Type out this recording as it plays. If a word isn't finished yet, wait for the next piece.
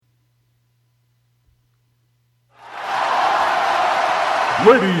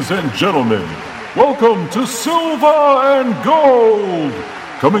Ladies and gentlemen, welcome to Silver and Gold!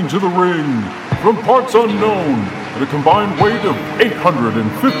 Coming to the ring from parts unknown at a combined weight of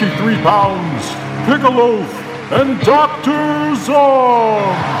 853 pounds, Piccolo and Dr.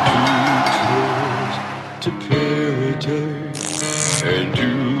 Zog! To paradise and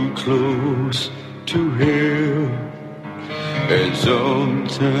too close to hell, and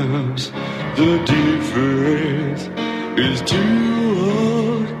sometimes the difference is too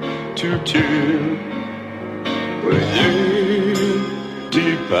hard to tell. With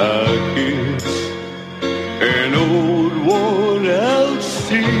empty pockets, an old worn out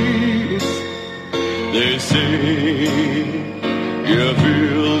seat, they say you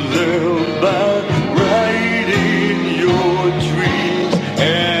feel them by right in your dreams,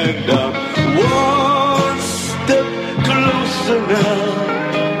 and I'm one step closer now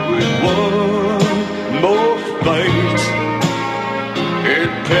with one more fight. In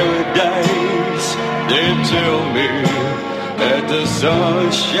paradise, they tell me that the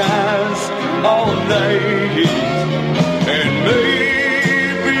sun shines all night, and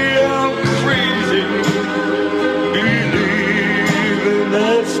maybe I'm crazy believing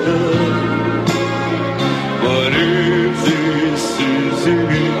that stuff. But if this is it,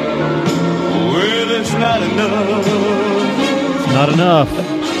 well, it's not enough. It's not enough.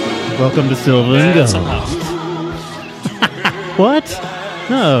 Welcome to Silver and Gold. What?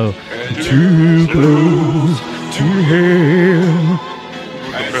 No. Too close to hell.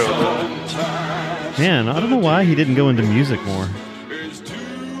 Man, I don't know why he didn't go into music more.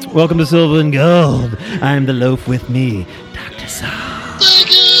 Welcome to Silver and Gold. I'm the loaf with me, Dr. Song.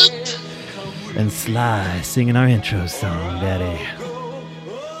 And Sly singing our intro song, Daddy.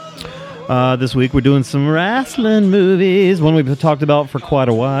 This week we're doing some wrestling movies. One we've talked about for quite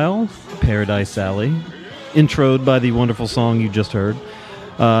a while, Paradise Alley. Introed by the wonderful song you just heard.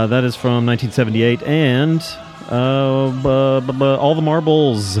 That is from 1978. And All the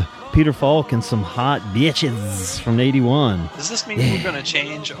Marbles, Peter Falk, and some hot bitches from 81. Does this mean we're going to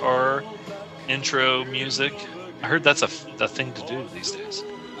change our intro music? I heard that's a thing to do these days.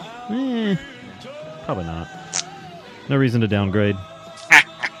 Probably not. No reason to downgrade.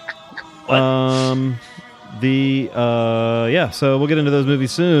 So we'll get into those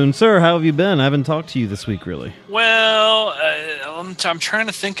movies soon. Sir, how have you been? I haven't talked to you this week, really. Well, I'm trying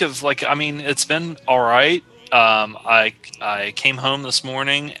to think of, it's been all right. I came home this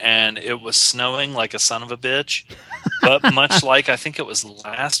morning and it was snowing like a son of a bitch. But much like I think it was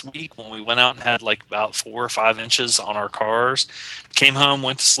last week when we went out and had about 4 or 5 inches on our cars. Came home,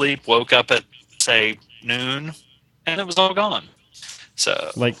 went to sleep, woke up at, say, noon, and it was all gone.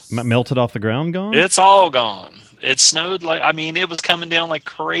 So, melted off the ground, gone? It's all gone. It snowed it was coming down like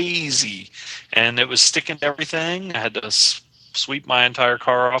crazy, and it was sticking to everything. I had to sweep my entire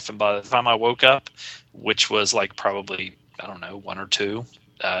car off, and by the time I woke up, which was probably, 1 or 2,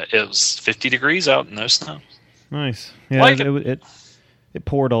 it was 50 degrees out and no snow. Nice. Yeah, it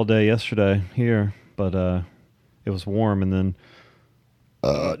poured all day yesterday here, but it was warm, and then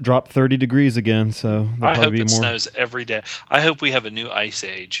dropped 30 degrees again, so I hope it snows every day. I hope we have a new ice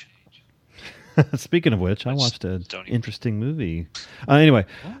age. Speaking of which, I watched an interesting movie. Anyway,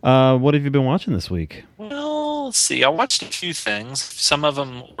 what have you been watching this week? Well, let's see. I watched a few things. Some of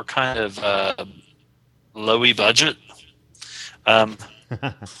them were kind of lowy budget. I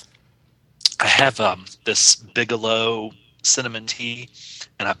have this Bigelow cinnamon tea,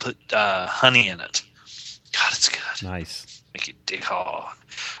 and I put honey in it. God, it's good. Nice. Make it dig hard.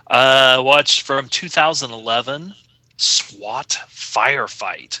 Watched from 2011, SWAT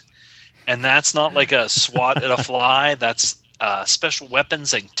Firefight. And that's not like a SWAT at a fly. That's Special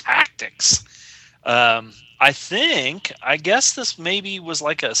Weapons and Tactics. I guess this maybe was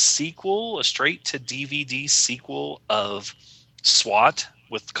like a sequel, a straight-to-DVD sequel of SWAT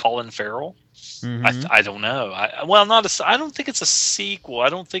with Colin Farrell. Mm-hmm. I don't know. I don't think it's a sequel. I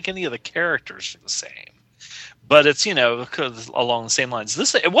don't think any of the characters are the same. But it's, along the same lines.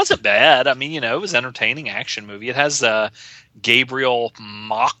 It wasn't bad. I mean, it was an entertaining action movie. It has Gabriel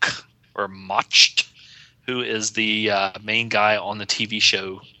Macht, who is the main guy on the TV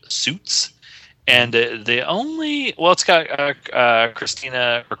show Suits. And it's got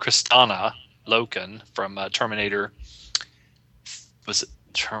Kristana Loken from Terminator. Was it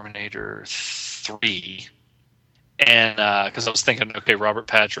Terminator 3? And because I was thinking, okay, Robert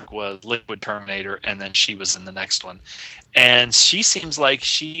Patrick was Liquid Terminator, and then she was in the next one. And she seems like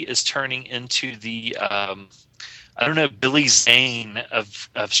she is turning into the I don't know, Billy Zane of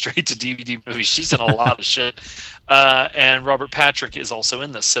straight-to-DVD movies. She's in a lot of shit. And Robert Patrick is also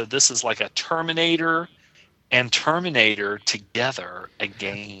in this. So this is like a Terminator and Terminator together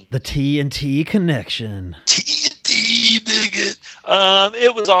again. The TNT connection. TNT, dig it.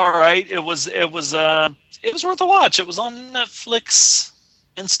 It was all right. It was worth a watch. It was on Netflix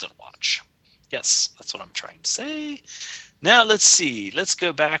Instant Watch. Yes, that's what I'm trying to say. Now let's see. Let's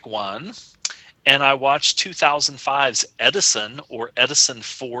go back one. And I watched 2005's Edison, or Edison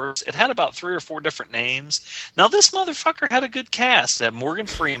Force. It had about 3 or 4 different names. Now, this motherfucker had a good cast. It had Morgan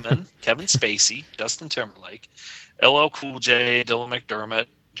Freeman, Kevin Spacey, Justin Timberlake, LL Cool J, Dylan McDermott,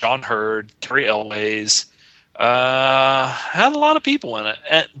 John Hurd, Cary Elwes. Had a lot of people in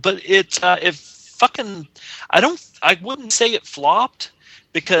it. But it fucking... I wouldn't say it flopped,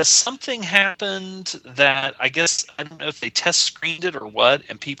 because something happened that I guess, I don't know if they test screened it or what,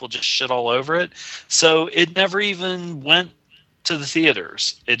 and people just shit all over it. So it never even went to the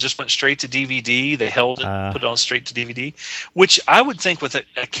theaters. It just went straight to DVD. They held it, put it on straight to DVD, which I would think with a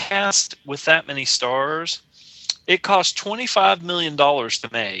cast with that many stars, it cost $25 million to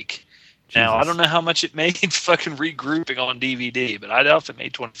make. Now, I don't know how much it made fucking regrouping on DVD, but I doubt if it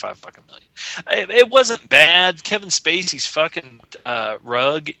made 25 fucking million. It wasn't bad. Kevin Spacey's fucking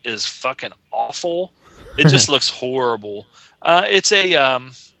rug is fucking awful. It just looks horrible. It's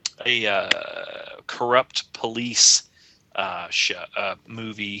a corrupt police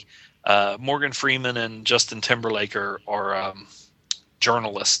movie. Morgan Freeman and Justin Timberlake are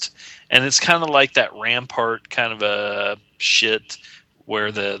journalists, and it's kind of like that Rampart kind of a shit,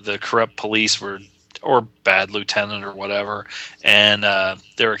 where the corrupt police were, or bad lieutenant or whatever, and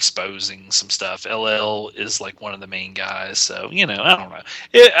they're exposing some stuff. LL is like one of the main guys, so I don't know.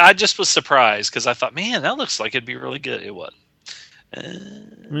 I just was surprised because I thought, man, that looks like it'd be really good. It wasn't.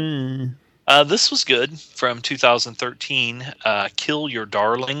 This was good, from 2013. Kill Your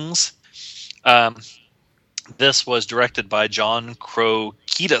Darlings. This was directed by John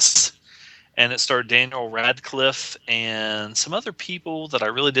Krokidas. And it starred Daniel Radcliffe and some other people that I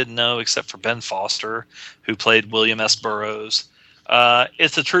really didn't know, except for Ben Foster, who played William S. Burroughs.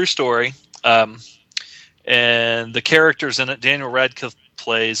 It's a true story. And the characters in it, Daniel Radcliffe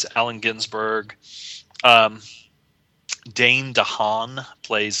plays Allen Ginsberg. Dane DeHaan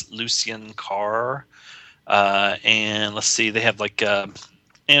plays Lucien Carr. And let's see, they have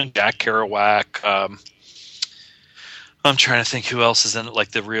and Jack Kerouac. I'm trying to think who else is in it,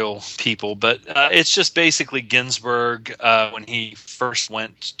 like the real people. But it's just basically Ginsberg when he first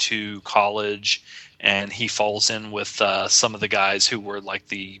went to college, and he falls in with some of the guys who were like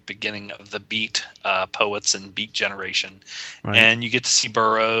the beginning of the beat poets and beat generation. Right. And you get to see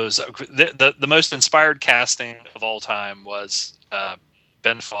Burroughs. The most inspired casting of all time was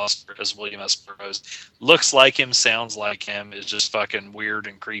Ben Foster as William S. Burroughs. Looks like him, sounds like him, is just fucking weird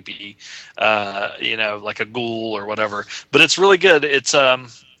and creepy, like a ghoul or whatever. But it's really good. It's I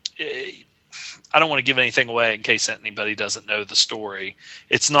don't want to give anything away in case anybody doesn't know the story.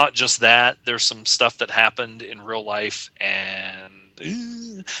 It's not just that. There's some stuff that happened in real life, but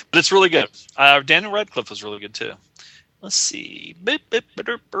it's really good. Daniel Radcliffe was really good too. Let's see.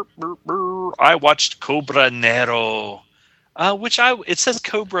 I watched Cobra Nero. It says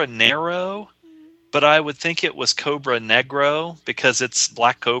Cobra Nero, but I would think it was Cobra Negro because it's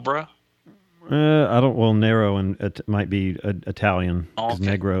Black Cobra. I don't. Well, Nero and it might be Italian. Oh,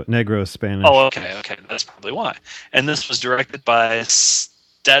 okay. Negro is Spanish. Oh, okay, that's probably why. And this was directed by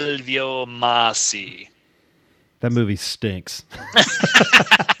Stelvio Masi. That movie stinks.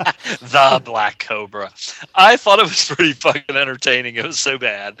 The Black Cobra. I thought it was pretty fucking entertaining. It was so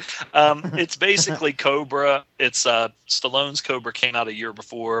bad. It's basically Cobra. It's Stallone's Cobra came out a year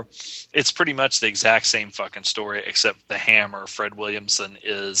before. It's pretty much the exact same fucking story, except the Hammer, Fred Williamson,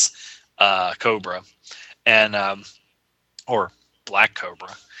 is Cobra, and or Black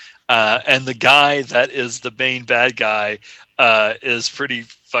Cobra. And the guy that is the main bad guy is pretty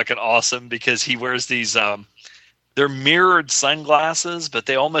fucking awesome because he wears these they're mirrored sunglasses, but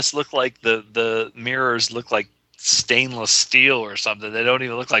they almost look like the mirrors look like stainless steel or something. They don't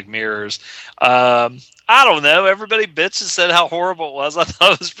even look like mirrors. I don't know. Everybody bitches said how horrible it was. I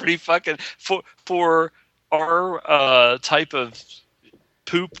thought it was pretty fucking for our type of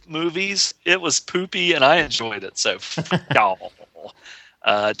poop movies. It was poopy, and I enjoyed it. So, y'all.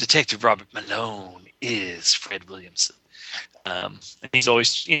 Detective Robert Malone is Fred Williamson. And he's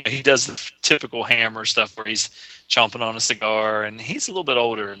always, he does the typical Hammer stuff where he's chomping on a cigar, and he's a little bit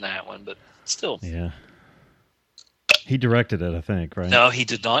older in that one, but still. Yeah. He directed it, I think, right? No, he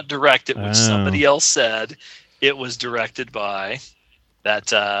did not direct it, which somebody else said it was directed by that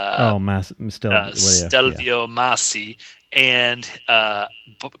Stelvio Masi. And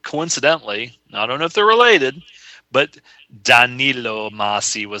coincidentally, I don't know if they're related, but Danilo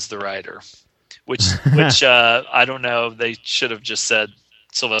Masi was the writer. which I don't know. They should have just said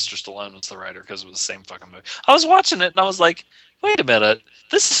Sylvester Stallone was the writer because it was the same fucking movie. I was watching it and I was like, wait a minute,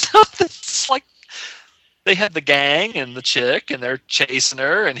 this is this like they had the gang and the chick and they're chasing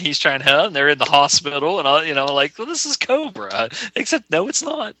her and he's trying to help and they're in the hospital and all, like, well, this is Cobra, except no, it's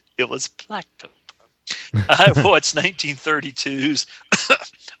not. It was Black Cobra. I watched 1932's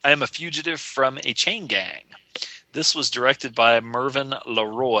I Am a Fugitive from a Chain Gang. This was directed by Mervyn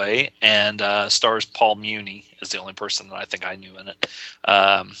LeRoy and stars Paul Muni as the only person that I think I knew in it.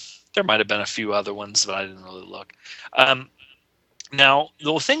 There might have been a few other ones, but I didn't really look. Now,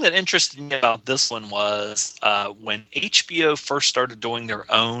 the thing that interested me about this one was when HBO first started doing their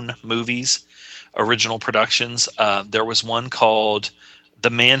own movies, original productions, there was one called The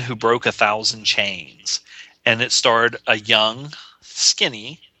Man Who Broke 1,000 Chains, and it starred a young,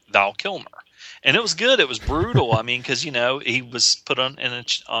 skinny Val Kilmer. And it was good. It was brutal. I mean, because, he was put on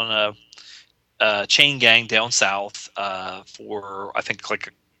a chain gang down south for, I think, like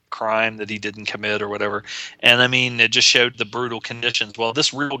a crime that he didn't commit or whatever. And I mean, it just showed the brutal conditions. Well,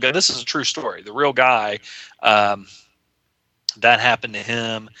 this real guy, this is a true story. The real guy, that happened to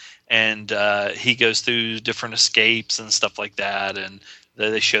him, and he goes through different escapes and stuff like that, and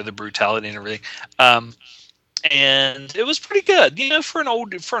they show the brutality and everything. And it was pretty good, for an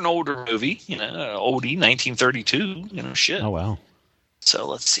older movie, oldie, 1932, shit. Oh wow. So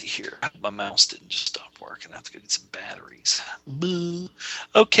let's see here. My mouse didn't just stop working. I have to go get some batteries. Boo.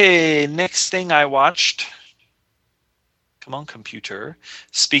 Okay, next thing I watched. Come on, computer.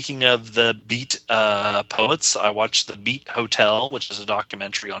 Speaking of the Beat poets, I watched The Beat Hotel, which is a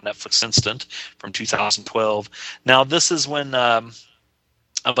documentary on Netflix Instant from 2012. Now, this is when a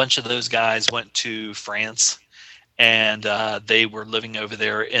bunch of those guys went to France, and they were living over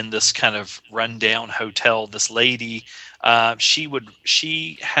there in this kind of rundown hotel. This lady,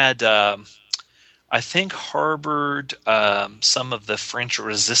 she had, I think, harbored some of the French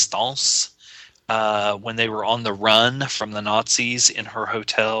resistance when they were on the run from the Nazis in her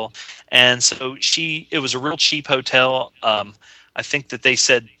hotel. And so it was a real cheap hotel. I think that they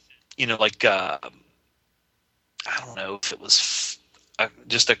said, I don't know if it was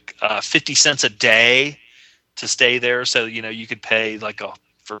just 50 cents a day to stay there. So, you could pay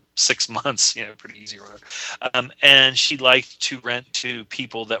for 6 months, pretty easy or whatever. And she liked to rent to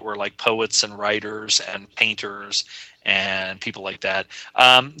people that were like poets and writers and painters and people like that.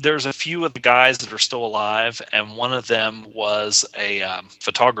 There's a few of the guys that are still alive, and one of them was a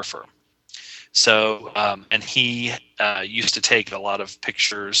photographer. So, and he used to take a lot of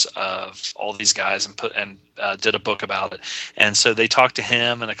pictures of all these guys and did a book about it. And so they talked to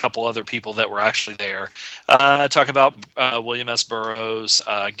him and a couple other people that were actually there, talking about William S. Burroughs,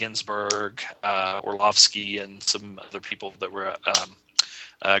 Ginsberg, Orlovsky, and some other people that were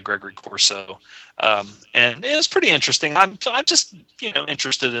Gregory Corso. And it was pretty interesting. I'm just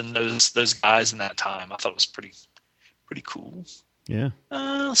interested in those guys in that time. I thought it was pretty cool. Yeah.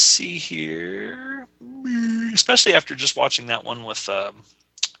 Let's see here. Especially after just watching that one with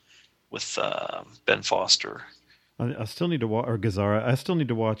Ben Foster. I still need to watch, or Gazzara. I still need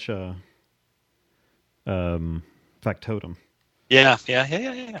to watch Factotum. Yeah.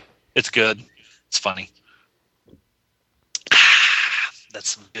 It's good. It's funny.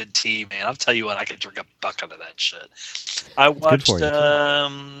 That's some good tea, man. I'll tell you what, I could drink a bucket of that shit. I watched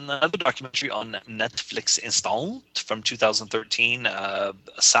another documentary on Netflix Instant from 2013,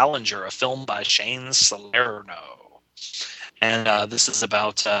 Salinger, a film by Shane Salerno. And this is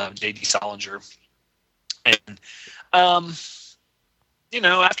about J.D. Salinger. And,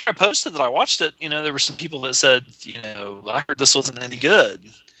 after I posted that I watched it, there were some people that said, I heard this wasn't any good.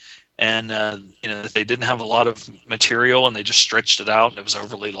 And, they didn't have a lot of material and they just stretched it out and it was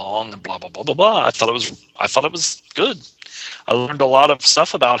overly long and blah, blah, blah, blah, blah. I thought it was good. I learned a lot of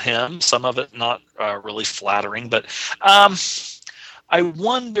stuff about him, some of it not really flattering, but I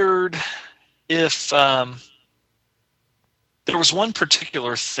wondered if there was one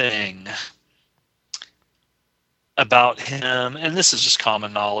particular thing about him, and this is just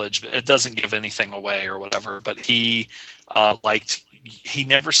common knowledge, but it doesn't give anything away or whatever, but he he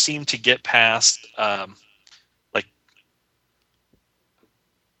never seemed to get past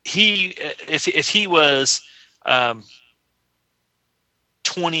if he was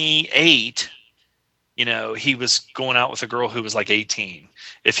 28, he was going out with a girl who was like 18.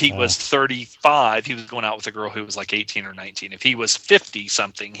 If he was 35, he was going out with a girl who was like 18 or 19. If he was 50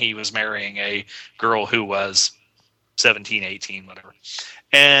 something, he was marrying a girl who was 17, 18, whatever.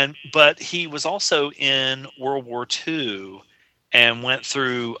 But he was also in World War II and went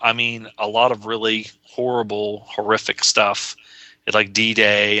through, a lot of really horrific stuff. at like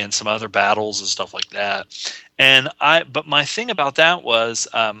D-Day and some other battles and stuff like that. But my thing about that was,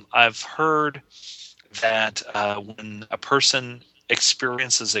 I've heard that when a person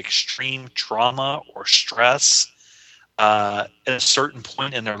experiences extreme trauma or stress at a certain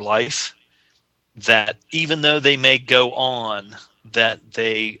point in their life, that even though they may go on, that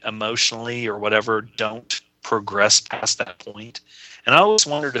they emotionally or whatever don't progress past that point. And I always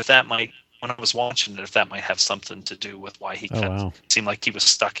wondered if that might, when I was watching it, if that might have something to do with why he seemed like he was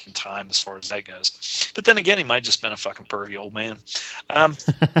stuck in time as far as that goes. But then again, he might just been a fucking pervy old man.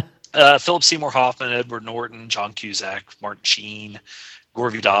 Philip Seymour Hoffman, Edward Norton, John Cusack, Martin Sheen,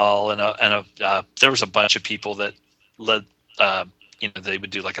 Gore Vidal, and there was a bunch of people that led, they would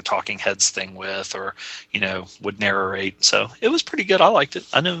do like a talking heads thing with, or, would narrate. So it was pretty good. I liked it.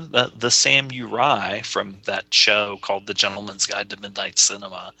 I know that the Sam Uri from that show called The Gentleman's Guide to Midnight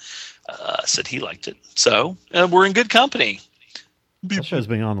Cinema said he liked it. So we're in good company. That show's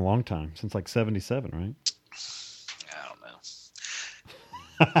been on a long time, since like 1977, right?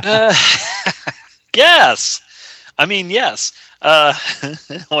 I don't know. Yes. I mean, yes.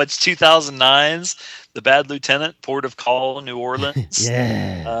 What's 2009's The Bad Lieutenant, Port of Call, New Orleans.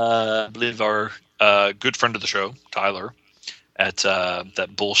 Yeah. I believe our good friend of the show, Tyler, at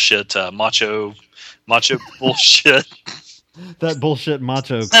that bullshit macho bullshit. That bullshit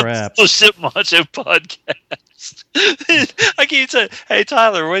macho crap. Bullshit macho podcast. I keep saying, "Hey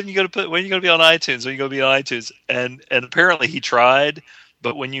Tyler, when you gonna be on iTunes? When you gonna be on iTunes?" And apparently he tried,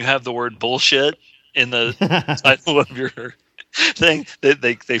 but when you have the word bullshit in the title of your thing,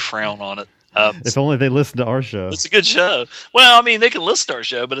 they frown on it. If only they listened to our show. It's a good show. Well, I mean, they can listen to our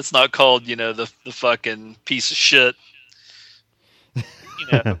show, but it's not called, the fucking piece of shit,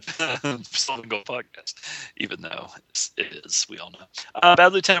 Southern Gold podcast, even though it is. We all know.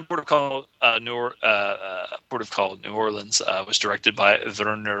 Bad Lieutenant, Port of Call, New Orleans, was directed by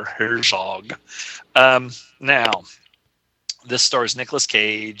Werner Herzog. Now, this stars Nicolas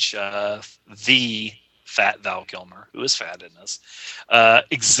Cage, the fat Val Kilmer, who is fat in this.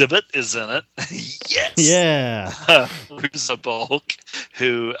 Exhibit is in it. Yes. Yeah. Ruza Bulk,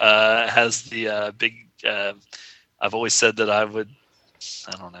 who has the big. I've always said that I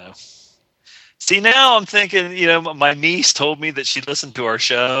don't know. See, now I'm thinking, my niece told me that she listened to our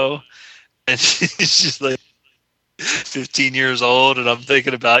show, and she's just like 15 years old, and I'm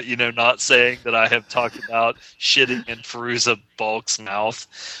thinking about, not saying that I have talked about shitting in Fairuza Balk's mouth.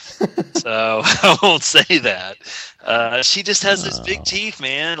 So I won't say that. She just has this big teeth,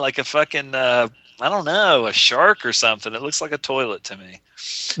 man, like a fucking, I don't know, a shark or something. It looks like a toilet to me.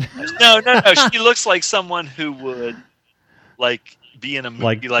 No. She looks like someone who would, like, be in a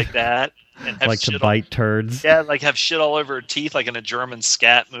movie like that. And have like to bite turds. Yeah, like have shit all over her teeth, like in a German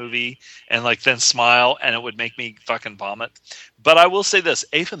scat movie, and like then smile, and it would make me fucking vomit. But I will say this: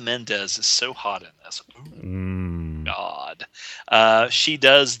 Eva Mendes is so hot in this. God, she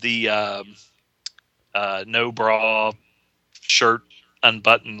does the no bra shirt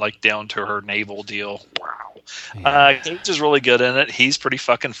unbuttoned like down to her navel deal. Wow, yeah. Cage is really good in it. He's pretty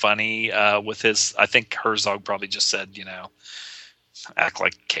fucking funny with his. I think Herzog probably just said, act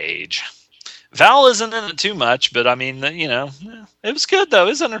like Cage. Val isn't in it too much, but I mean, it was good though. It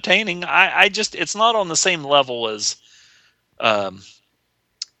was entertaining. It's not on the same level as Harvey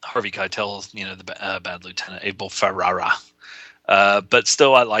Keitel, the Bad Lieutenant, Abel Ferrara. But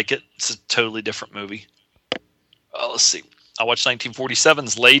still, I like it. It's a totally different movie. Let's see. I watched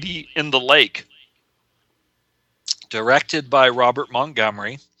 1947's Lady in the Lake, directed by Robert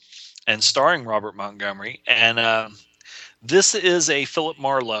Montgomery and starring Robert Montgomery. And this is a Philip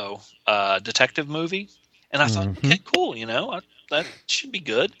Marlowe detective movie. And I thought, okay, cool, that should be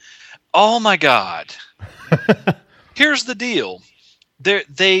good. Oh, my God. Here's the deal.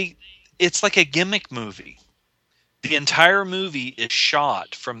 It's like a gimmick movie. The entire movie is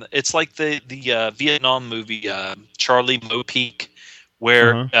shot from. It's like the Vietnam movie Charlie Mopeak,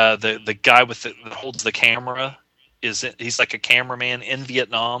 where the guy that holds the camera he's like a cameraman in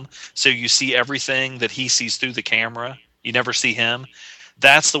Vietnam. So you see everything that he sees through the camera. You never see him.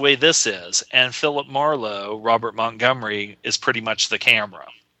 That's the way this is. And Philip Marlowe, Robert Montgomery, is pretty much the camera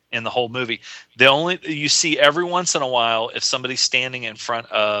in the whole movie. You see every once in a while, if somebody's standing in front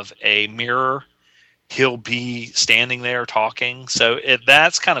of a mirror, he'll be standing there talking. So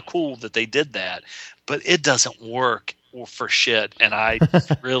that's kind of cool that they did that, but it doesn't work for shit. And I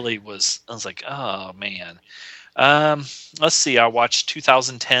was like, oh man. Let's see. I watched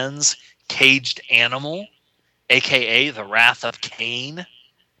 2010's Caged Animal, aka The Wrath of Cain.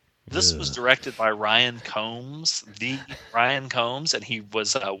 This was directed by Ryan Combs, and he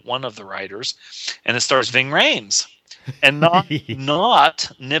was one of the writers. And it stars Ving Rhames, and not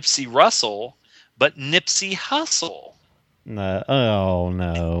Nipsey Russell, but Nipsey Hussle. No. Oh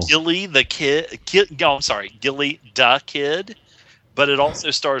no. Gilly the Kid. Gilly the Kid. But it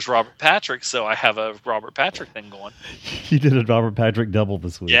also stars Robert Patrick, so I have a Robert Patrick thing going. You did a Robert Patrick double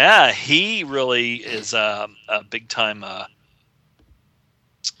this week. Yeah, he really is a big time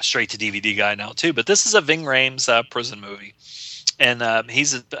straight to DVD guy now too. But this is a Ving Rhames prison movie, and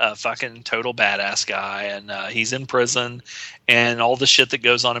he's a fucking total badass guy, and he's in prison, and all the shit that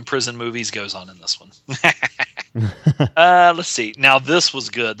goes on in prison movies goes on in this one. Let's see. Now this was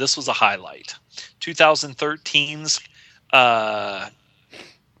good. This was a highlight. 2013's.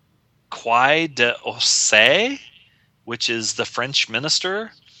 Quai d'Orsay, which is the French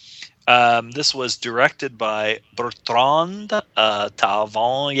minister. This was directed by Bertrand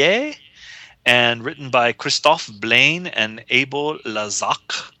Tavernier and written by Christophe Blaine and Abel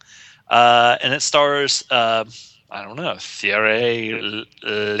Lazac. And it stars, Thierry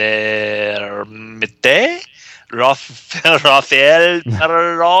Lhermitte, Raphael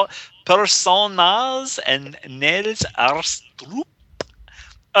Personas, and Nels Arstrup.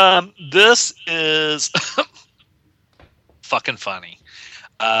 This is fucking funny.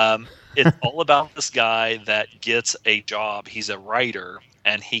 It's all about this guy that gets a job. He's a writer,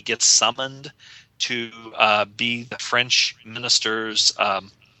 and he gets summoned to be the French minister's.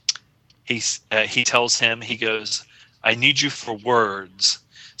 He tells him, he goes, "I need you for words."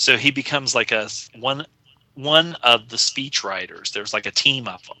 So he becomes like one of the speech writers. There's like a team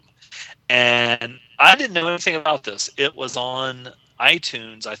of them. And I didn't know anything about this. It was on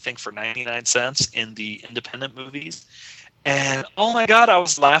iTunes, I think, for 99 cents in the independent movies. And oh my God, I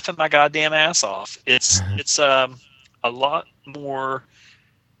was laughing my goddamn ass off. It's a lot more.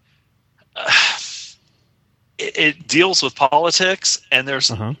 It deals with politics, and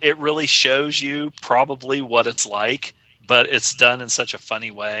it really shows you probably what it's like, but it's done in such a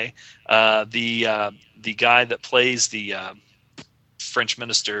funny way. The guy that plays the French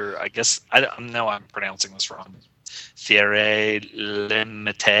minister, I guess I know I'm pronouncing this wrong. Thierry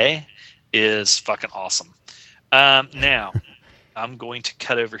Lhermitte is fucking awesome. Now, I'm going to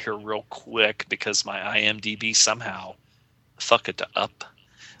cut over here real quick because my IMDb somehow fuck it up.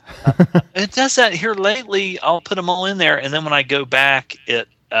 It does that here lately. I'll put them all in there, and then when I go back,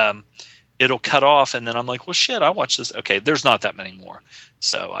 it'll cut off, and then I'm like, well, shit, I watched this. Okay, there's not that many more,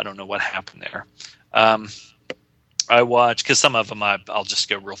 so I don't know what happened there. I watched, because some of them I'll just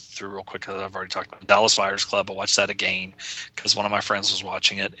go through real quick because I've already talked about Dallas Fires Club. I watched that again because one of my friends was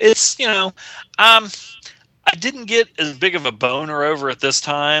watching it. It's, I didn't get as big of a boner over it this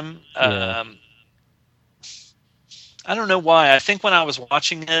time. Yeah. I don't know why. I think when I was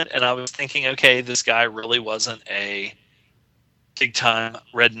watching it and I was thinking, okay, this guy really wasn't a big-time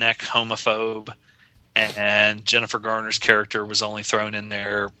redneck homophobe, and Jennifer Garner's character was only thrown in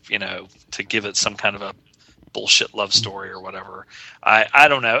there, to give it some kind of a bullshit love story or whatever. I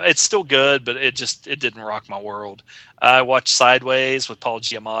don't know. It's still good, but it didn't rock my world. I watched Sideways with Paul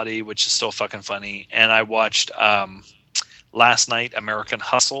Giamatti, which is still fucking funny, and I watched last night American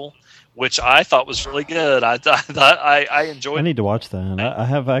Hustle, which I thought was really good. I enjoyed. I need to watch that. I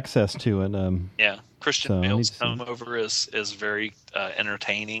have access to it. Yeah, Christian Bale's come over is very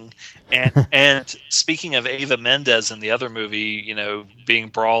entertaining. And speaking of Eva Mendes in the other movie, being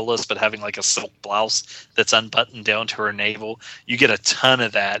braless but having like a silk blouse that's unbuttoned down to her navel, you get a ton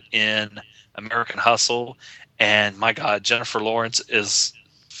of that in American Hustle. And my God, Jennifer Lawrence is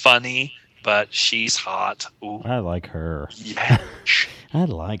funny, but she's hot. Ooh. I like her. Yeah. I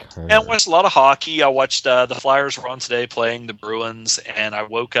like her. And I watched a lot of hockey. I watched the Flyers were on today playing the Bruins, and I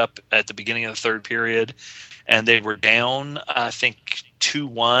woke up at the beginning of the third period, and they were down, I think,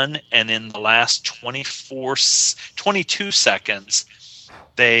 2-1, and in the last 22 seconds,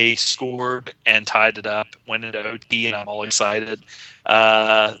 they scored and tied it up, went into OT, and I'm all excited.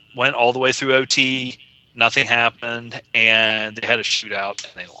 Went all the way through OT, nothing happened, and they had a shootout,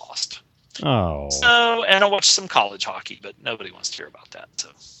 and they lost. Oh. So, and I watched some college hockey, but nobody wants to hear about that. So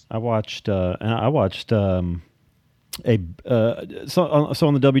I watched so on the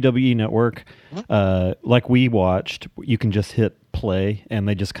WWE Network, like we watched, you can just hit play and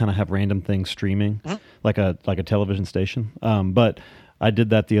they just kind of have random things streaming, like a television station. But I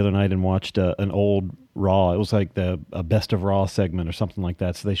did that the other night and watched an old Raw. It was like a Best of Raw segment or something like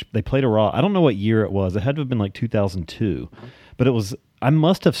that. So they played a Raw. I don't know what year it was. It had to have been like 2002, but it was. I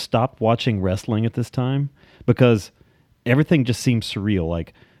must have stopped watching wrestling at this time because everything just seemed surreal.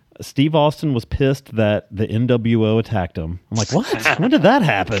 Like Steve Austin was pissed that the NWO attacked him. I'm like, what? When did that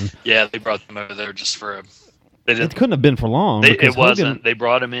happen? Yeah, they brought them over there just for It couldn't have been for long. It wasn't. They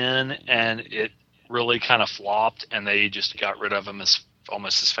brought him in, and really kind of flopped, and they just got rid of him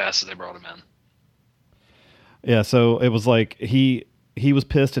almost as fast as they brought him in. Yeah, so it was like he was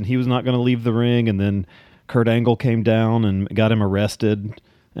pissed and he was not going to leave the ring, and then Kurt Angle came down and got him arrested,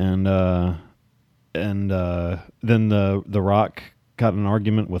 and then the Rock got in an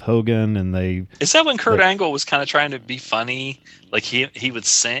argument with Hogan, and they... Is that when Kurt Angle was kind of trying to be funny? Like he would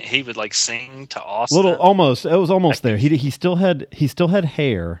sing to Austin. It was almost there. He still had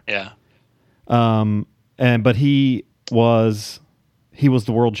hair. Yeah. But he was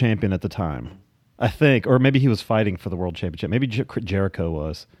the world champion at the time, I think, or maybe he was fighting for the world championship. Maybe Jericho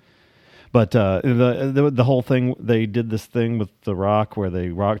was. But the whole thing, they did this thing with the Rock where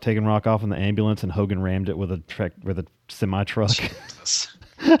they taking Rock off in the ambulance, and Hogan rammed it with a semi truck.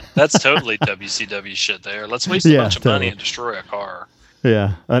 That's totally WCW shit. There, let's waste a bunch of money and destroy a car.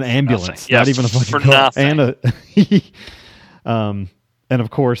 Yeah, an ambulance, not even a fucking for car. nothing. And of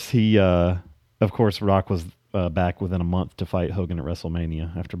course Rock was back within a month to fight Hogan at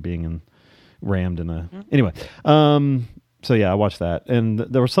WrestleMania after being rammed in a... Anyway, so yeah, I watched that, and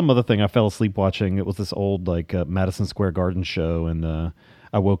there was some other thing I fell asleep watching. It was this old Madison Square Garden show, and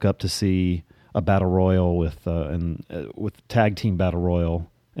I woke up to see a battle royal with tag team battle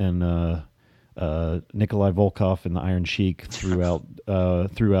royal, and Nikolai Volkov and the Iron Sheik threw out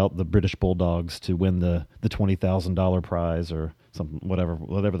the British Bulldogs to win the $20,000 prize or something,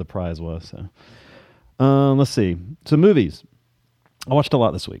 whatever the prize was. So, let's see. So movies, I watched a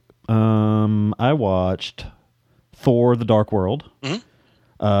lot this week. I watched Thor: The Dark World.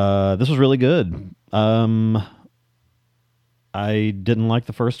 Mm-hmm. This was really good. I didn't like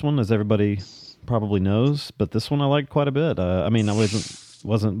the first one, as everybody probably knows, but this one I liked quite a bit. I mean, I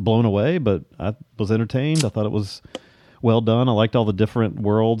wasn't blown away, but I was entertained. I thought it was well done. I liked all the different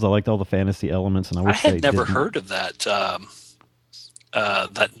worlds. I liked all the fantasy elements, and I had never heard of that.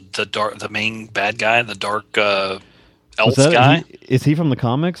 The main bad guy, the dark elf guy. Is he from the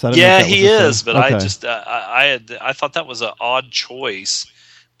comics? Yeah, he is. But okay. I thought that was an odd choice.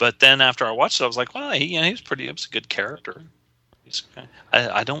 But then after I watched it, I was like, well, he was pretty. It was a good character.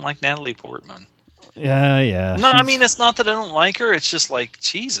 I don't like Natalie Portman. Yeah. No, I mean, it's not that I don't like her. It's just like,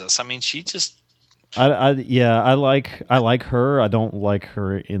 Jesus. I mean, she just... I like her. I don't like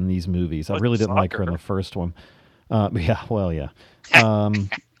her in these movies. I really didn't like her in the first one. Yeah.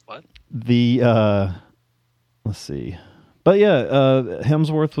 What? Let's see. But yeah,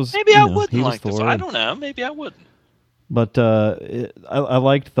 Hemsworth was... Maybe I wouldn't like this. I don't know. Maybe I wouldn't. But I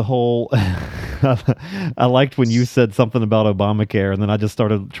liked the whole... I liked when you said something about Obamacare, and then I just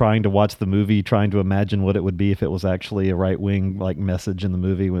started trying to watch the movie, trying to imagine what it would be if it was actually a right-wing message in the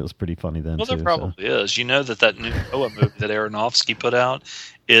movie. It was pretty funny then. Well, there probably is. You know that new Noah movie that Aronofsky put out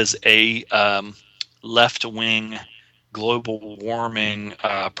is a left-wing global warming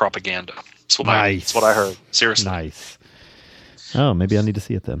propaganda. That's what I heard. Seriously. Nice. Oh, maybe I need to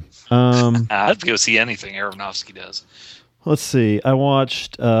see it then. I'd go see anything Aronofsky does. Let's see. I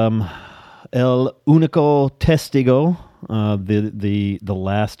watched El Único Testigo, the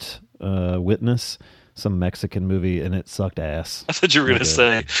Last Witness, some Mexican movie, and it sucked ass. I thought you were going to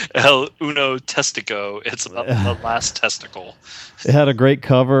say El Uno Testico. It's about the last testicle. It had a great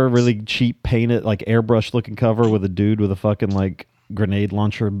cover, really cheap painted, airbrush looking cover with a dude with a fucking grenade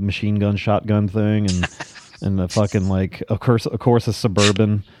launcher, machine gun, shotgun thing, and a fucking of course a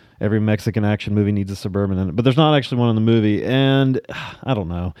Suburban. Every Mexican action movie needs a Suburban in it, but there's not actually one in the movie. And I don't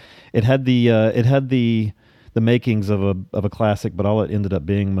know. It had the makings of a classic, but all it ended up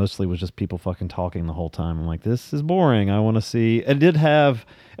being mostly was just people fucking talking the whole time. I'm like, this is boring. I want to see. It did have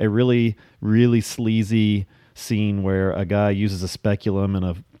a really, really sleazy scene where a guy uses a speculum and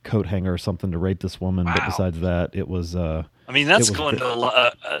a coat hanger or something to rape this woman. Wow. But besides that, it was. I mean, that's going to a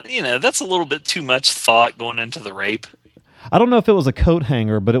lot. That's a little bit too much thought going into the rape. I don't know if it was a coat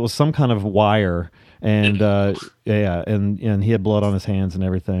hanger, but it was some kind of wire, and and he had blood on his hands and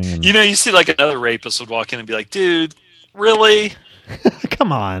everything. And you see another rapist would walk in and be like, "Dude, really?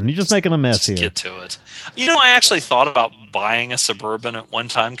 Come on, you're just making a mess here." Get to it. I actually thought about buying a Suburban at one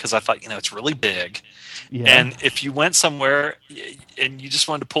time because I thought, it's really big. Yeah. And if you went somewhere and you just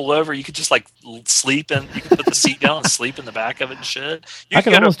wanted to pull over, you could just sleep and you could put the seat down and sleep in the back of it and shit. I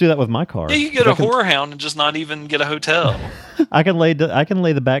can almost do that with my car. Yeah, you could get a whore hound and just not even get a hotel. I can lay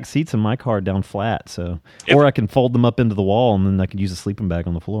the back seats in my car down flat, or I can fold them up into the wall and then I can use a sleeping bag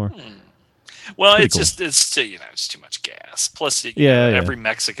on the floor. Well, it's too much gas. Plus, every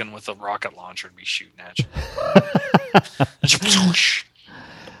Mexican with a rocket launcher would be shooting at you.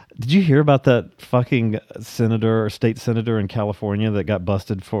 Did you hear about that fucking senator or state senator in California that got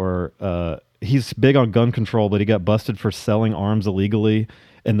busted for... he's big on gun control, but he got busted for selling arms illegally,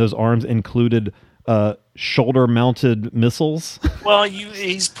 and those arms included shoulder-mounted missiles. Well,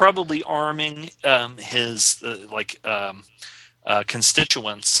 he's probably arming his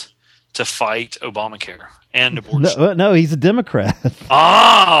constituents to fight Obamacare and abortion. No, he's a Democrat.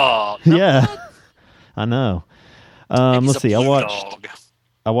 Oh, no. Yeah, I know. Let's see.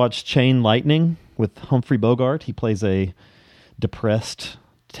 I watched Chain Lightning with Humphrey Bogart. He plays a depressed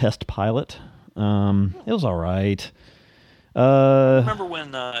test pilot. It was all right. Remember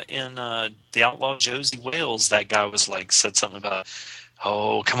when in The Outlaw Josie Wales, that guy was said something about,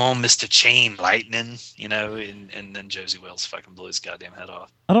 "Oh, come on, Mr. Chain Lightning," and then Josie Wales fucking blew his goddamn head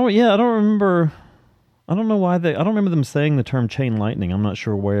off. I don't remember. I don't know why I don't remember them saying the term chain lightning. I'm not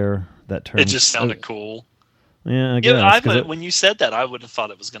sure where that term. It just sounded cool. Yeah, I guess. When you said that, I would have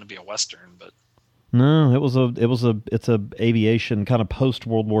thought it was going to be a Western, but no, it's a aviation kind of post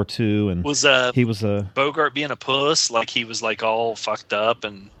World War II, and he was a Bogart being a puss, like he was all fucked up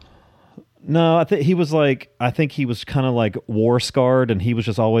and. No, I think he was kind of like war scarred, and he was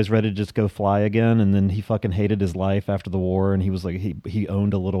just always ready to just go fly again. And then he fucking hated his life after the war, and he was he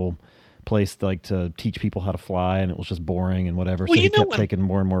owned a little place to teach people how to fly, and it was just boring and whatever. Well, so he kept taking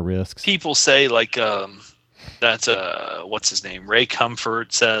more and more risks. People say that's what's his name? Ray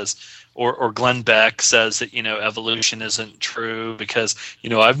Comfort says, or Glenn Beck says that evolution isn't true because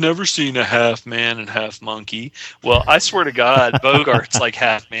I've never seen a half man and half monkey. Well, I swear to God, Bogart's like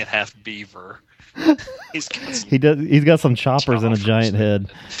half man, half beaver. He's got some choppers and a giant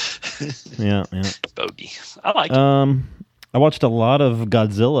head. Yeah. Bogey. I like it. I watched a lot of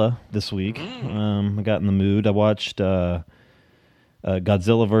Godzilla this week. I got in the mood. I watched Godzilla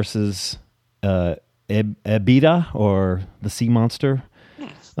versus Ebirah, or the sea monster.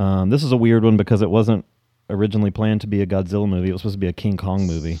 This is a weird one because it wasn't originally planned to be a Godzilla movie. It was supposed to be a King Kong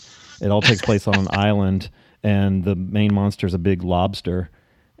movie. It all takes place on an island, and the main monster is a big lobster.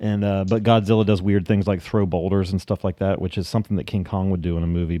 And but Godzilla does weird things like throw boulders and stuff like that, which is something that King Kong would do in a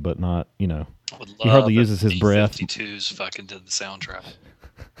movie, but not, he hardly uses his breath. B-52s fucking did the soundtrack.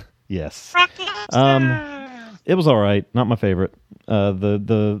 Yes. It was all right. Not my favorite.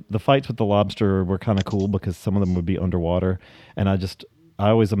 The fights with the lobster were kind of cool because some of them would be underwater, and I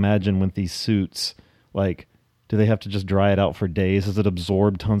always imagine with these suits, do they have to just dry it out for days? Does it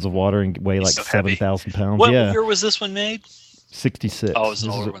absorb tons of water and weigh 7,000 pounds? What year was this one made? 66. Oh, it was an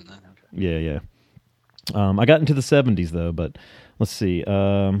older one then. Okay. Yeah. I got into the 70s though, but let's see if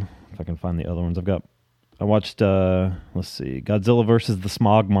I can find the other ones. I watched let's see, Godzilla versus the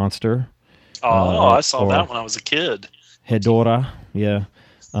Smog Monster. Oh, I saw that when I was a kid. Hedorah, yeah.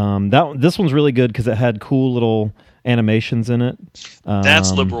 This one's really good because it had cool little animations in it.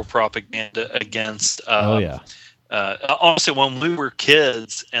 That's liberal propaganda against. Honestly, when we were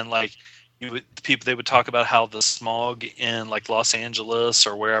kids, and they would talk about how the smog in Los Angeles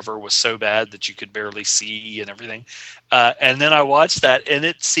or wherever was so bad that you could barely see and everything. And then I watched that, and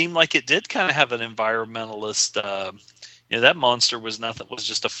it seemed like it did kind of have an environmentalist. That monster was nothing. Was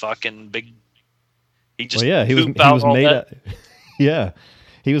just a fucking big. He just he was made out. Yeah,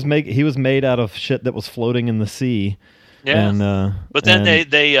 he was made out of shit that was floating in the sea. Yeah, and, but then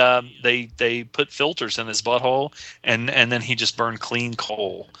they put filters in his butthole, and then he just burned clean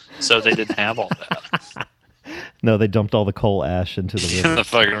coal, so they didn't have all that. No, they dumped all the coal ash into the river. The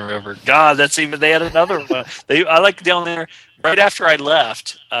fucking river. God, they had another one. I like down there right after I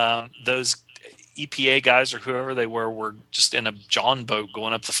left. Those EPA guys or whoever they were just in a John boat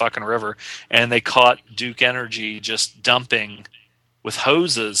going up the fucking river, and they caught Duke Energy just dumping with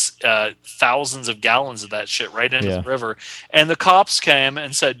hoses thousands of gallons of that shit right into the river. And the cops came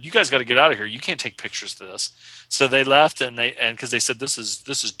and said, "You guys got to get out of here. You can't take pictures of this." So they left, and because they said this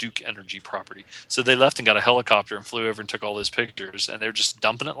is Duke Energy property. So they left and got a helicopter and flew over and took all those pictures, and they're just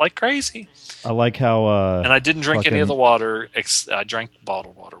dumping it like crazy. I like how and I didn't drink any of the water. I drank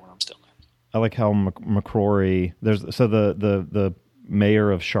bottled water when I'm still there. I like how McCrory. The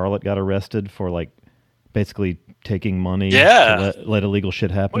mayor of Charlotte got arrested for basically taking money to let illegal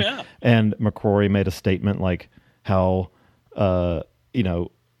shit happen. Oh, yeah. And McCrory made a statement how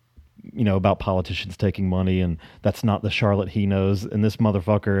about politicians taking money, and that's not the Charlotte he knows, and this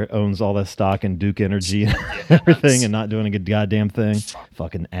motherfucker owns all that stock in Duke Energy and everything and not doing a good goddamn thing.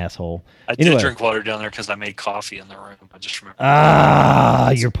 Fucking asshole. I did drink water down there because I made coffee in the room. I just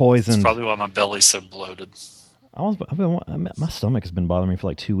remember. You're poisoned. That's probably why my belly's so bloated. My stomach has been bothering me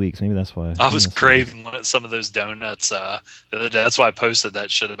for 2 weeks. Maybe that's why. I was craving some of those donuts the other day. That's why I posted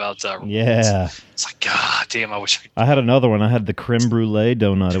that shit about. It's God damn! I wish I had another one. I had the creme brulee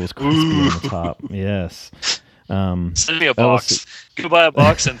donut. It was crispy on the top. Yes. Send me a box. Go buy a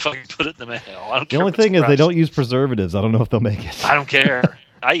box and fucking put it in the mail. I don't care. The only thing is they don't use preservatives. I don't know if they'll make it. I don't care.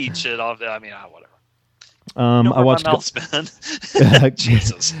 I eat shit off. Whatever. I watched my mouth's been.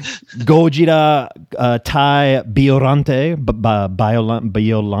 Jesus. Gojira Tai Biolante,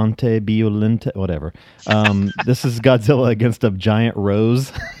 whatever. This is Godzilla against a giant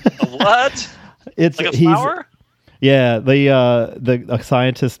rose. What? It's like a flower? Yeah, the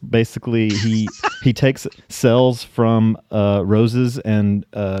scientist basically he takes cells from roses and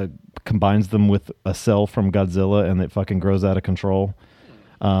combines them with a cell from Godzilla, and it fucking grows out of control.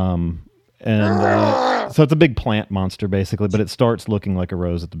 So it's a big plant monster basically, but it starts looking like a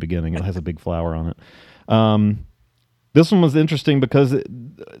rose at the beginning. It has a big flower on it. This one was interesting because with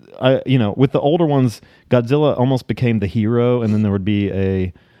the older ones, Godzilla almost became the hero, and then there would be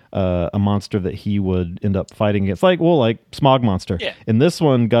a monster that he would end up fighting against, like Smog Monster. Yeah. In this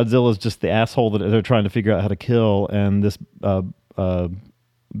one, Godzilla's just the asshole that they're trying to figure out how to kill, and this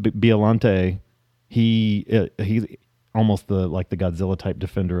Biolante, he's almost the Godzilla type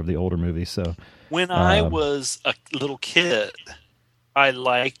defender of the older movies. So when I was a little kid, I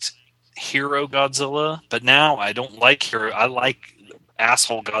liked Hero Godzilla, but now I don't like Hero. I like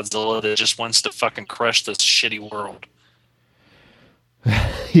asshole Godzilla that just wants to fucking crush this shitty world.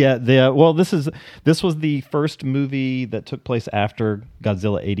 Yeah, this was the first movie that took place after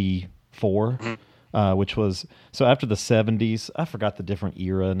Godzilla 84, which was after the 70s. I forgot the different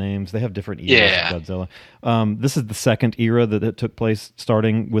era names. They have different eras of Godzilla. This is the second era that it took place,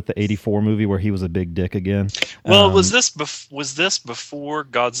 starting with the 84 movie where he was a big dick again. Well, was this before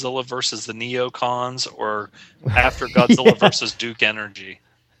Godzilla versus the Neocons, or after Godzilla versus Duke Energy?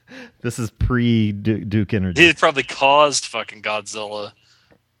 This is pre-Duke Energy. It probably caused fucking Godzilla.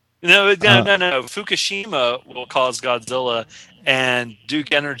 No. Fukushima will cause Godzilla, and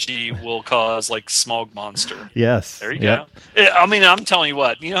Duke Energy will cause Smog Monster. Yes. There you go. I mean, I'm telling you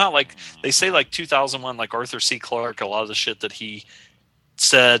what. You know how they say 2001, Arthur C. Clarke, a lot of the shit that he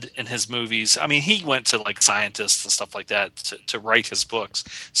said in his movies. I mean, he went to scientists and stuff like that to write his books.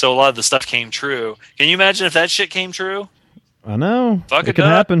 So a lot of the stuff came true. Can you imagine if that shit came true? I know. It could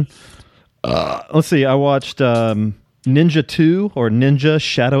happen. Let's see. I watched Ninja 2 or Ninja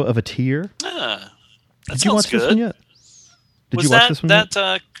Shadow of a Tear. Did you watch this one yet? Did you watch this one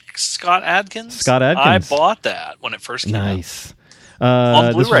yet? Scott Adkins? Scott Adkins. I bought that when it first came out. Nice.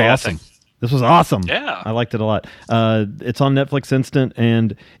 On Blu-ray, this was awesome. This was awesome. Yeah. I liked it a lot. It's on Netflix Instant,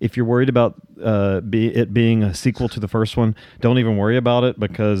 and if you're worried about it being a sequel to the first one, don't even worry about it,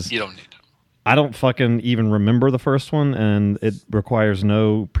 because you don't need it. I don't fucking even remember the first one, and it requires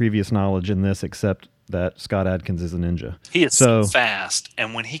no previous knowledge in this except that Scott Adkins is a ninja. He is so fast,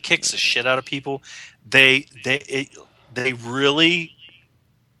 and when he kicks the shit out of people, they really.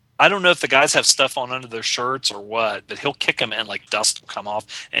 I don't know if the guys have stuff on under their shirts or what, but he'll kick them and dust will come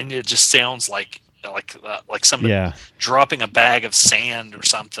off, and it just sounds like somebody dropping a bag of sand or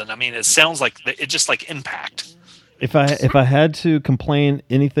something. I mean, it sounds like it just impact. If I had to complain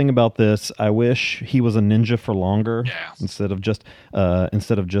anything about this, I wish he was a ninja for longer instead of just a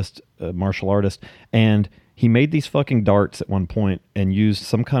martial artist. And he made these fucking darts at one point and used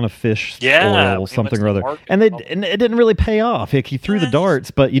some kind of fish oil, something or other. And it didn't really pay off. He threw the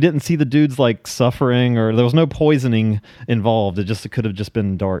darts, but you didn't see the dudes suffering, or there was no poisoning involved. It could have just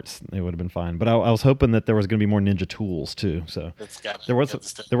been darts. It would have been fine. But I was hoping that there was going to be more ninja tools too. So there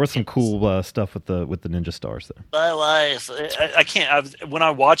was some cool stuff with the ninja stars there. My life, I can't. When I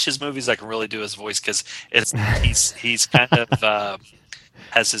watch his movies, I can really do his voice because he's kind of.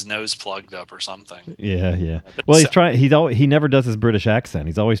 Has his nose plugged up or something. Yeah. Well, he's trying. He never does his British accent.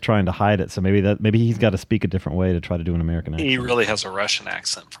 He's always trying to hide it. So maybe he's got to speak a different way to try to do an American accent. He really has a Russian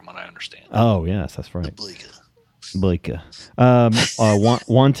accent, from what I understand. Oh yes, that's right. Blika.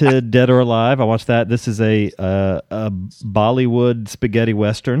 Wanted, Dead or Alive. I watched that. This is a Bollywood spaghetti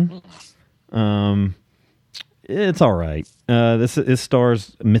western. It's all right. This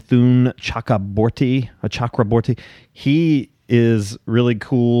stars Mithun Chakraborty. He is really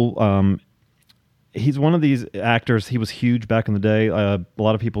cool. He's one of these actors. He was huge back in the day. A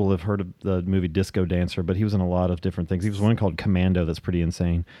lot of people have heard of the movie Disco Dancer, but he was in a lot of different things. He was one called Commando that's pretty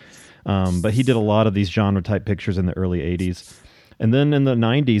insane. But he did a lot of these genre-type pictures in the early 80s. And then in the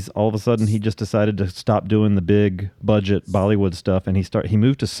 90s, all of a sudden, he just decided to stop doing the big-budget Bollywood stuff, and he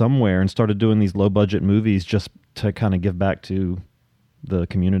moved to somewhere and started doing these low-budget movies just to kind of give back to the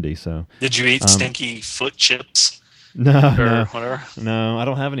community. So, did you eat stinky foot chips? No, whatever. No, I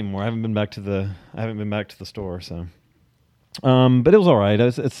don't have any more. I haven't been back to the store. So, but it was all right.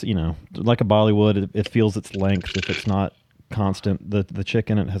 It's like a Bollywood. It feels its length if it's not constant. The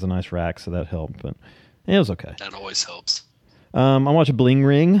chicken, it has a nice rack, so that helped. But it was okay. That always helps. I watched Bling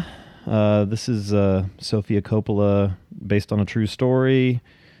Ring. This is Sofia Coppola, based on a true story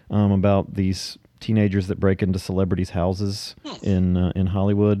about these teenagers that break into celebrities' houses in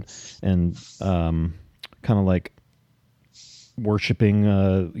Hollywood and kind of like worshiping,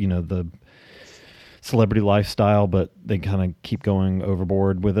 the celebrity lifestyle, but they kind of keep going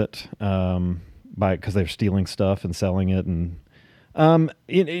overboard with it because they're stealing stuff and selling it, and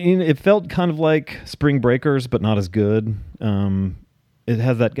it felt kind of like Spring Breakers, but not as good. It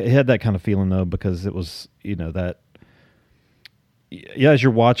had that kind of feeling though, because it was that. Yeah, as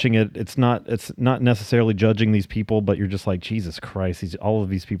you're watching it, it's not necessarily judging these people, but you're just like, Jesus Christ, all of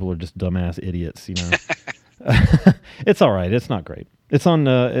these people are just dumbass idiots, It's all right. It's not great. It's on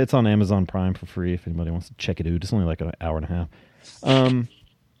Amazon Prime for free if anybody wants to check it out. It's only like an hour and a half.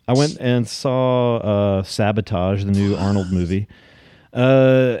 I went and saw Sabotage, the new Arnold movie.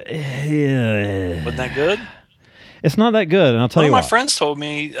 Wasn't that good? It's not that good, and I'll tell you why. My friends told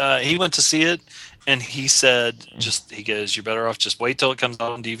me he went to see it, and he said, he goes, "You're better off just wait till it comes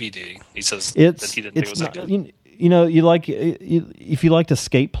out on DVD." He says that he didn't think it was that good. If you liked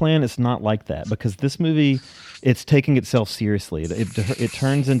Escape Plan, it's not like that, because this movie, it's taking itself seriously. It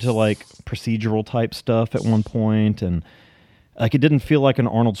turns into like procedural type stuff at one point, and like it didn't feel like an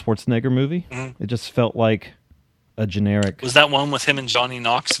Arnold Schwarzenegger movie. Mm-hmm. It just felt like a generic. Was that one with him and Johnny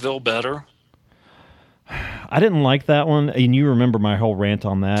Knoxville better? I didn't like that one, and you remember my whole rant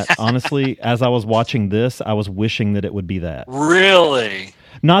on that. Honestly, as I was watching this, I was wishing that it would be that. Really?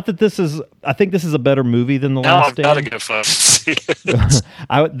 Not that this is. I think this is a better movie than The Last Stand. I've got to go fucking see it.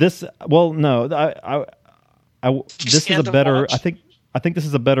 This is a better. I think this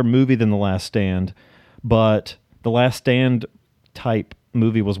is a better movie than The Last Stand, but The Last Stand type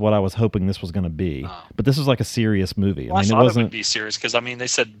movie was what I was hoping this was going to be. But this was like a serious movie. Well, I thought it would be serious because they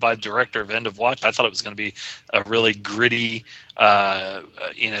said by director of End of Watch. I thought it was going to be a really gritty,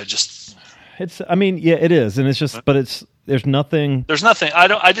 just. It's. I mean, yeah, it is, and it's just. But it's. There's nothing. There's nothing.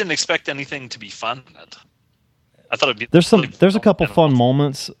 I didn't expect anything to be fun in it. I thought it'd be. There's a couple fun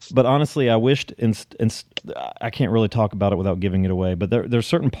moments, but honestly, I wished. I can't really talk about it without giving it away. But there's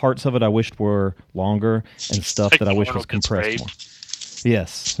certain parts of it I wished were longer, and stuff that I wish was compressed more.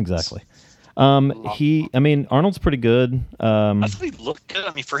 Yes, exactly. Arnold's pretty good. I thought he looked good.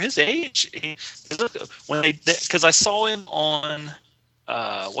 I mean, for his age, because I saw him on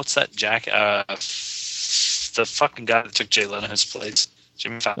what's that Jack? The fucking guy that took Jay Leno's place,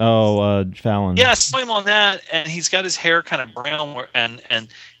 Jimmy Fallon. Oh, Fallon. Yeah, I saw him on that, and he's got his hair kind of brown, and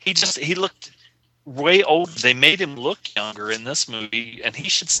he looked way old. They made him look younger in this movie, and he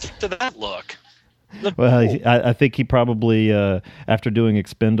should stick to that look. Well, cool. I think he probably after doing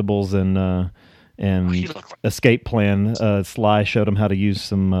Expendables and Escape Plan, Sly showed him how to use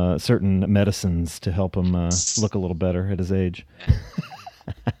some certain medicines to help him look a little better at his age.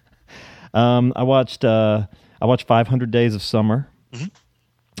 I watched 500 Days of Summer.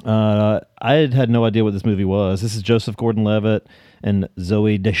 Mm-hmm. I had no idea what this movie was. This is Joseph Gordon-Levitt and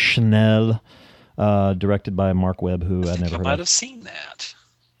Zooey Deschanel, directed by Mark Webb, who I never heard of. I might have seen that.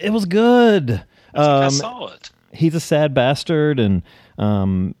 It was good. I saw it. He's a sad bastard, and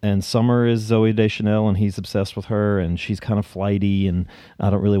Summer is Zooey Deschanel, and he's obsessed with her, and she's kind of flighty, and I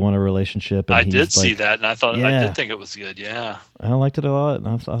don't really want a relationship. And I did see that, and I did think it was good. Yeah, I liked it a lot. And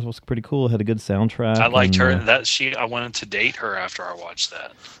I thought it was pretty cool. It had a good soundtrack. I liked her. I wanted to date her after I watched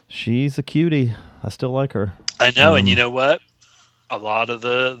that. She's a cutie. I still like her. I know, and you know what? A lot of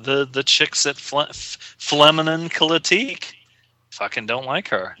the chicks at Fleming Kalatique fucking don't like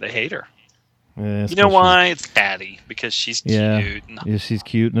her. They hate her. Yeah, you know why? It's Patty, because she's cute. Yeah, she's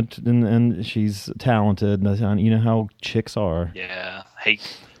cute and she's talented. You know how chicks are. Yeah,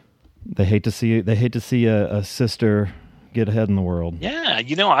 They hate to see a sister get ahead in the world. Yeah,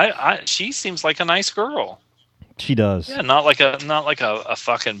 she seems like a nice girl. She does. Yeah, not like a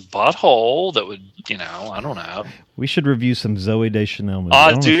fucking butthole that would, I don't know. We should review some Zooey Deschanel movies.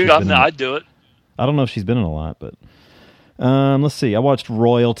 I'd do it. I don't know if she's been in a lot, but. Let's see. I watched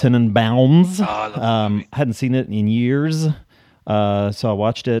Royal Tenenbaums. I hadn't seen it in years, so I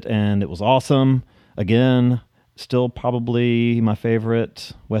watched it, and it was awesome. Again, still probably my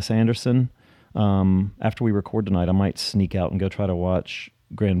favorite Wes Anderson. After we record tonight, I might sneak out and go try to watch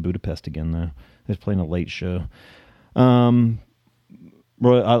Grand Budapest again, though. They're playing a late show. I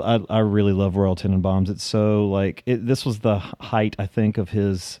really love Royal Tenenbaums. It's so, this was the height, I think, of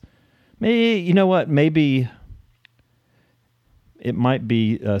his... Maybe... It might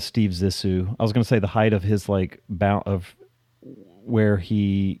be Steve Zissou. I was going to say the height of his bout of where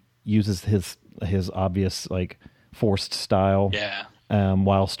he uses his obvious forced style,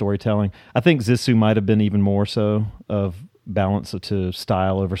 while storytelling. I think Zissou might have been even more so of balance to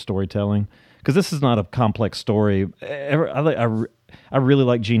style over storytelling, because this is not a complex story. I really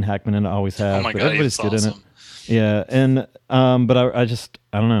like Gene Hackman, and I always have. Oh my but God, everybody's he's good in awesome. it. Yeah, and but I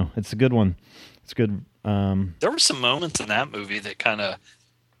don't know. It's a good one. It's good. There were some moments in that movie that kind of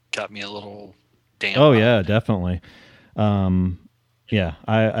got me a little damp. Oh yeah, definitely. Yeah,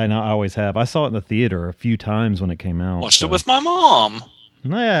 I always have. I saw it in the theater a few times when it came out. Watched it with my mom.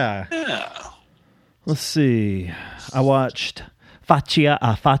 Yeah. Yeah. Let's see. I watched Faccia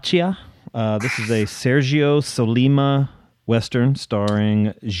a Faccia. This is a Sergio Solima Western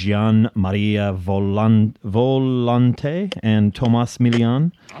starring Gian Maria Volante and Tomas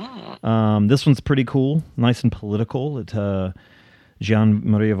Milian. This one's pretty cool, nice and political. Gian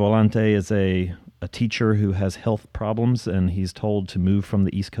Maria Volante is a teacher who has health problems, and he's told to move from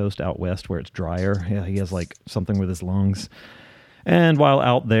the East Coast out west where it's drier. Yeah, he has like something with his lungs. And while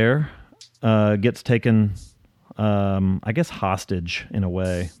out there, gets taken, I guess, hostage in a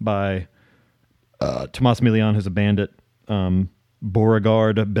way by Tomas Milian, who's a bandit,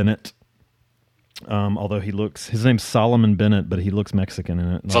 Beauregard Bennett. Although his name's Solomon Bennett, but he looks Mexican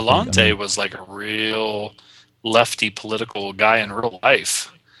in it. Volante was like a real lefty political guy in real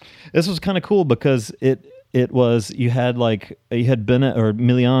life. This was kind of cool because you had Bennett or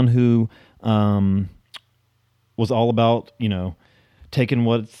Milian who was all about, taking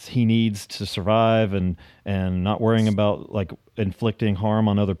what he needs to survive and not worrying about like inflicting harm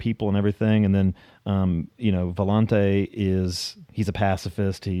on other people and everything. And then, Volante he's a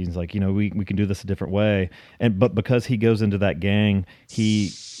pacifist. He's like, we can do this a different way. But because he goes into that gang, he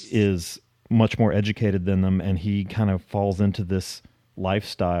is much more educated than them. And he kind of falls into this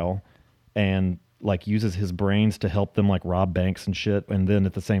lifestyle and like uses his brains to help them like rob banks and shit. And then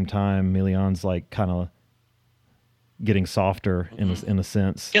at the same time, Milian's like kind of getting softer in a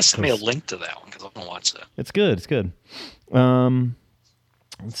sense. Yes, send me a link to that one because I want to watch that. It's good. It's good.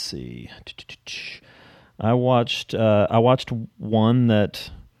 Let's see. I watched one that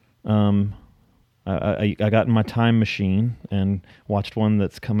I got in my time machine and watched one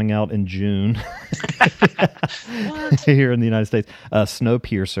that's coming out in June here in the United States.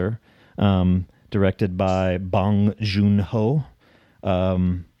 Snowpiercer, directed by Bong Joon-ho.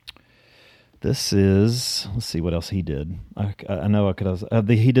 This is, let's see what else he did. I know I could.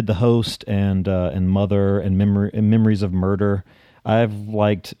 He did The Host and Mother and Memories of Murder. I've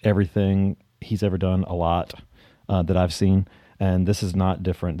liked everything he's ever done a lot that I've seen, and this is not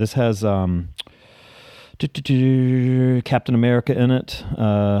different. This has Captain America in it.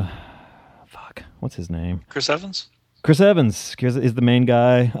 What's his name? Chris Evans? Chris Evans is the main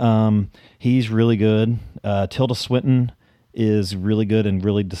guy. He's really good. Tilda Swinton is really good and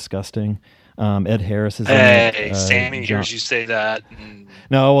really disgusting. Ed Harris is in it. Hey, Sammy hears you say that.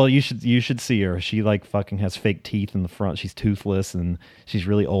 No, well, you should see her. She like fucking has fake teeth in the front. She's toothless and she's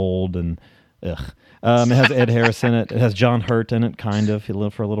really old and ugh. It has Ed Harris in it. It has John Hurt in it, kind of. He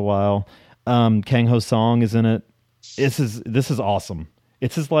lived for a little while. Kang Ho Song is in it. This is awesome.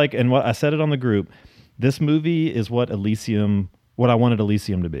 It's just like, and what I said it on the group. This movie is what I wanted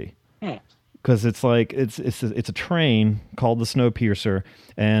Elysium to be. Because it's like it's a train called the Snowpiercer,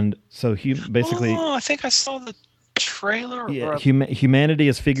 and so basically. Oh, I think I saw the trailer. Yeah, humanity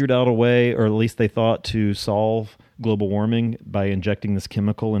has figured out a way, or at least they thought, to solve global warming by injecting this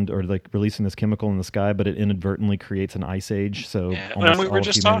chemical or like releasing this chemical in the sky, but it inadvertently creates an ice age. So and we were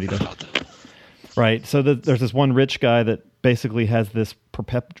just talking about that. Right. So there's this one rich guy that basically has this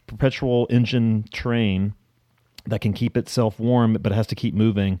perpetual engine train that can keep itself warm, but it has to keep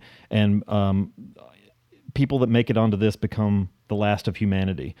moving. And people that make it onto this become the last of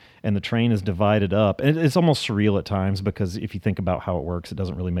humanity. And the train is divided up. And it's almost surreal at times because if you think about how it works, it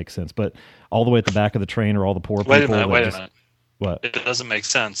doesn't really make sense. But all the way at the back of the train are all the poor people. Wait a minute. What? It doesn't make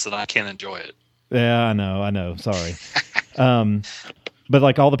sense that I can't enjoy it. Yeah, I know. Sorry. But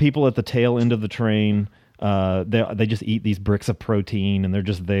like all the people at the tail end of the train, they just eat these bricks of protein, and they're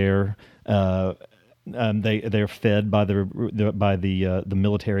just there. They're fed by the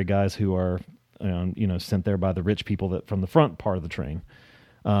military guys who are sent there by the rich people from the front part of the train.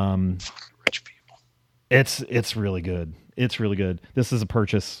 Rich people. It's really good. It's really good. This is a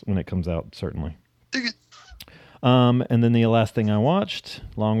purchase when it comes out, certainly. Dig it. And then the last thing I watched,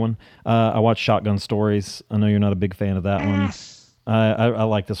 long one, I watched Shotgun Stories. I know you're not a big fan of that one. I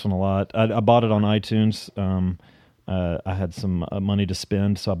like this one a lot. I bought it on iTunes. I had some money to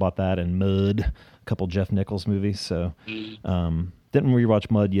spend, so I bought that and Mud, a couple Jeff Nichols movies. So didn't rewatch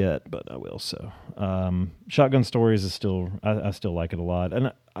Mud yet, but I will. So Shotgun Stories is still I still like it a lot,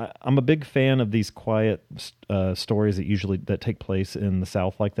 and I'm a big fan of these quiet stories that take place in the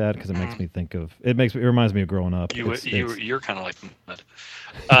South like that because it makes me think of it reminds me of growing up. You're kind of like Mud.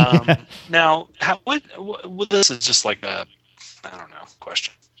 Now, what this is just like I don't know.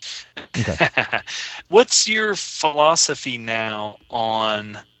 Question. Okay. What's your philosophy now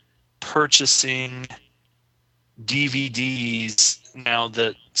on purchasing DVDs now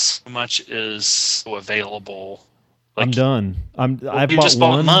that so much is so available? Like, I'm done. I just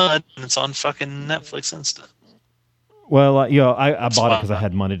bought one. Mud, and it's on fucking Netflix Instant. Well, I bought it because I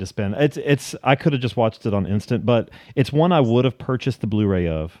had money to spend. It's I could have just watched it on Instant, but it's one I would have purchased the Blu-ray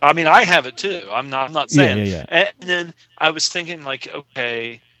of. I mean, I have it too. I'm not saying. Yeah. And then I was thinking, like,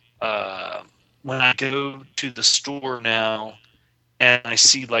 okay, when I go to the store now and I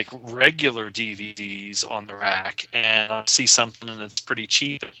see like regular DVDs on the rack, and I see something that's pretty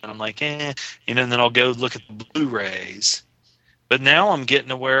cheap, and I'm like, and then I'll go look at the Blu-rays. But now I'm getting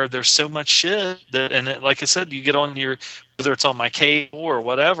to where there's so much shit that, like I said, you get on your, whether it's on my cable or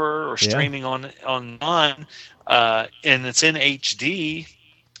whatever, or streaming online, and it's in HD.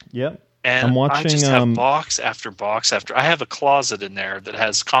 Yep. And I'm watching, I just have box after box after. I have a closet in there that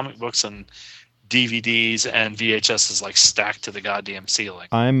has comic books and DVDs and VHSs like stacked to the goddamn ceiling.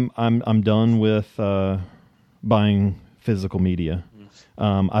 I'm done with buying physical media.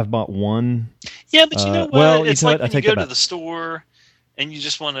 I've bought one. Yeah, but you know what? Well, it's like when you go to back. the store and you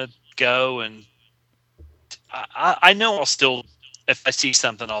just want to go, and I know I'll still, if I see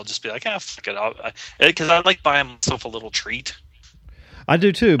something, I'll just be like, fuck it, because I like buying myself a little treat. I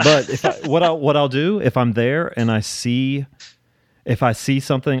do too, but what I'll do if I'm there and if I see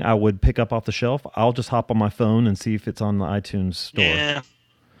something I would pick up off the shelf, I'll just hop on my phone and see if it's on the iTunes store. Yeah.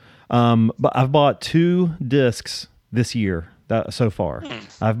 But I've bought 2 discs this year so far.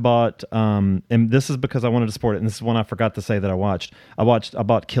 I've bought, and this is because I wanted to support it. And this is one I forgot to say that I watched. I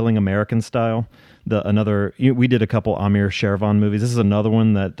bought Killing American Style. We did a couple Amir Shervan movies. This is another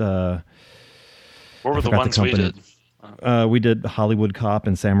one that. What were the ones we did? We did Hollywood Cop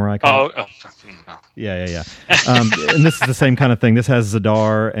and Samurai Cop. Oh. Yeah. And this is the same kind of thing. This has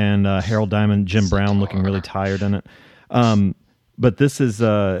Zadar and Harold Diamond, Jim Brown looking really tired in it. But this is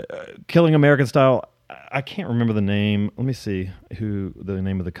Killing American Style. I can't remember the name. Let me see who the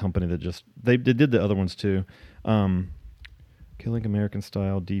name of the company that they did the other ones too. Killing American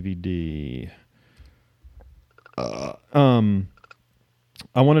Style DVD. I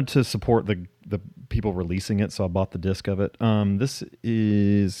wanted to support the people releasing it, so I bought the disc of it. This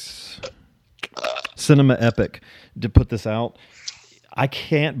is Cinema Epic to put this out. I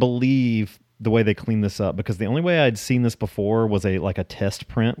can't believe the way they cleaned this up, because the only way I'd seen this before was a test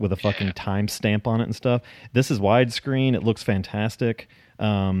print with a fucking time stamp on it and stuff. This is widescreen. It looks fantastic.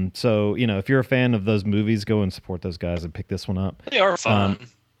 So, if you're a fan of those movies, go and support those guys and pick this one up. They are fun.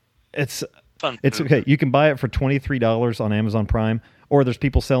 It's fun. It's okay. You can buy it for $23 on Amazon Prime, or there's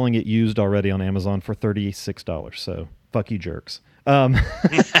people selling it used already on Amazon for $36. So fuck you, jerks. But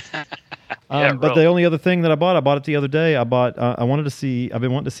the only other thing that I bought it the other day. I've been wanting to see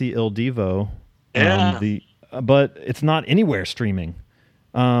Il Divo. Yeah. But it's not anywhere streaming.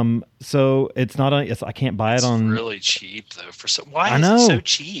 So it's not. I can't buy it on. It's really cheap though. Why is it so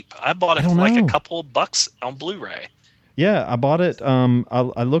cheap? I bought it for like a couple bucks on Blu-ray. Yeah, I bought it.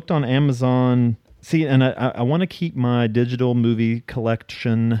 I looked on Amazon. See, and I want to keep my digital movie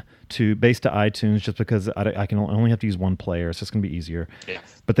collection based to iTunes, just because I can only have to use one player. So it's going to be easier. Yeah.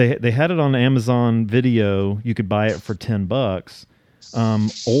 But they had it on Amazon Video. You could buy it for $10,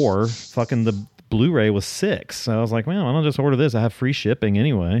 or fucking the Blu-ray was $6. So I was like, well, why don't I just order this? I have free shipping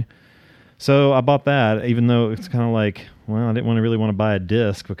anyway. So I bought that, even though it's kind of like, well, I didn't really want to buy a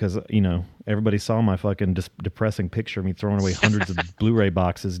disc because, everybody saw my fucking depressing picture of me throwing away hundreds of Blu-ray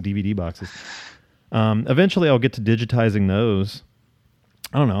boxes, DVD boxes. Eventually I'll get to digitizing those.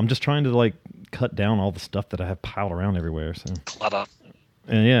 I don't know. I'm just trying to cut down all the stuff that I have piled around everywhere. So clutter.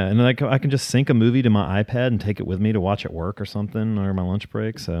 And then I can just sync a movie to my iPad and take it with me to watch at work or something, or my lunch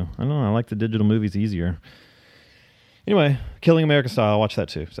break. So I don't know. I like the digital movies easier. Anyway, Killing American Style. I'll watch that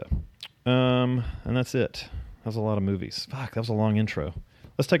too. So, and that's it. That was a lot of movies. Fuck, that was a long intro.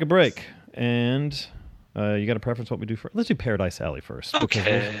 Let's take a break. And you got a preference what we do first? Let's do Paradise Alley first.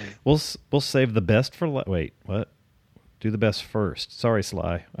 Okay. We'll save the best for wait, what? Do the best first. Sorry,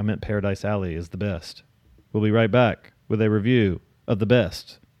 Sly. I meant Paradise Alley is the best. We'll be right back with a review of the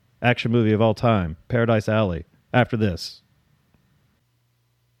best action movie of all time, Paradise Alley, after this.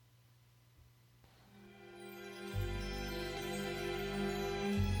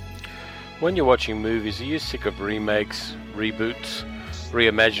 When you're watching movies, are you sick of remakes, reboots,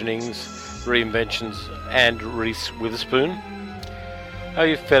 reimaginings, reinventions, and Reese Witherspoon? Are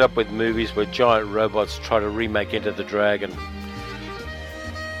you fed up with movies where giant robots try to remake Enter the Dragon?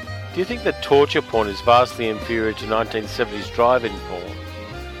 Do you think that torture porn is vastly inferior to 1970s drive-in porn?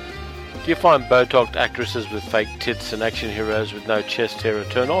 Do you find Botox actresses with fake tits and action heroes with no chest hair a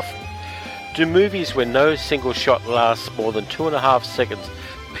turn off? Do movies where no single shot lasts more than 2.5 seconds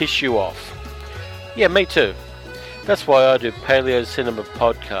piss you off? Yeah, me too. That's why I do Paleo Cinema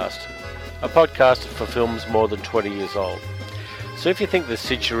Podcast, a podcast for films more than 20 years old. So if you think that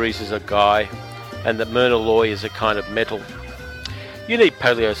Sid Charisse is a guy and that Myrna Loy is a kind of metal, you need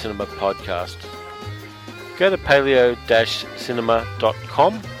Paleo Cinema Podcast. Go to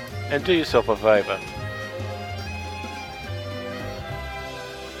paleo-cinema.com and do yourself a favour.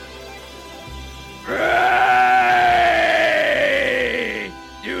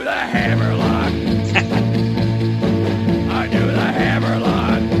 Do the hammerlock. I do the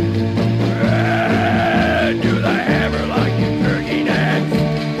hammerlock. Do the hammerlock, you turkey necks.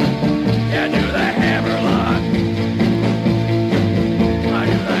 Yeah, do the hammerlock. I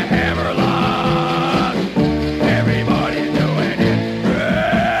do the hammerlock. Everybody's doing it.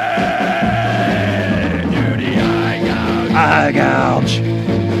 Do the eye gouge. Eye gouge.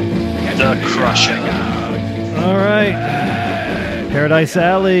 The Crushing. All right. Paradise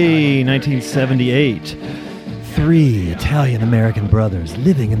Alley, 1978. 3 Italian-American brothers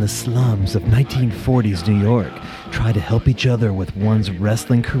living in the slums of 1940s New York try to help each other with one's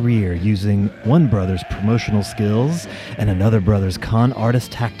wrestling career using one brother's promotional skills and another brother's con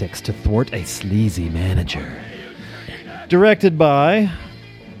artist tactics to thwart a sleazy manager. Directed by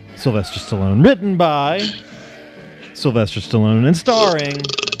Sylvester Stallone. Written by Sylvester Stallone and starring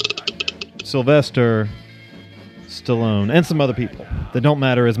Sylvester Stallone and some other people that don't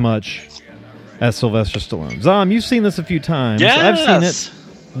matter as much as Sylvester Stallone. Zom, you've seen this a few times. Yes. I've seen it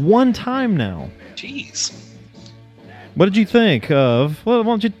one time now. Jeez. What did you think of? Well,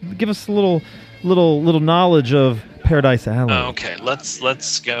 why don't you give us a little knowledge of Paradise Alley? Okay,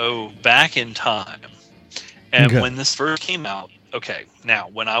 let's go back in time. And Okay. when this first came out, okay, now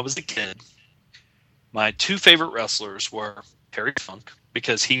when I was a kid, my 2 favorite wrestlers were Terry Funk,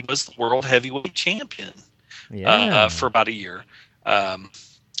 because he was the world heavyweight champion for about a year. And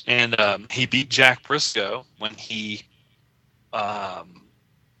he beat Jack Briscoe when he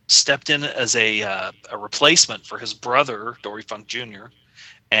stepped in as a replacement for his brother, Dory Funk Jr.,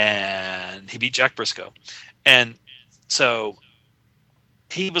 and he beat Jack Briscoe. And so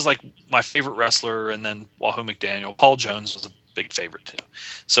he was like my favorite wrestler, and then Wahoo McDaniel. Paul Jones was a big favorite too.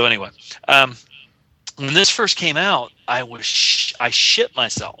 So anyway, when this first came out, I shit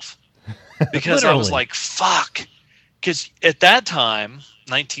myself because I was Literally. like, fuck. Because at that time,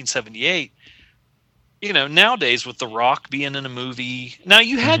 1978, you know, nowadays with The Rock being in a movie, now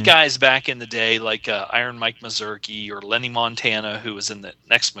you had guys back in the day like Iron Mike Mazurki or Lenny Montana, who was in the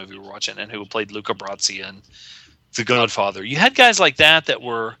next movie we're watching and who played Luca Brasi in The Godfather. You had guys like that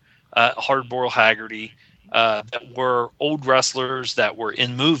were Hardboiled Haggerty, that were old wrestlers that were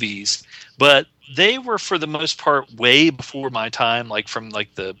in movies, but they were for the most part way before my time, like from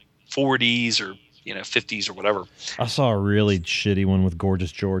like the 40s or 50s or whatever. I saw a really shitty one with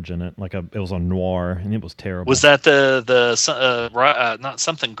Gorgeous George in it. It was on Noir, and it was terrible. Was that the not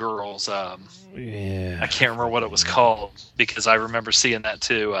Something Girls? Yeah. I can't remember what it was called because I remember seeing that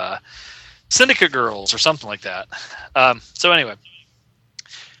too. Syndicate Girls or something like that. So anyway,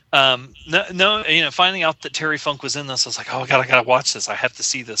 finding out that Terry Funk was in this, I was like, oh God, I gotta watch this. I have to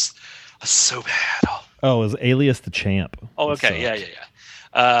see this. It's so bad. Oh, it was Alias the Champ. Oh, It okay, sucked.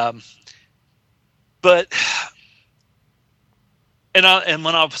 yeah. But and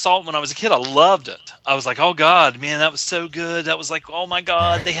when I saw it when I was a kid, I loved it. I was like, oh God, man, that was so good. That was like, oh my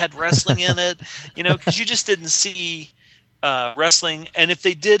God, they had wrestling in it, because you just didn't see wrestling. And if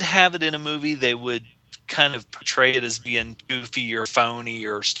they did have it in a movie, they would kind of portray it as being goofy or phony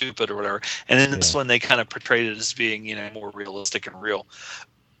or stupid or whatever. And in this one, they kind of portrayed it as being, more realistic and real.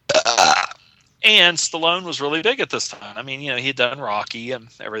 And Stallone was really big at this time. I mean, he had done Rocky and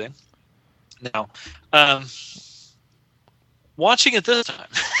everything. Now, watching it this time.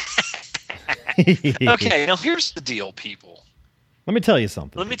 Okay, now here's the deal, people. Let me tell you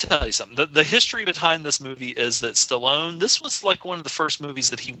something. The history behind this movie is that Stallone, this was like one of the first movies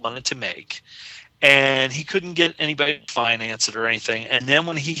that he wanted to make. And he couldn't get anybody to finance it or anything. And then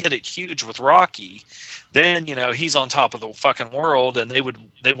when he hit it huge with Rocky, then, he's on top of the fucking world, and they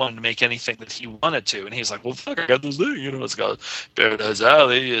wanted to make anything that he wanted to. And he's like, well, fuck, I got this thing, it's got Paradise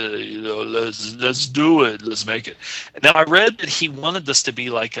Alley, let's do it, let's make it. And now I read that he wanted this to be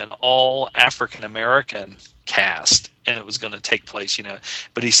like an all African-American cast, and it was going to take place,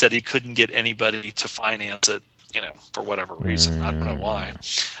 but he said he couldn't get anybody to finance it, for whatever reason. I don't know why.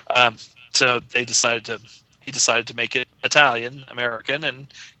 So he decided to make it Italian American, and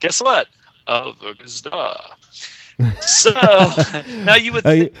guess what? So now you would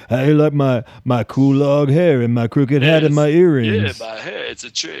think, I like my cool log hair and my crooked hat and my earrings. yeah, my hair, it's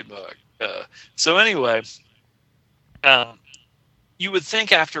a trademark. So anyway, you would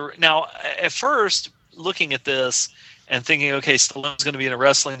think after now at first looking at this and thinking, okay, Stallone's going to be in a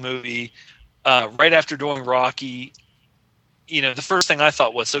wrestling movie right after doing Rocky. You know, the first thing I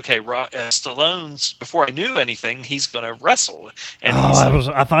thought was, okay, Stallone's, before I knew anything, he's going to wrestle. And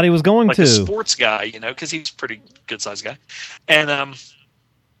I thought he was going like to. a sports guy, you know, because he's a pretty good-sized guy. And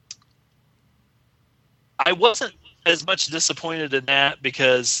I wasn't as much disappointed in that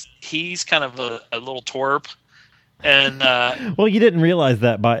because he's kind of a little twerp. And well, you didn't realize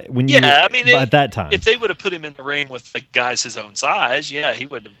that at that time. If they would have put him in the ring with like guys his own size, yeah, he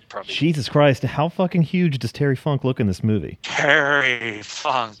would have probably. Jesus Christ, how fucking huge does Terry Funk look in this movie? Terry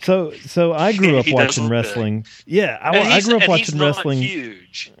Funk. So I grew up watching wrestling. Big. Yeah, I grew up watching wrestling. Not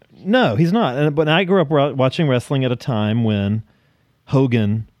huge. No, he's not. But I grew up watching wrestling at a time when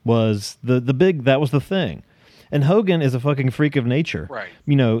Hogan was the big. That was the thing. And Hogan is a fucking freak of nature. Right.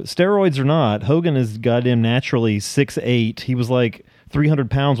 You know, steroids or not, Hogan is goddamn naturally 6'8". He was like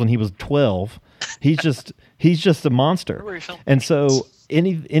 300 pounds when he was 12. He's just a monster. And so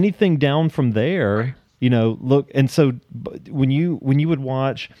anything down from there, right. You know, look. And so when you would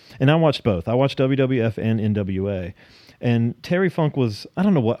watch, and I watched both. I watched WWF and NWA. And Terry Funk was, I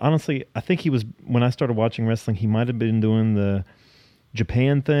don't know what, honestly, I think he was, when I started watching wrestling, he might have been doing the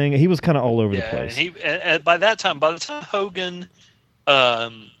Japan thing. He was kind of all over the place. And by the time Hogan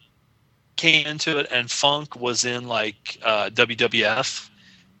came into it and Funk was in like WWF,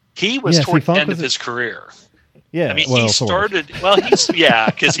 he was toward the end of his career. Yeah, I mean, he started.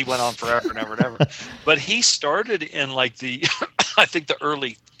 Because he went on forever and ever and ever. But he started in like I think the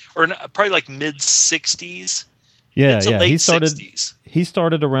early, or probably like mid '60s. Yeah, late he started. 60s. He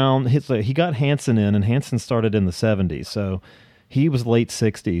started around. He got Hanson in, and Hanson started in the '70s. So. He was late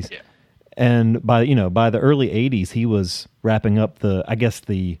 60s, and by the early 80s, he was wrapping up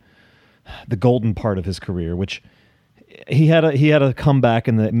the golden part of his career, which he had a comeback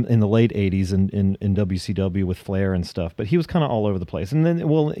in the late 80s in WCW with Flair and stuff, but he was kind of all over the place. And then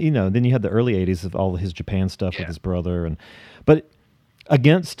then you had the early 80s of all his Japan stuff with his brother, but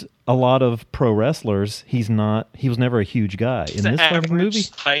against a lot of pro wrestlers, he was never a huge guy. In this fucking movie,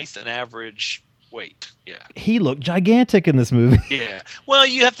 height and average weight. Yeah, he looked gigantic in this movie. Yeah, well,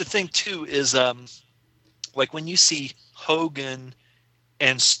 you have to think too is like when you see Hogan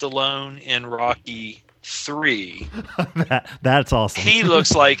and Stallone in Rocky 3. That's awesome. He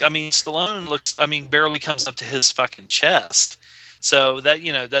looks like, Stallone barely comes up to his fucking chest. So that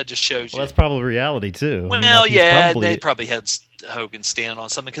that just shows you. Well, that's probably reality too. Well, they probably had Hogan stand on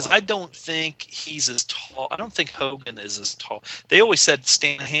something because I don't think he's as tall. I don't think Hogan is as tall. They always said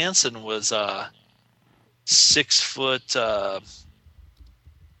Stan Hansen was 6 foot. I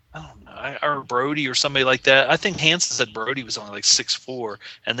don't know, or Brody or somebody like that. I think Hansen said Brody was only like 6'4",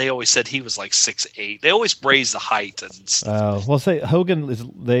 and they always said he was like 6'8". They always raise the height and stuff. Well, say Hogan is.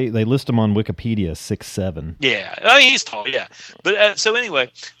 They list him on Wikipedia 6'7". Yeah, I mean, he's tall. Yeah, but so anyway,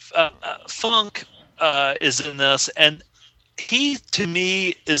 Funk is in this, and he to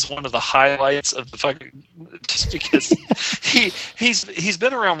me is one of the highlights of the fucking, just because he's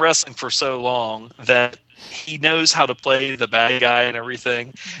been around wrestling for so long that he knows how to play the bad guy and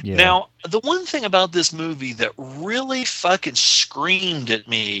everything. Yeah. Now, the one thing about this movie that really fucking screamed at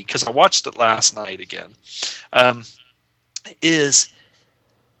me, because I watched it last night again, is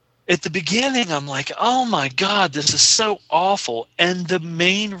at the beginning, I'm like, oh my God, this is so awful. And the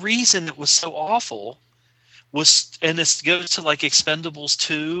main reason it was so awful was, and this goes to like Expendables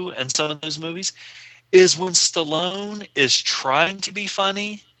 2 and some of those movies, is when Stallone is trying to be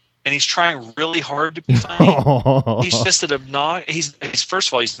funny, and he's trying really hard to be funny. He's just he's first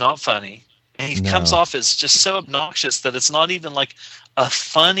of all, he's not funny, and he comes off as just so obnoxious that it's not even like a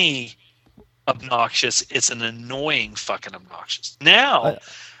funny obnoxious, it's an annoying fucking obnoxious. Now,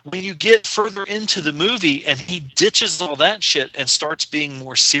 when you get further into the movie and he ditches all that shit and starts being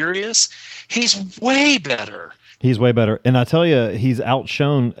more serious, he's way better. He's way better. And I tell you, he's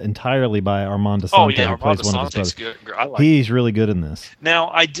outshone entirely by Armand Assante. Oh, yeah, Armand Assante's good. He's really good in this.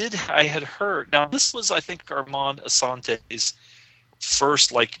 Now, I had heard, now this was, I think, Armand Assante's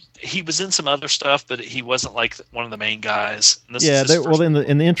first, like, he was in some other stuff, but he wasn't, like, one of the main guys. And this in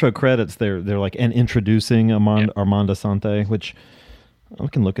the intro credits, they're like, and introducing Armand Assante, which I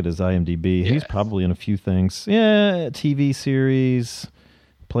can look at his IMDb. Yeah. He's probably in a few things. Yeah, TV series,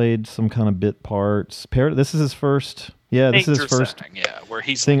 played some kind of bit parts. This is his first. Yeah, this is his first Setting, where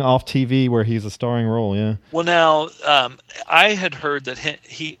he's thing off TV where he's a starring role. Yeah. Well, now I had heard that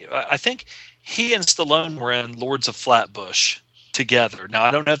I think he and Stallone were in Lords of Flatbush together. Now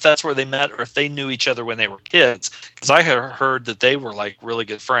I don't know if that's where they met or if they knew each other when they were kids, because I had heard that they were like really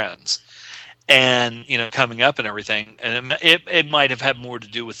good friends, and coming up and everything. And it might have had more to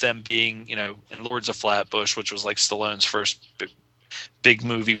do with them being in Lords of Flatbush, which was like Stallone's first big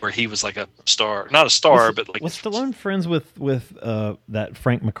movie where he was like a star, not a star, but like. Was Stallone friends with that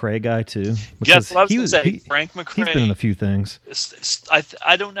Frank McRae guy too? Yes, I was going to say Frank McRae. He's been in a few things.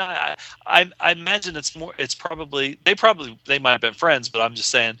 I don't know. I imagine it's more. It's probably they might have been friends, but I'm just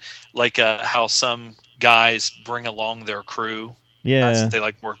saying like how some guys bring along their crew. Yeah, that's what they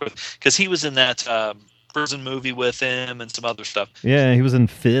like to work with, because he was in that prison movie with him and some other stuff. Yeah, he was in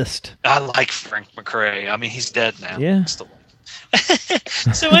Fist. I like Frank McRae. I mean, he's dead now. Yeah.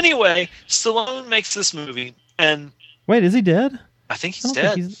 So anyway, Stallone makes this movie, and wait, is he dead? I think he's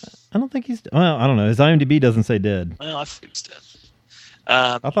dead. I don't think he's. Well, I don't know. His IMDb doesn't say dead. Well, I think he's dead.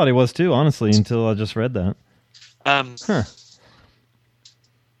 I thought he was too, honestly, until I just read that.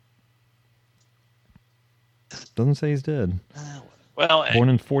 Doesn't say he's dead. Well, born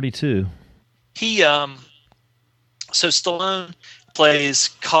in 1942. He so Stallone plays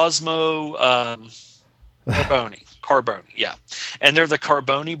Cosmo Carboni, yeah. And they're the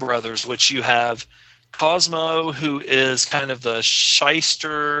Carboni brothers, which you have Cosmo, who is kind of the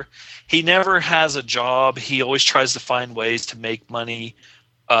shyster. He never has a job. He always tries to find ways to make money,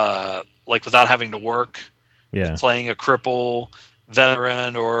 like without having to work. Yeah. Playing a cripple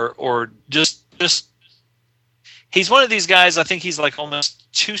veteran or just he's one of these guys, I think he's like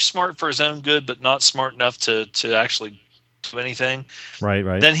almost too smart for his own good, but not smart enough to actually do anything.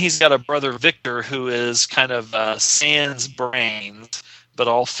 Right. Then he's got a brother, Victor, who is kind of sans brains, but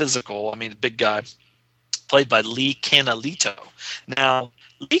all physical. I mean, the big guy, played by Lee Canalito. Now,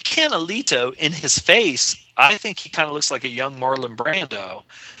 Lee Canalito, in his face, I think he kind of looks like a young Marlon Brando.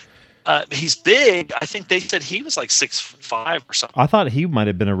 He's big. I think they said he was like 6'5" or something. I thought he might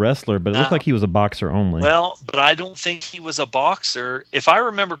have been a wrestler, but it looked like he was a boxer only. Well, but I don't think he was a boxer. If I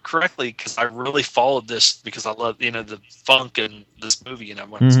remember correctly, because I really followed this because I love, the funk in this movie, when I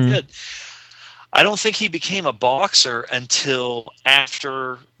was a kid. I don't think he became a boxer until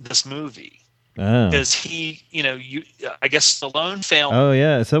after this movie. Because he, I guess Stallone found. Oh,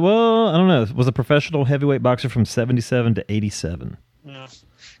 yeah. So, well, I don't know. Was a professional heavyweight boxer from 1977 to 1987. Yeah.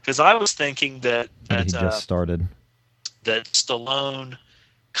 Because I was thinking that he just started. That Stallone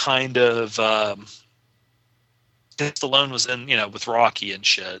kind of Stallone was in, with Rocky and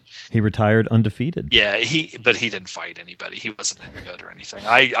shit. He retired undefeated. Yeah, but he didn't fight anybody. He wasn't any good or anything.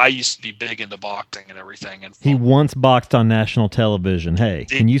 I used to be big into boxing and everything. And he once boxed on national television. Hey,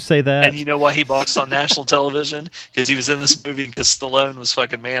 can you say that? And you know why he boxed on national television? Because he was in this movie because Stallone was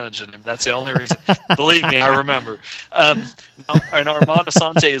fucking managing him. That's the only reason. Believe me, I remember. And Armando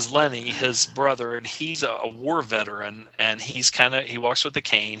Sante is Lenny, his brother, and he's a war veteran, and he walks with a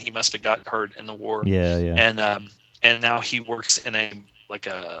cane. He must have got hurt in the war. Yeah. And now he works in the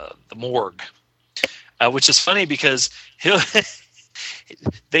morgue, which is funny because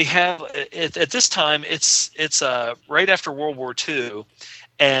they have at this time it's right after World War II,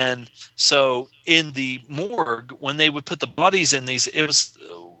 and so in the morgue when they would put the bodies in these, it was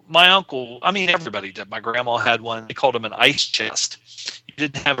my uncle. I mean, everybody did. My grandma had one. They called them an ice chest. You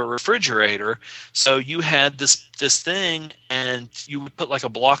didn't have a refrigerator, so you had this thing, and you would put like a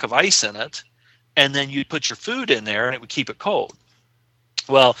block of ice in it. And then you'd put your food in there and it would keep it cold.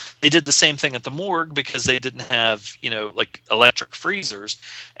 Well, they did the same thing at the morgue because they didn't have, like electric freezers.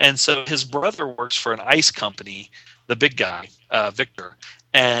 And so his brother works for an ice company, the big guy, Victor.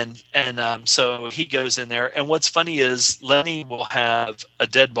 And so he goes in there. And what's funny is Lenny will have a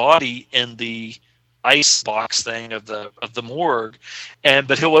dead body in the ice box thing of the morgue.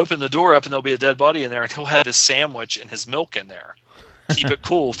 But he'll open the door up and there'll be a dead body in there, and he'll have his sandwich and his milk in there. Keep it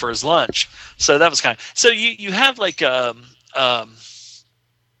cool for his lunch. So that was kind of, so you have like that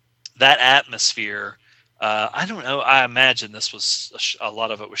atmosphere. I don't know. I imagine this was a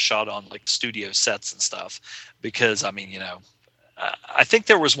lot of it was shot on like studio sets and stuff, because I mean, I think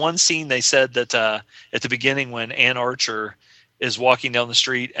there was one scene they said that at the beginning when Ann Archer is walking down the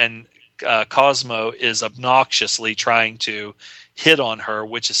street and Cosmo is obnoxiously trying to hit on her,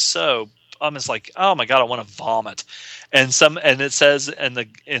 which is so, I'm just like, oh my God, I want to vomit. And it says in the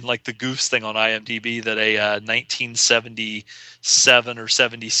Goofs thing on IMDb that a 1977 or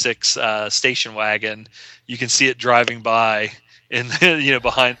 76 station wagon, you can see it driving by in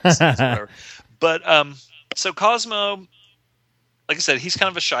behind the scenes or whatever. But so Cosmo like I said, he's kind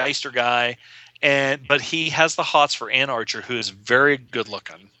of a shyster guy, but he has the hots for Ann Archer, who is very good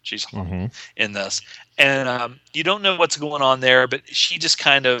looking. She's hot in this, and you don't know what's going on there, but she just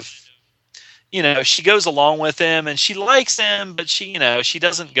kind of, she goes along with him, and she likes him, but she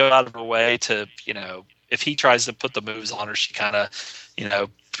doesn't go out of her way to, if he tries to put the moves on her, she kind of,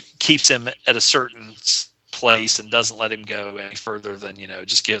 keeps him at a certain place and doesn't let him go any further than,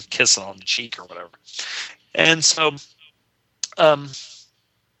 just kissing on the cheek or whatever. And so,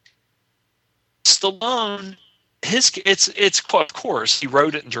 Stallone, of course, he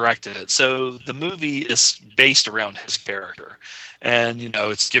wrote it and directed it. So the movie is based around his character. And,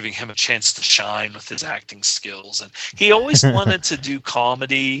 it's giving him a chance to shine with his acting skills. And he always wanted to do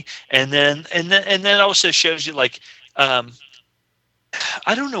comedy. And then also shows you, like,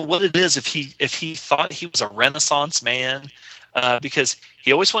 I don't know what it is if he thought he was a Renaissance man, because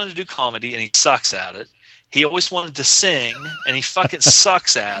he always wanted to do comedy and he sucks at it. He always wanted to sing, and he fucking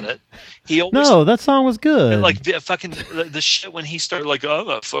sucks at it. No, that song was good. Like fucking the shit when he started, like, I'm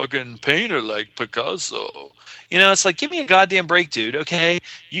a fucking painter like Picasso. It's like, give me a goddamn break, dude. Okay,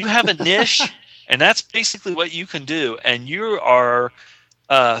 you have a niche, and that's basically what you can do, and you are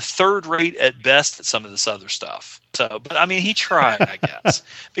third rate at best at some of this other stuff. So, but I mean, he tried, I guess,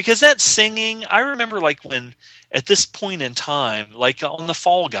 because that singing. I remember, like, when. At this point in time, like on The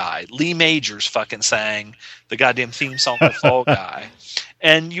Fall Guy, Lee Majors fucking sang the goddamn theme song of The Fall Guy.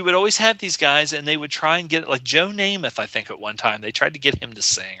 And you would always have these guys, and they would try and get, like Joe Namath, I think at one time, they tried to get him to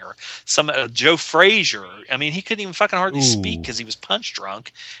sing, or some Joe Frazier. I mean, he couldn't even fucking hardly speak because he was punch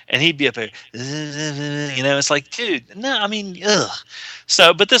drunk, and he'd be up there, it's like, dude, no, I mean, ugh.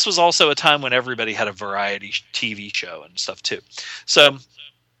 So, but this was also a time when everybody had a variety TV show and stuff too. So,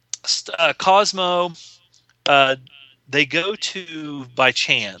 Cosmo... they go to, by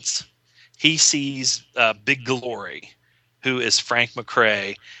chance, he sees Big Glory, who is Frank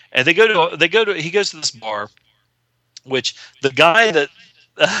McRae, and he goes to this bar, which the guy that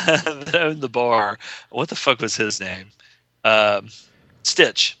owned the bar, what the fuck was his name?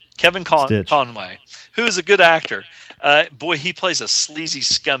 Stitch, Kevin Conway, who is a good actor. Boy, he plays a sleazy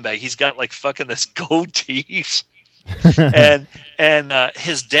scumbag. He's got, like, fucking this gold teeth, and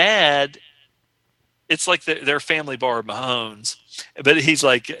his dad. It's like their family bar, Mahone's, but he's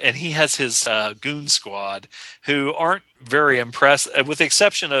like, and he has his goon squad who aren't very impressed, with the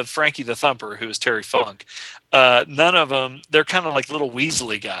exception of Frankie the Thumper, who is Terry Funk. None of them, they're kind of like little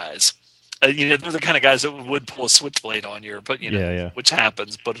Weasley guys. They're the kind of guys that would pull a switchblade on you, but which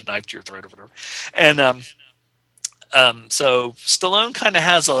happens, put a knife to your throat or whatever. And so Stallone kind of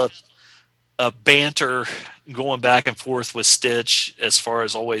has a banter going back and forth with Stitch, as far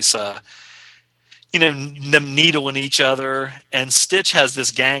as always. Them needling each other, and Stitch has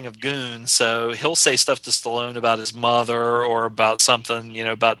this gang of goons, so he'll say stuff to Stallone about his mother or about something,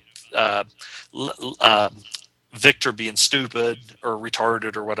 about Victor being stupid or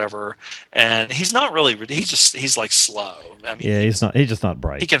retarded or whatever. And he's not really, he's like slow. I mean, yeah, he's just not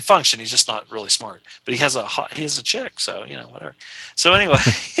bright. He can function, he's just not really smart. But he has a chick, so whatever. So anyway,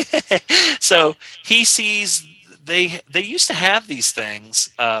 so he sees they used to have these things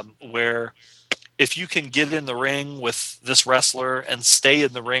where, if you can get in the ring with this wrestler and stay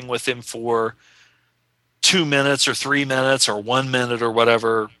in the ring with him for 2 minutes or 3 minutes or 1 minute or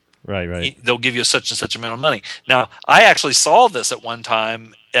whatever, right, they'll give you such and such amount of money. Now, I actually saw this at one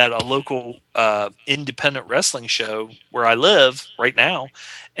time at a local independent wrestling show where I live right now,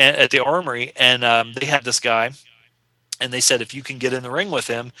 at the Armory, and they had this guy, and they said if you can get in the ring with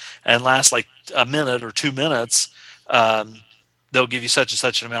him and last like a minute or 2 minutes, they'll give you such and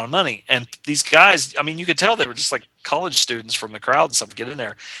such an amount of money. And these guys, I mean, you could tell they were just like college students from the crowd and stuff, get in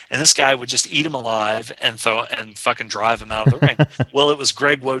there. And this guy would just eat them alive and fucking drive them out of the ring. Well, it was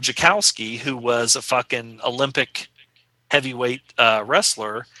Greg Wojciechowski, who was a fucking Olympic heavyweight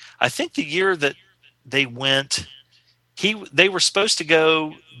wrestler. I think the year that they went, they were supposed to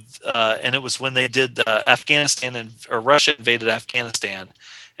go, and it was when they did Afghanistan, or Russia invaded Afghanistan,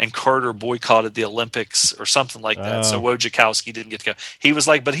 and Carter boycotted the Olympics or something like that. So Wojciechowski didn't get to go. He was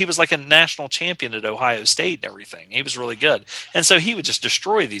like a national champion at Ohio State and everything. He was really good. And so he would just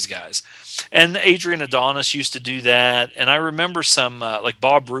destroy these guys. And Adrian Adonis used to do that. And I remember some, like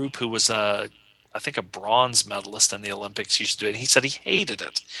Bob Roop, who was I think a bronze medalist in the Olympics, used to do it. And he said he hated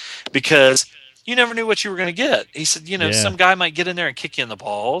it because you never knew what you were going to get. He said, some guy might get in there and kick you in the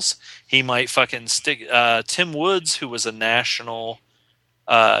balls. He might fucking stick. Tim Woods, who was a national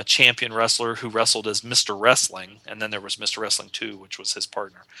champion wrestler who wrestled as Mr. Wrestling, and then there was Mr. Wrestling 2, which was his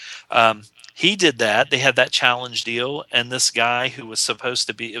partner. He did that. They had that challenge deal, and this guy who was supposed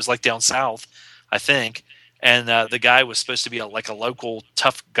to be, it was like down south, I think, And the guy was supposed to be like a local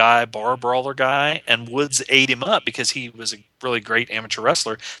tough guy, bar brawler guy, and Woods ate him up because he was a really great amateur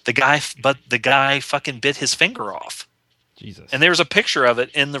wrestler. The guy fucking bit his finger off. Jesus. And there's a picture of it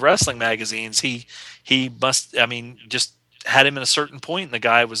in the wrestling magazines. He must, I mean, just had him at a certain point, and the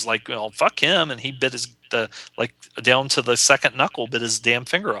guy was like, well, fuck him, and he bit down to the second knuckle, bit his damn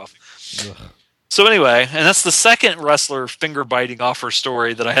finger off. Ugh. So anyway, and that's the second wrestler finger biting offer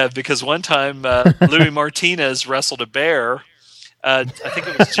story that I have, because one time Louis Martinez wrestled a bear. I think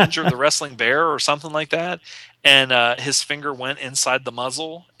it was Ginger the Wrestling Bear or something like that. And his finger went inside the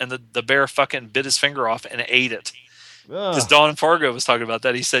muzzle, and the bear fucking bit his finger off and ate it. Because Don Fargo was talking about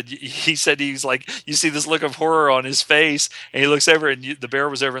that. He said he was like, you see this look of horror on his face, and he looks over, and the bear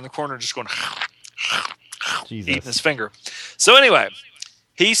was over in the corner just going, eating his finger. So anyway,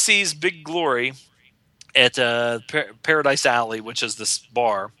 he sees Big Glory at Paradise Alley, which is this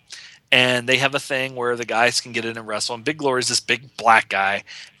bar, and they have a thing where the guys can get in and wrestle. And Big Glory's this big black guy,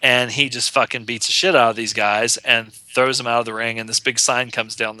 and he just fucking beats the shit out of these guys and throws them out of the ring. And this big sign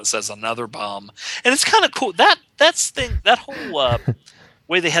comes down that says "Another Bum," and it's kind of cool. That whole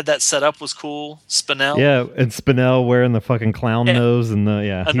way they had that set up was cool. Spinell, yeah, and Spinell wearing the fucking clown nose, and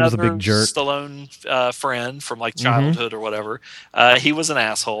he was a big jerk. Stallone friend from like childhood or whatever. He was an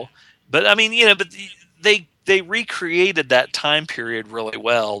asshole, but I mean, but they recreated that time period really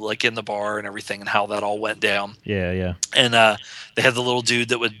well, like in the bar and everything, and how that all went down. Yeah. And they had the little dude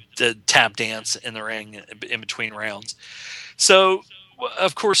that would tap dance in the ring in between rounds. So,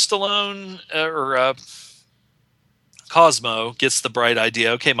 of course, Stallone or Cosmo gets the bright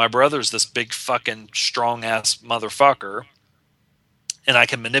idea. Okay, my brother's this big fucking strong ass motherfucker, and I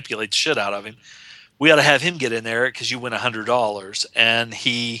can manipulate the shit out of him. We ought to have him get in there because you win $100, and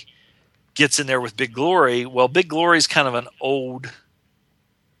he gets in there with Big Glory. Well, Big Glory's kind of an old,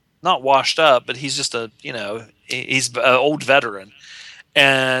 not washed up, but he's just he's an old veteran.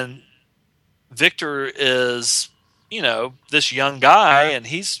 And Victor is, this young guy, and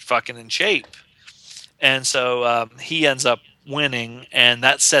he's fucking in shape. And so he ends up winning, and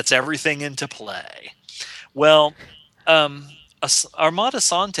that sets everything into play. Well, Armada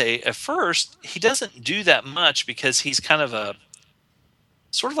Sante, at first, he doesn't do that much because he's kind of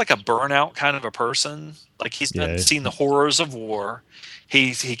sort of like a burnout kind of a person. Like he's seen the horrors of war.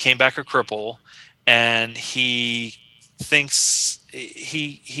 He came back a cripple, and he thinks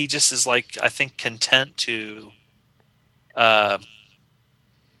he just is like, I think, content to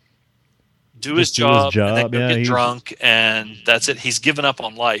do his job and then go get drunk, and that's it. He's given up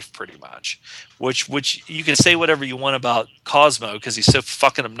on life pretty much, which you can say whatever you want about Cosmo because he's so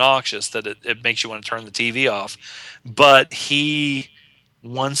fucking obnoxious that it makes you want to turn the TV off. But he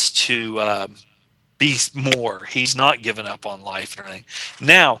wants to be more. He's not given up on life or anything.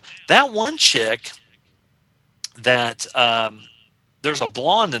 Now, that one chick that there's a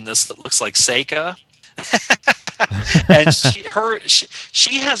blonde in this that looks like Seika. And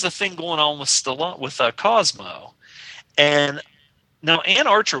she has a thing going on with Cosmo. And now Ann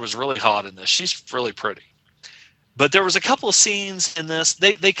Archer was really hot in this. She's really pretty. But there was a couple of scenes in this.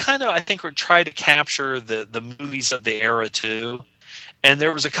 They kind of, I think, were trying to capture the movies of the era too. And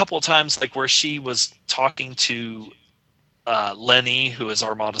there was a couple of times like where she was talking to Lenny, who is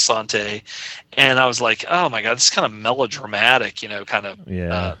Armada Sante, and I was like, oh my god, this is kind of melodramatic,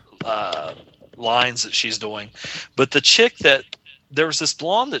 lines that she's doing. But the chick there was this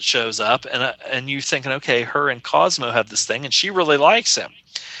blonde that shows up, and you thinking, okay, her and Cosmo have this thing, and she really likes him,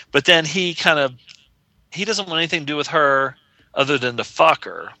 but then he doesn't want anything to do with her other than to fuck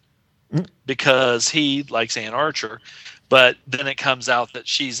her because he likes Ann Archer. But then it comes out that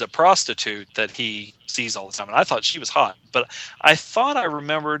she's a prostitute that he sees all the time. And I thought she was hot. But I thought I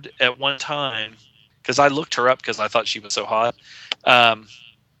remembered at one time, because I looked her up because I thought she was so hot,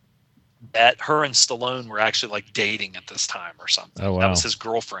 that her and Stallone were actually like dating at this time or something. Oh, wow. That was his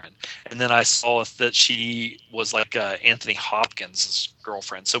girlfriend. And then I saw that she was like Anthony Hopkins'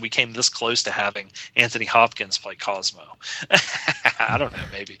 girlfriend. So we came this close to having Anthony Hopkins play Cosmo. I don't know,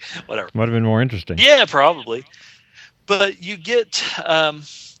 maybe. Whatever. Might have been more interesting. Yeah, probably. But you get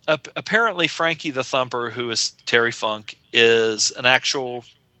apparently Frankie the Thumper, who is Terry Funk, is an actual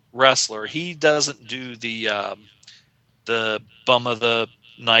wrestler. He doesn't do the bum of the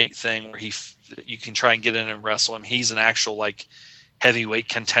night thing where you can try and get in and wrestle him. He's an actual like heavyweight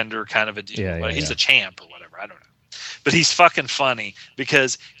contender kind of a deal. He's a champ or whatever. I don't know. But he's fucking funny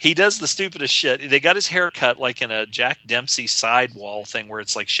because he does the stupidest shit. They got his hair cut like in a Jack Dempsey sidewall thing where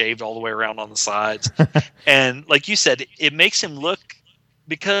it's like shaved all the way around on the sides. And like you said, it makes him look,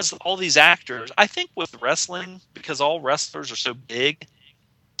 because all these actors, I think with wrestling, because all wrestlers are so big,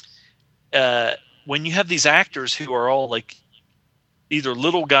 when you have these actors who are all like either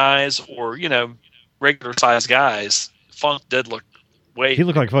little guys or, regular sized guys, Funk did look way. He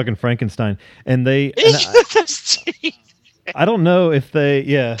looked like fucking Frankenstein. And I don't know if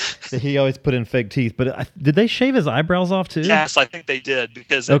he always put in fake teeth, but did they shave his eyebrows off too? Yes, I think they did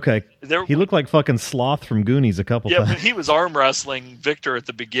because he looked like fucking Sloth from Goonies a couple times. When he was arm wrestling Victor at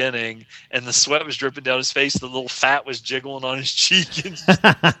the beginning, and the sweat was dripping down his face, the little fat was jiggling on his cheek.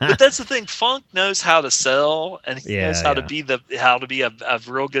 But that's the thing, Funk knows how to sell, and he knows how to be a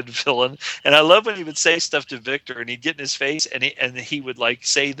real good villain. And I love when he would say stuff to Victor, and he'd get in his face, and he would like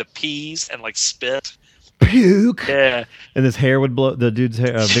say the P's and like spit. Puke. Yeah. And his hair would blow. The dude's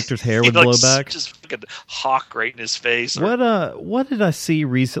hair, Victor's hair would blow back. Just fucking hawk right in his face. What did I see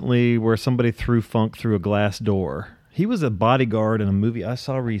recently where somebody threw Funk through a glass door? He was a bodyguard in a movie I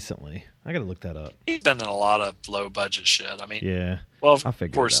saw recently. I got to look that up. He's been in a lot of low budget shit. I mean, yeah. Well,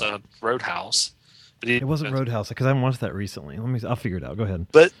 of course, Roadhouse. But it wasn't Roadhouse because I haven't watched that recently. I'll figure it out. Go ahead.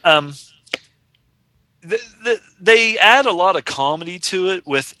 But they add a lot of comedy to it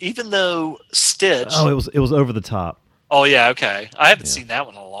with, even though Stitch. Oh, it was over the top. Oh yeah, okay. I haven't seen that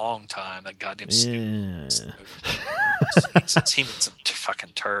one in a long time. That goddamn stupid. He made some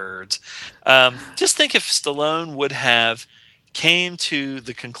fucking turds. Just think if Stallone would have came to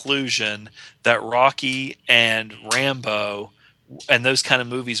the conclusion that Rocky and Rambo and those kind of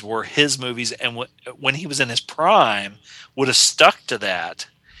movies were his movies, and when he was in his prime, would have stuck to that.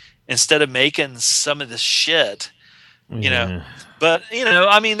 Instead of making some of this shit, But,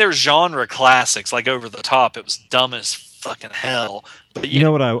 I mean, there's genre classics, like Over the Top. It was dumb as fucking hell. But you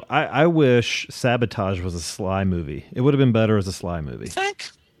know what? I wish Sabotage was a Sly movie. It would have been better as a Sly movie. You think?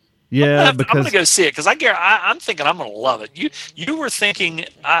 Yeah, I'm going to go see it, because I'm thinking I'm going to love it. You were thinking,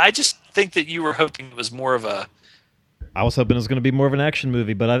 I just think that you were hoping it was more of a... I was hoping it was going to be more of an action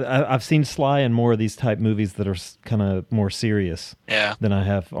movie, but I've seen Sly in more of these type movies that are kind of more serious than I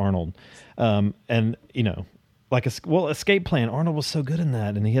have Arnold. And, like Escape Plan, Arnold was so good in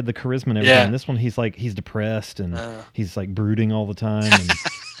that, and he had the charisma and everything. And this one, he's depressed, and he's like brooding all the time. And,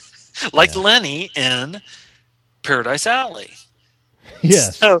 like Lenny in Paradise Alley.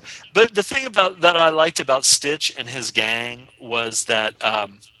 Yes. So, but the thing that I liked about Stitch and his gang was that...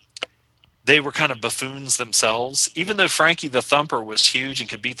 they were kind of buffoons themselves. Even though Frankie the Thumper was huge and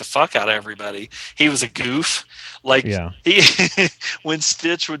could beat the fuck out of everybody, he was a goof. Like, when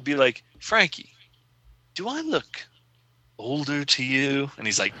Stitch would be like, Frankie, do I look older to you? And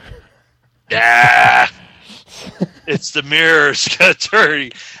he's like, yeah, it's the mirror, got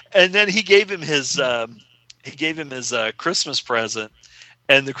dirty. And then he gave him his Christmas present.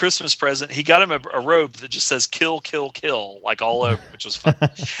 And the Christmas present, he got him a robe that just says "kill, kill, kill" like all over, which was fun.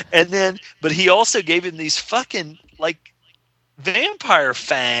 But he also gave him these fucking like vampire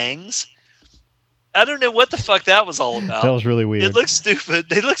fangs. I don't know what the fuck that was all about. That was really weird. It looked stupid.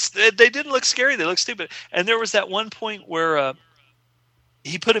 They didn't look scary. They looked stupid. And there was that one point where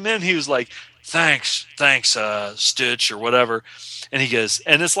he put him in. He was like, "Thanks, Stitch," or whatever. And he goes,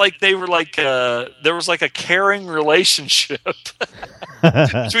 and it's like they were like, there was like a caring relationship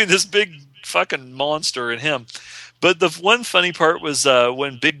between this big fucking monster and him. But the one funny part was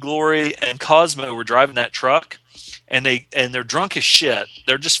when Big Glory and Cosmo were driving that truck, and they're drunk as shit.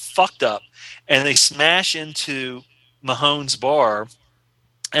 They're just fucked up, and they smash into Mahone's bar,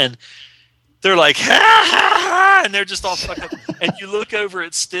 and they're like, ha, ha, ha, and they're just all fucked up. And you look over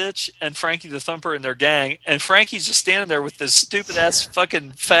at Stitch and Frankie the Thumper and their gang, and Frankie's just standing there with this stupid ass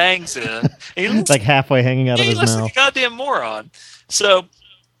fucking fangs in. And he looks like halfway hanging out of his mouth. He looks like a goddamn moron. So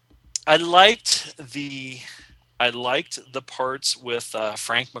I liked the parts with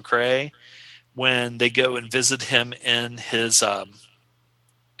Frank McRae when they go and visit him in his I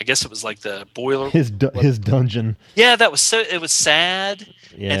guess it was like the boiler. His dungeon. Yeah, it was sad.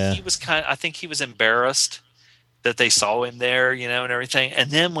 Yeah. And he was I think he was embarrassed that they saw him there, and everything. And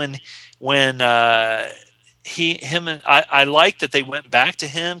then when I liked that they went back to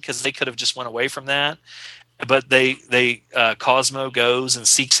him, because they could have just went away from that. But they Cosmo goes and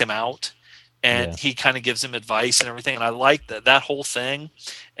seeks him out, and he kind of gives him advice and everything. And I liked that whole thing.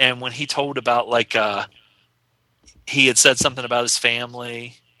 And when he told about he had said something about his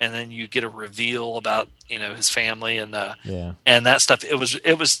family, and then you get a reveal about his family and and that stuff. It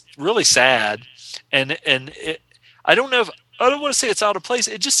was really sad, and I don't want to say it's out of place.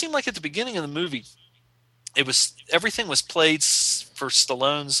 It just seemed like at the beginning of the movie, everything was played for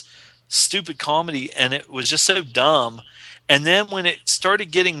Stallone's stupid comedy, and it was just so dumb. And then when it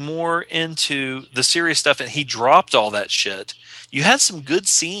started getting more into the serious stuff, and he dropped all that shit, you had some good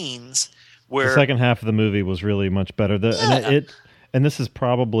scenes where the second half of the movie was really much better. And this is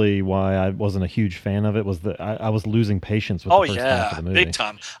probably why I wasn't a huge fan of it, was that I was losing patience with the first half of the movie. Big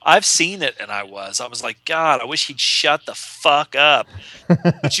time. I've seen it, and I was like, God, I wish he'd shut the fuck up.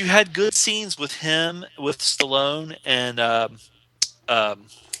 But you had good scenes with him, with Stallone, and Armand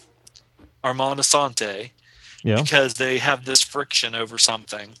Assante, Yeah. because they have this friction over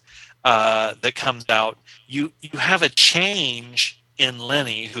something that comes out. You have a change in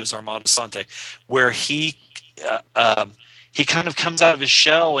Lenny, who's Armand Assante, where he kind of comes out of his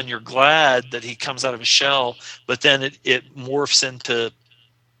shell, and you're glad that he comes out of his shell, but then it morphs into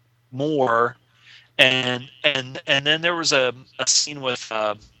more. And then there was a scene with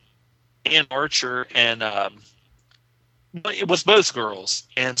Ann Archer and with both girls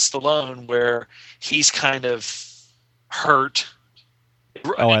and Stallone, where he's kind of hurt.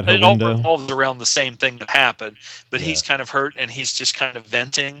 Oh, at her it all window? revolves around the same thing that happened, but he's kind of hurt, and he's just kind of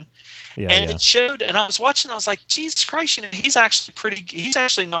venting. And it showed, and I was watching, I was like, Jesus Christ, he's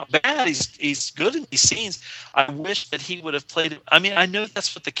actually not bad. He's good in these scenes. I wish that he would have played it. I mean, I know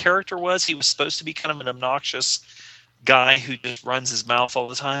that's what the character was. He was supposed to be kind of an obnoxious guy who just runs his mouth all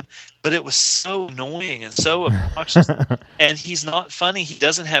the time, but it was so annoying and so obnoxious. And he's not funny. He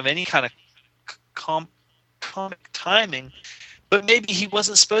doesn't have any kind of comic timing. But maybe he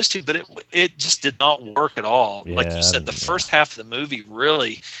wasn't supposed to, but it just did not work at all. Yeah, like you said, the first half of the movie,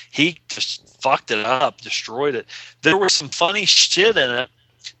 really, he just fucked it up, destroyed it. There was some funny shit in it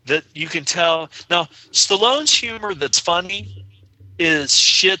that you can tell. Now, Stallone's humor that's funny is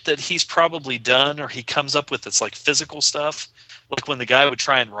shit that he's probably done or he comes up with that's like physical stuff. Like when the guy would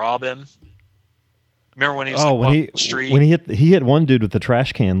try and rob him. Remember when he was when on the street? When he hit one dude with the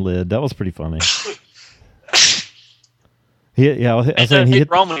trash can lid. That was pretty funny. I was saying he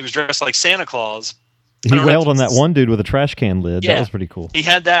hit Rome when he was dressed like Santa Claus. He wailed on that one dude with a trash can lid. Yeah, that was pretty cool. He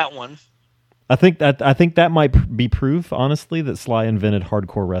had that one. I think that might be proof, honestly, that Sly invented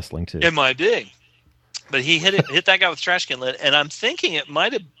hardcore wrestling too. It might be, but he hit that guy with a trash can lid, and I'm thinking it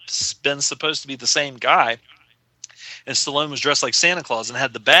might have been supposed to be the same guy. And Stallone was dressed like Santa Claus and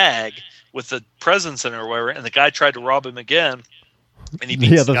had the bag with the presents in it or whatever, and the guy tried to rob him again. And he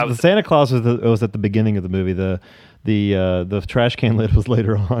beats the Santa Claus was at the beginning of the movie. The trash can lid was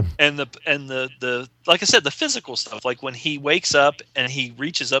later on. And the like I said, the physical stuff, like when he wakes up and he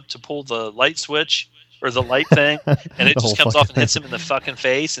reaches up to pull the light switch or the light thing, and it just comes off and hits him in the fucking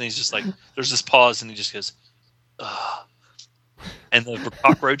face, and he's just like, there's this pause, and he just goes, ugh. And the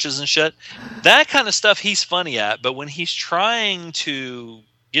cockroaches and shit. That kind of stuff he's funny at, but when he's trying to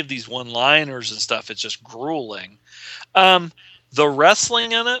give these one-liners and stuff, it's just grueling. The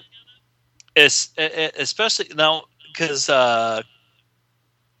wrestling in it is, especially now, because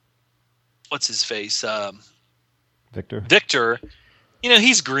what's his face? Victor,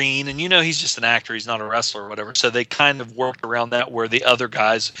 he's green, and he's just an actor. He's not a wrestler or whatever. So they kind of worked around that, where the other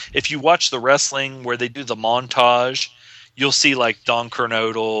guys, if you watch the wrestling where they do the montage, you'll see like Don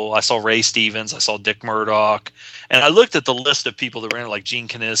Kernodle. I saw Ray Stevens. I saw Dick Murdoch. And I looked at the list of people that were in it, like Gene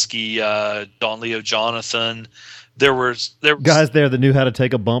Kiniski, Don Leo Jonathan. There was guys there that knew how to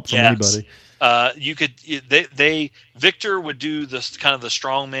take a bump from anybody. Victor would do this kind of the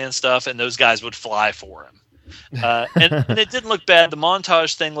strongman stuff, and those guys would fly for him. And it didn't look bad. The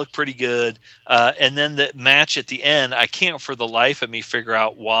montage thing looked pretty good. And then the match at the end, I can't for the life of me figure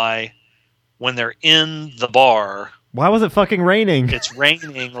out why, when they're in the bar, why was it fucking raining? It's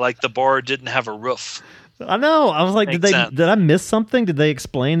raining like the bar didn't have a roof. I know. I was like, did I miss something? Did they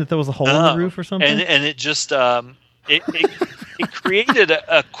explain that there was a hole in the roof or something? And it just it created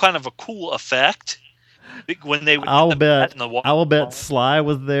a kind of a cool effect when they would I will bet Sly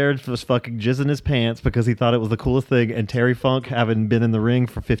was there just fucking jizzing his pants because he thought it was the coolest thing, and Terry Funk, having been in the ring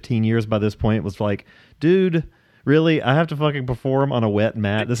for 15 years by this point, was like, dude, really? I have to fucking perform on a wet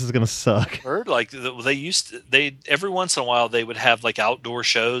mat? This is gonna suck. Heard like they every once in a while they would have like outdoor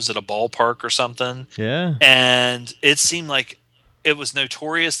shows at a ballpark or something. Yeah. And it seemed like it was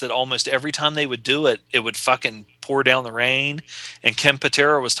notorious that almost every time they would do it, it would fucking pour down the rain. And Ken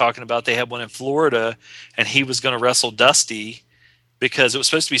Patera was talking about they had one in Florida, and he was going to wrestle Dusty because it was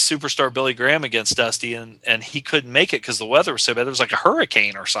supposed to be Superstar Billy Graham against Dusty, and he couldn't make it because the weather was so bad. There was like a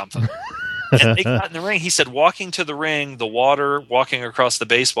hurricane or something. And they got in the ring. He said, walking to the ring, the water, walking across the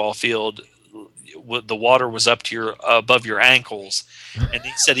baseball field, the water was up to above your ankles. And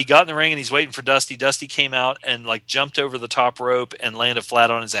he said he got in the ring and he's waiting for Dusty. Dusty came out and like jumped over the top rope and landed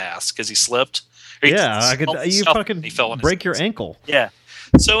flat on his ass because he slipped. Yeah, you fucking break your ankle. Yeah.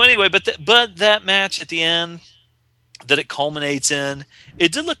 So anyway, but that match at the end that it culminates in,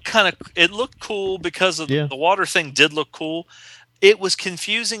 it did look it looked cool because of the water thing did look cool. It was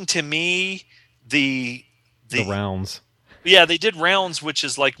confusing to me, the rounds. Yeah, they did rounds, which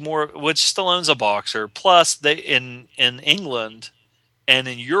is like more, which Stallone's a boxer. Plus, they in England and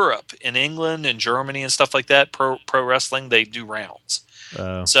in Europe, in England and Germany and stuff like that, pro wrestling, they do rounds.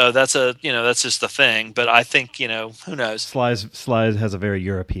 So that's that's just the thing. But I think who knows. Sly has a very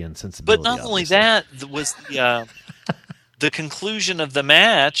European sensibility. But not only obviously. that was the conclusion of the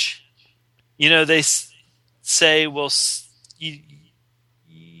match. They say, well,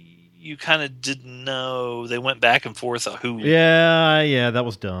 you kind of didn't know. They went back and forth on who. Yeah, that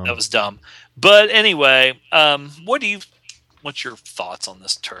was dumb. That was dumb. But anyway, what's your thoughts on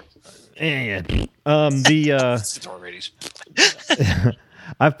this term? Yeah. It's already.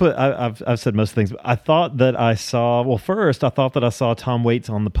 I've said most things. But I thought that I saw. Well, first I thought that I saw Tom Waits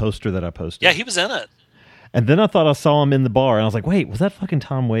on the poster that I posted. Yeah, he was in it. And then I thought I saw him in the bar, and I was like, "Wait, was that fucking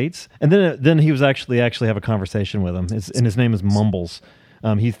Tom Waits?" And then he was actually have a conversation with him. And his name is Mumbles.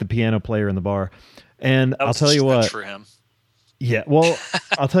 He's the piano player in the bar. And I'll tell you what. For him. Yeah, well,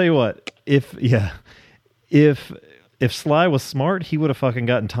 I'll tell you what. If Sly was smart, he would have fucking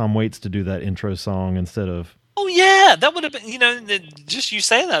gotten Tom Waits to do that intro song instead of. Oh yeah, that would have been. Just you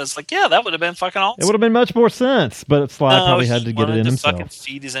saying that, it's like, yeah, that would have been fucking awesome. It would have been much more sense, but Sly probably had to get it in himself. Fucking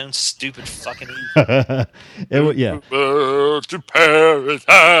feed his own stupid fucking. Yeah. Back to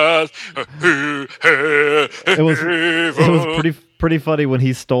paradise. It was pretty funny when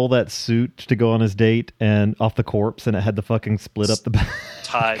he stole that suit to go on his date and off the corpse, and it had the fucking split up the back.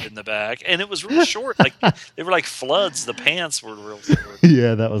 Tied in the back, and it was real short. Like they were like floods. The pants were real short.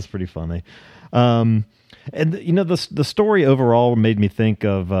 Yeah, that was pretty funny. And the story overall made me think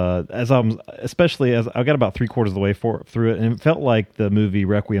of especially as I got about 3/4 of the way through it, and it felt like the movie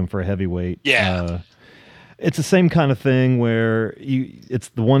Requiem for a Heavyweight. Yeah. It's the same kind of thing where it's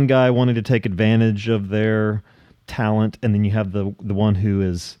the one guy wanting to take advantage of their talent, and then you have the one who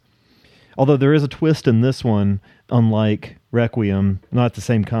is, although there is a twist in this one, unlike Requiem, not the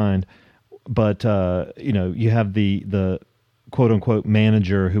same kind, but you have the quote unquote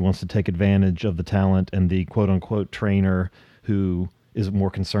manager who wants to take advantage of the talent, and the quote unquote trainer who is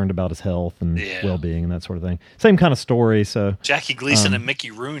more concerned about his health and well-being and that sort of thing. Same kind of story. So Jackie Gleason and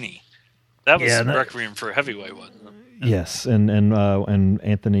Mickey Rooney. That was Requiem for a Heavyweight, wasn't it? Yes, and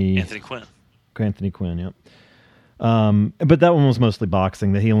Anthony Quinn. Anthony Quinn, yep. But that one was mostly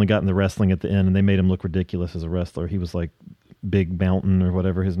boxing. That he only got in the wrestling at the end, and they made him look ridiculous as a wrestler. He was like Big Mountain or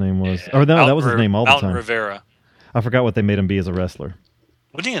whatever his name was. Yeah. Or no, that was his name all the time. Mountain Rivera. I forgot what they made him be as a wrestler.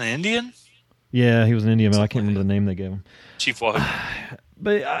 Wasn't he an Indian? Yeah, he was an Indian, but I can't remember the name they gave him. Chief Wahoo.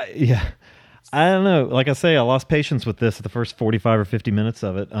 But I don't know. Like I say, I lost patience with this at the first 45 or 50 minutes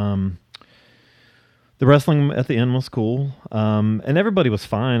of it. The wrestling at the end was cool, and everybody was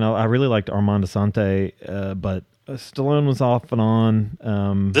fine. I really liked Armand Asante, but Stallone was off and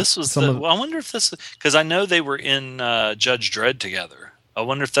on. This was I wonder if this, because I know they were in Judge Dredd together. I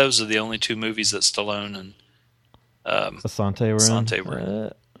wonder if those are the only two movies that Stallone and Asante were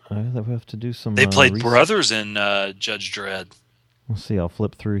in. We have to do some. They played brothers in Judge Dredd. We'll see. I'll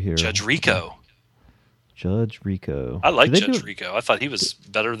flip through here. Judge Rico. Judge Rico. I like Judge Rico. I thought he was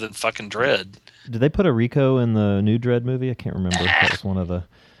better than fucking Dredd. Did they put a Rico in the new Dredd movie? I can't remember. That was one of the.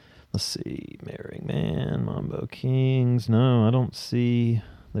 Let's see. Marrying Man, Mambo Kings. No, I don't see.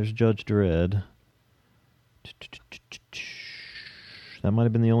 There's Judge Dredd. That might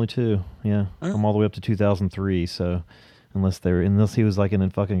have been the only two. Yeah, I'm all the way up to 2003. So, unless he was like in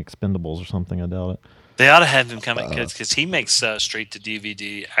fucking Expendables or something, I doubt it. They ought to have him come in because he makes straight to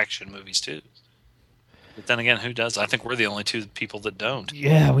DVD action movies too. But then again, who does? I think we're the only two people that don't.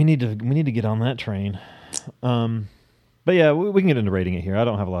 Yeah, we need to get on that train. But yeah, we can get into rating it here. I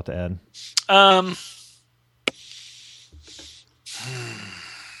don't have a lot to add.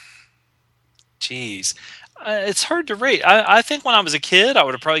 Jeez. It's hard to rate. I think when I was a kid, I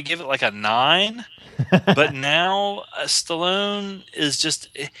would have probably given it like a 9. But now, Stallone is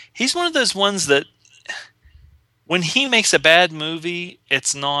he's one of those ones that when he makes a bad movie,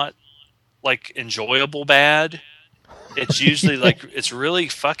 it's not like enjoyable bad. It's usually like, it's really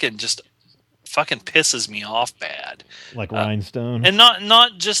fucking pisses me off bad. Like Rhinestone. And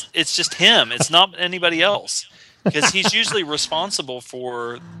not just, it's just him. It's not anybody else. Because he's usually responsible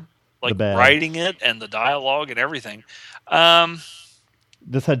for like writing it and the dialogue and everything.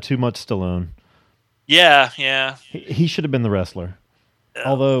 This had too much Stallone. Yeah. He should have been the wrestler.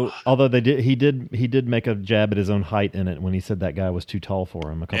 Although he did make a jab at his own height in it when he said that guy was too tall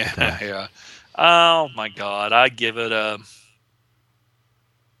for him a couple times. Yeah. Oh my God, I'd give it a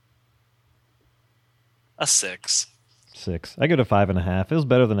 6. 6. I give it a 5.5. It was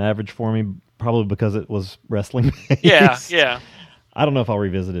better than average for me, probably because it was wrestling based. Yeah. I don't know if I'll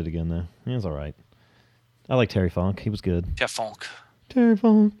revisit it again though. It was all right. I like Terry Funk. He was good. Yeah, Funk. Terry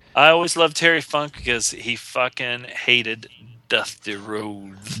Funk. I always loved Terry Funk because he fucking hated Dusty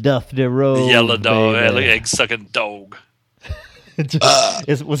Rhodes. Dusty Rhodes. The yellow dog, baby. egg-sucking dog.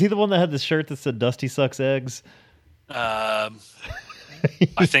 Was he the one that had the shirt that said Dusty sucks eggs? I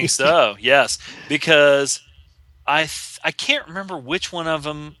think so. Yes, because I can't remember which one of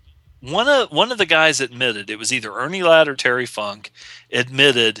them. One of the guys admitted, it was either Ernie Ladd or Terry Funk,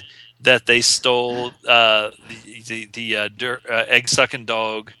 admitted that they stole the egg-sucking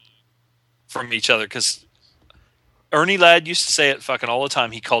dog from each other, because Ernie Ladd used to say it fucking all the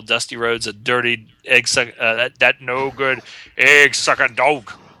time. He called Dusty Rhodes a dirty that no good egg-sucking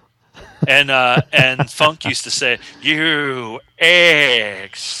dog. And Funk used to say, "You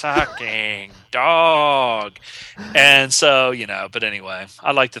egg-sucking dog." And so, but anyway,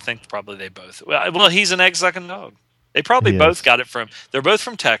 I like to think probably they both. Well, he's an egg-sucking dog. They probably both got it from. They're both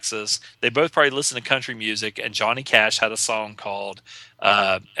from Texas. They both probably listen to country music. And Johnny Cash had a song called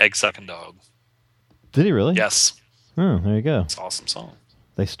 "Egg-Sucking Dog." Did he really? Yes. Oh, there you go. It's an awesome song.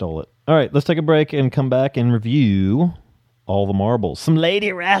 They stole it. All right, let's take a break and come back and review All the Marbles. Some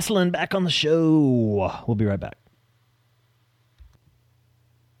lady wrestling back on the show. We'll be right back.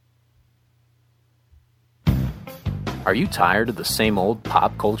 Are you tired of the same old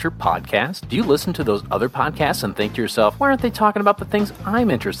pop culture podcast? Do you listen to those other podcasts and think to yourself, why aren't they talking about the things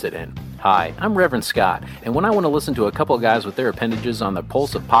I'm interested in? Hi, I'm Reverend Scott, and when I want to listen to a couple of guys with their appendages on the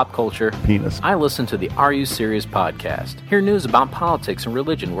pulse of pop culture, penis, I listen to the Are You Serious podcast. Hear news about politics and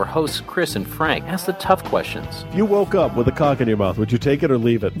religion where hosts Chris and Frank ask the tough questions. You woke up with a cock in your mouth. Would you take it or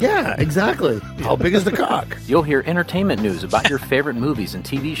leave it? Yeah, exactly. How big is the cock? You'll hear entertainment news about your favorite movies and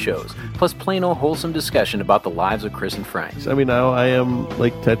TV shows, plus plain old wholesome discussion about the lives of Chris and Frank. I mean, now I am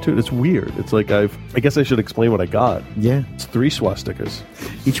like tattooed. It's weird. It's like I guess I should explain what I got. Yeah. It's 3 swastikas.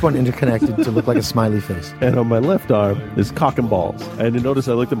 Each one interconnected to look like a smiley face. And on my left arm is cock and balls. And you notice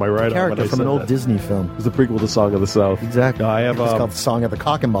I looked at my right arm. Character from an old Disney film. It's the prequel to Song of the South. Exactly. I have it's called Song of the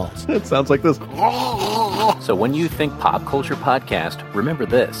Cock and Balls. It sounds like this. So when you think pop culture podcast, remember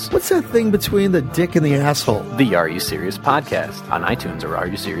this. What's that thing between the dick and the asshole? The Are You Serious podcast on iTunes or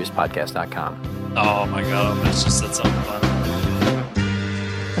areyouseriouspodcast.com. Oh my god, I just said something fun.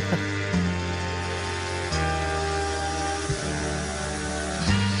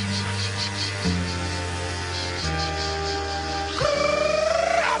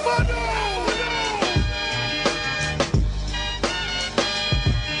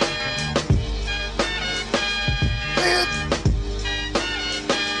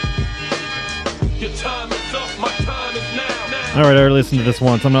 All right, I already listened to this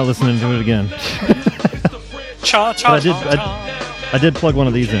once. I'm not listening to it again. I did plug one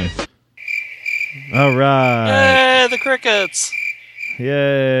of these in. All right. Yay, the crickets.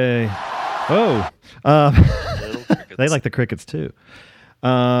 Yay. Oh. They like the crickets too.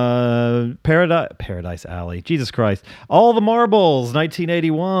 Paradise Alley. Jesus Christ. All the Marbles,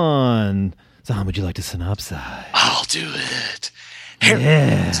 1981. Zahn, would you like to synopsize? I'll do it.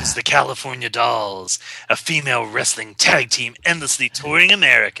 This is the California Dolls, a female wrestling tag team endlessly touring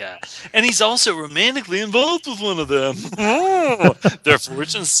America. And he's also romantically involved with one of them. Their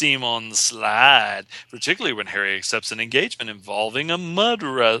fortunes seem on the slide, particularly when Harry accepts an engagement involving mud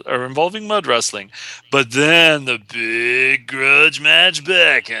wrestling. But then the big grudge match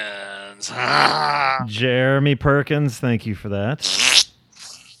beckons. Jeremy Perkins, thank you for that.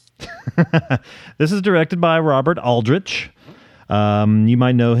 This is directed by Robert Aldrich. You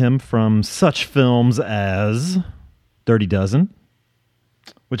might know him from such films as Dirty Dozen,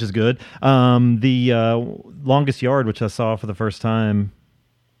 which is good. The Longest Yard, which I saw for the first time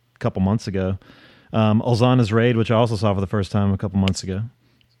a couple months ago. Ozana's Raid, which I also saw for the first time a couple months ago.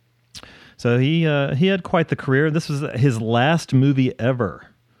 So he had quite the career. This was his last movie ever.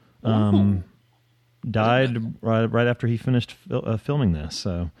 Died right after he finished filming this.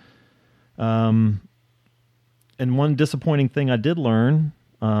 So. And one disappointing thing I did learn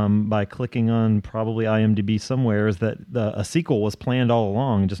by clicking on probably IMDb somewhere is that a sequel was planned all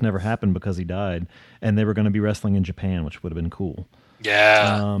along and just never happened because he died. And they were going to be wrestling in Japan, which would have been cool.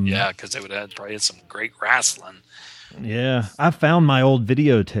 Yeah, because they would have probably had some great wrestling. Yeah, I found my old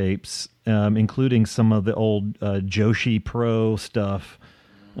videotapes, including some of the old Joshi Pro stuff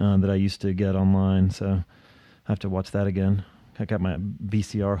that I used to get online. So I have to watch that again. I got my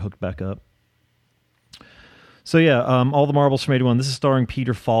VCR hooked back up. So yeah, All the Marbles from 81. This is starring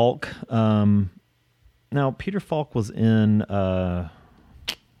Peter Falk. Now, Peter Falk was in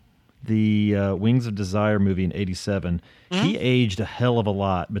the Wings of Desire movie in 87. Mm-hmm. He aged a hell of a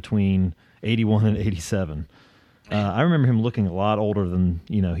lot between 81 and 87. I remember him looking a lot older than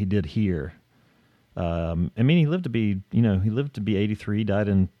he did here. I mean, he lived to be 83, died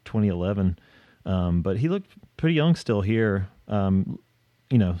in 2011. But he looked pretty young still here.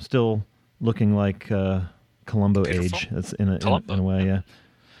 Still looking like Columbo Beautiful. age. That's in a Columbo, way, yeah.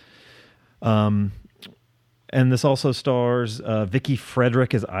 And this also stars Vicky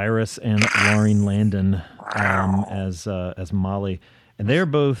Frederick as Iris and Lauren Landon as Molly, and they're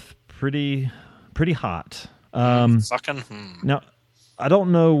both pretty hot. Now, I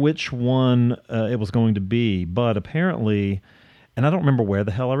don't know which one it was going to be, but apparently, and I don't remember where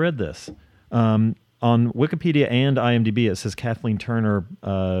the hell I read this. On Wikipedia and IMDb, it says Kathleen Turner.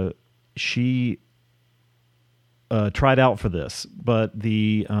 She tried out for this, but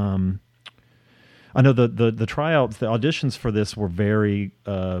I know the tryouts, the auditions for this were very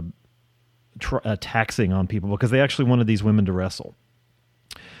taxing on people because they actually wanted these women to wrestle.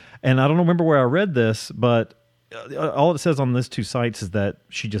 And I don't remember where I read this, but all it says on these two sites is that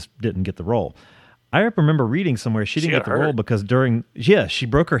she just didn't get the role. I remember reading somewhere she didn't get the role because she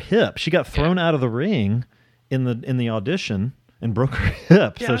broke her hip. She got thrown out of the ring in the audition and broke her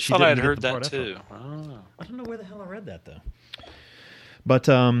hip. Yeah, so I she thought I'd didn't heard get the that part too. I don't know where the hell I read that though. But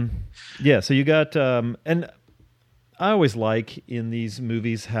so you got and I always like in these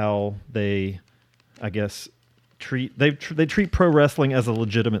movies how they, I guess, treat pro wrestling as a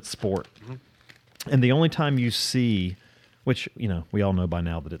legitimate sport. Mm-hmm. And the only time you see, which we all know by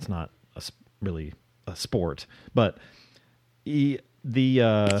now that it's not really a sport, but as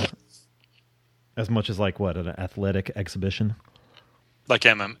much as like what, an athletic exhibition, Like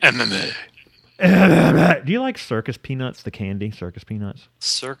MMA. Do you like circus peanuts, the candy circus peanuts?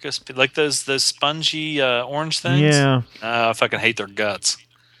 Circus, like those spongy orange things? Yeah. I fucking hate their guts.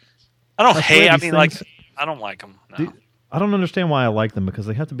 I don't I don't like them. No. I don't understand why I like them because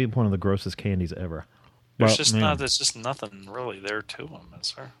they have to be one of the grossest candies ever. There's just nothing really there to them,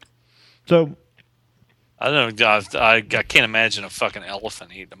 is there? So I don't know. I can't imagine a fucking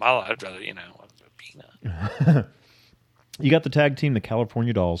elephant eating them. I'd rather, a peanut. You got the tag team, the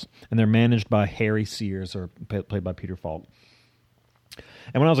California Dolls, and they're managed by Harry Sears, or played by Peter Falk.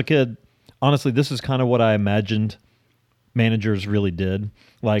 And when I was a kid, honestly, this is kind of what I imagined managers really did.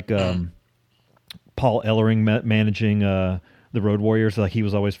 Like Paul Ellering managing the Road Warriors, like he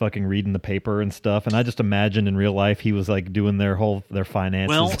was always fucking reading the paper and stuff. And I just imagined in real life he was like doing their finances.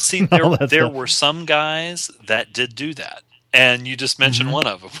 Well, see, there were some guys that did do that, and you just mentioned one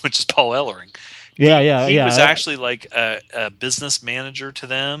of them, which is Paul Ellering. He was actually like a business manager to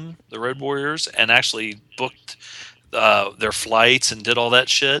them, the Road Warriors, and actually booked their flights and did all that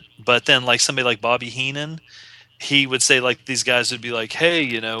shit. But then, like somebody like Bobby Heenan, he would say like these guys would be like, "Hey,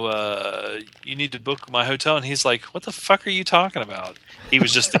 you need to book my hotel," and he's like, "What the fuck are you talking about?" He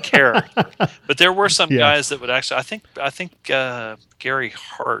was just a character. But there were some guys that would actually. I think Gary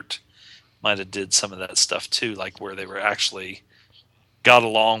Hart might have did some of that stuff too, like where they were actually got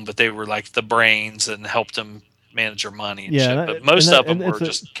along, but they were like the brains and helped them manage their money and shit. But most of them were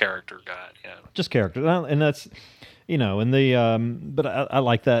just character guys. Just character. And that's, and the, but I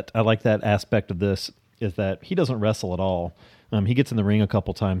like that. I like that aspect of this is that he doesn't wrestle at all. He gets in the ring a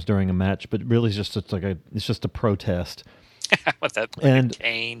couple times during a match, but really it's just a protest. With that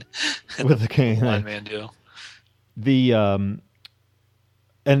cane. With the cane. One man deal.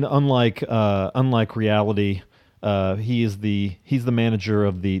 And unlike reality, he's the manager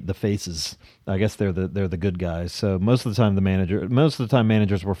of the faces. I guess they're the good guys. So most of the time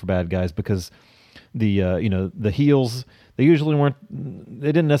managers were for bad guys because the heels, they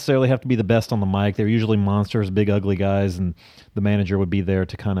didn't necessarily have to be the best on the mic. They were usually monsters, big ugly guys, and the manager would be there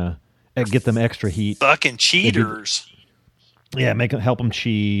to kind of get them extra heat. Fucking cheaters. Help them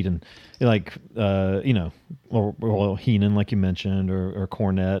cheat and or Heenan, like you mentioned, or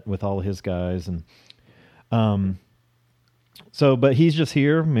Cornette with all of his guys and. But he's just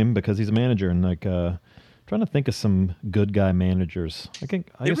here, because he's a manager, and trying to think of some good guy managers. I guess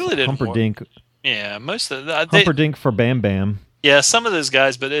really didn't Humperdinck. Yeah, most of Humperdinck for Bam Bam. Yeah, some of those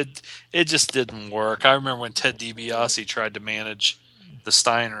guys, but it just didn't work. I remember when Ted DiBiase tried to manage the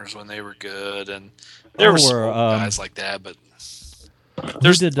Steiners when they were good, and there were some guys like that. But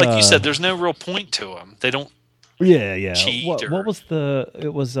there's, you said, there's no real point to them. They don't. Yeah. Cheat what was the?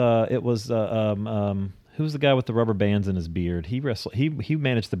 It was who's the guy with the rubber bands in his beard? He wrestled. He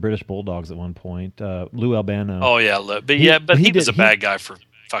managed the British Bulldogs at one point. Lou Albano. Oh yeah, but he was a bad guy for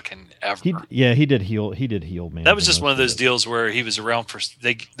fucking ever. He did heel man. That was just one of those deals where he was around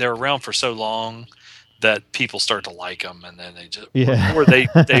they're around for so long that people start to like him, and then they just or they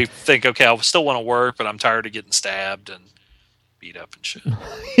think, okay, I still want to work, but I'm tired of getting stabbed and beat up and shit.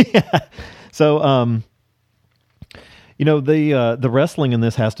 Yeah. So The wrestling in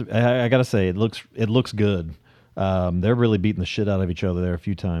this has to. I gotta say, it looks good. They're really beating the shit out of each other there a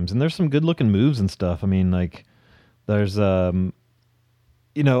few times, and there's some good looking moves and stuff. I mean, like there's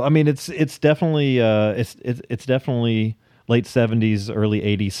it's definitely it's definitely late 70s, early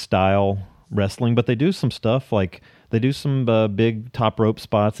 80s style wrestling, but they do some stuff like they do some big top rope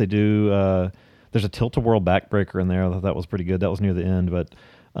spots. They do. There's a tilt-a-whirl backbreaker in there. I thought that was pretty good. That was near the end, but.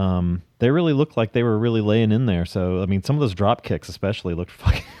 They really looked like they were really laying in there. So, I mean, some of those drop kicks especially looked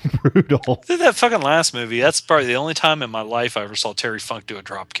fucking brutal. Did that fucking last movie? That's probably the only time in my life I ever saw Terry Funk do a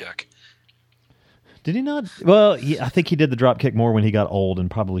drop kick. Did he not? Well, I think he did the drop kick more when he got old and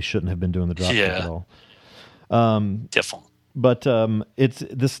probably shouldn't have been doing the drop kick at all. Different. But it's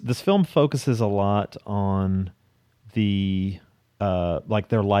this film focuses a lot on the like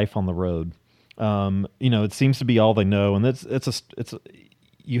their life on the road. It seems to be all they know, and it's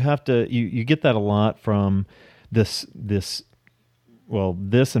you have to you get that a lot from this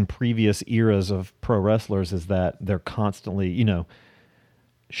and previous eras of pro wrestlers is that they're constantly,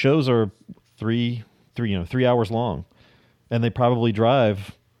 shows are 3 hours long, and they probably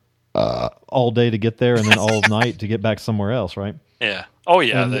drive all day to get there and then all night to get back somewhere else, right? Yeah. Oh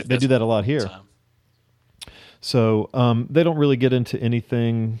yeah. And they do that a lot here. So they don't really get into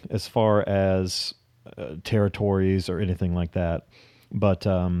anything as far as territories or anything like that. But,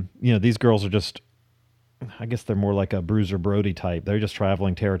 these girls are just, I guess they're more like a Bruiser Brody type. They're just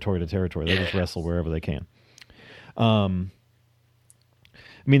traveling territory to territory. They just wrestle wherever they can. I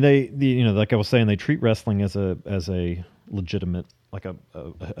mean, they like I was saying, they treat wrestling as a legitimate, like a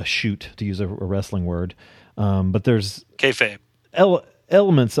shoot, to use a wrestling word. But there's kayfabe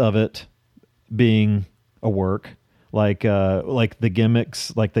elements of it being a work, like the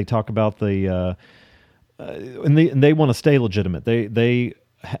gimmicks, like they talk about the. And they want to stay legitimate. They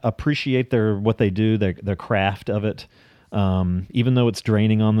appreciate what they do, their craft of it, even though it's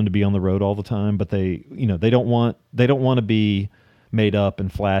draining on them to be on the road all the time. But they don't want to be made up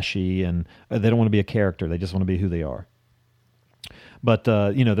and flashy, and they don't want to be a character. They just want to be who they are. But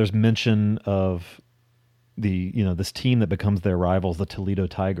there's mention of this team that becomes their rivals, the Toledo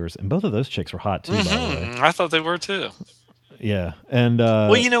Tigers, and both of those chicks were hot too. By the way, I thought they were too. Yeah, and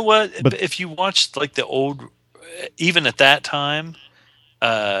well, you know what? But if you watched like the old, even at that time,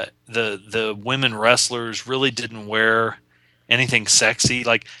 the women wrestlers really didn't wear anything sexy.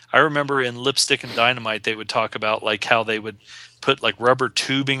 Like I remember in Lipstick and Dynamite, they would talk about like how they would put like rubber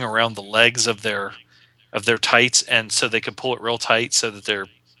tubing around the legs of their tights, and so they could pull it real tight so that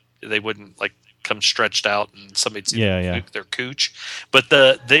they wouldn't like come stretched out and somebody'd see their cooch. But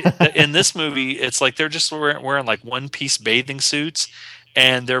in this movie, it's like they're just wearing like one-piece bathing suits,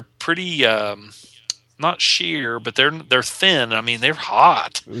 and they're pretty not sheer, but they're thin. I mean, they're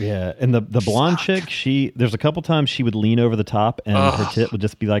hot. Yeah, and the blonde chick, there's a couple times she would lean over the top, and her tit would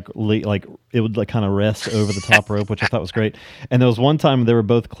just be like it would like kind of rest over the top rope, which I thought was great. And there was one time they were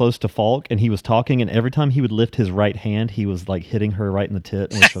both close to Falk, and he was talking, and every time he would lift his right hand, he was like hitting her right in the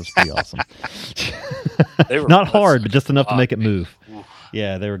tit, which was pretty awesome. They were not hard, but just enough to make it move. Oof.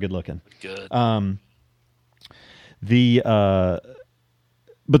 Yeah, they were good looking. Good.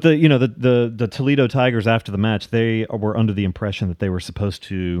 But the Toledo Tigers after the match, they were under the impression that they were supposed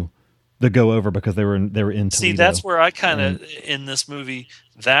to go over because they were in Toledo. See, that's where I kind of in this movie,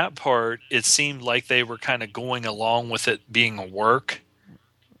 that part, it seemed like they were kind of going along with it being a work.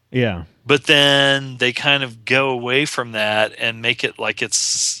 Yeah. But then they kind of go away from that and make it like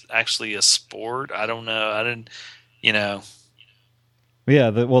it's actually a sport. I don't know. I didn't.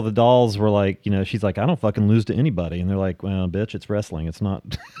 Yeah, the dolls were like, she's like, I don't fucking lose to anybody, and they're like, well, bitch, it's wrestling, it's not.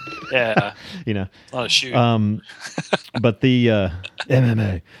 Yeah, it's not a shoot. But the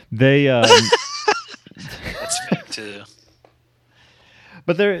MMA, they that's fake too.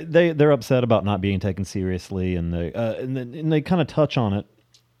 But they're upset about not being taken seriously, and they kind of touch on it.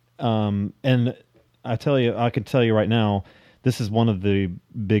 And I can tell you right now, this is one of the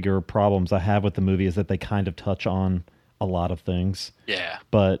bigger problems I have with the movie is that they kind of touch on a lot of things. Yeah.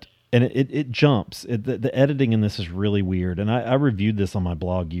 But it jumps. The editing in this is really weird. And I reviewed this on my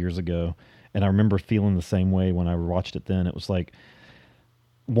blog years ago, and I remember feeling the same way when I watched it then. It was like,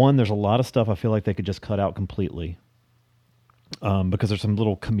 one, there's a lot of stuff I feel like they could just cut out completely. Because there's some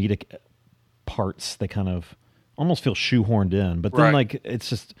little comedic parts they kind of almost feel shoehorned in. But then like it's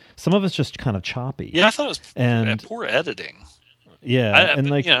just some of it's just kind of choppy. Yeah, I thought it was poor editing. Yeah. I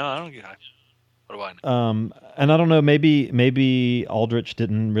don't get what do I know? And I don't know, maybe Aldrich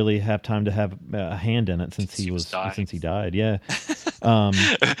didn't really have time to have a hand in it since he died. Yeah.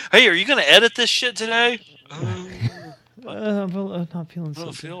 Hey, are you going to edit this shit today? I'm not feeling so. I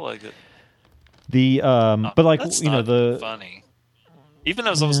don't feel like it. But like That's you know not funny. Even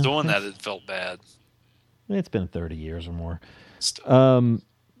as I was doing that, it felt bad. It's been 30 years or more. Still.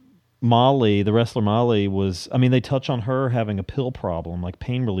 Molly, the wrestler Molly, was. I mean, they touch on her having a pill problem, like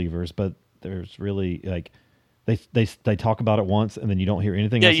pain relievers, but there's really like they talk about it once, and then you don't hear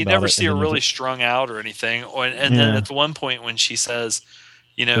anything. Yeah, else you about never it, see and her then really there's strung out or anything. And then at one point when she says,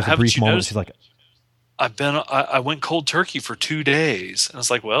 you know, there's a haven't brief you moment. noticed? She's like, I went cold turkey for 2 days. And it's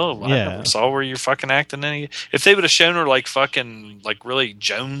like, well, I Yeah. never saw where you're fucking acting any. If they would have shown her like fucking like really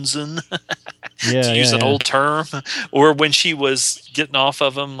jonesing, to use an old term, or when she was getting off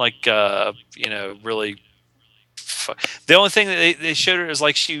of him, like you know, really. The only thing that they showed her is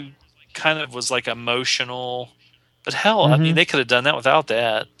like she kind of was like emotional, but hell, I mean, they could have done that without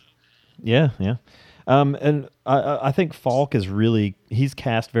that. Yeah. And I think Falk is really he's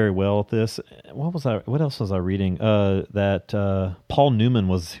cast very well at this. What else was I reading? That Paul Newman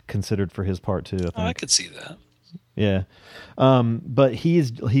was considered for his part too. I think. Oh, I could see that. Yeah. But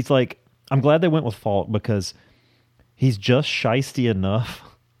he's like I'm glad they went with Falk because he's just shisty enough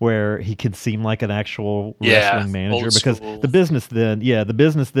where he could seem like an actual wrestling manager old because school. the business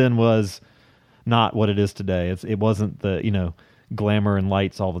then was not what it is today. It wasn't the, you know, glamour and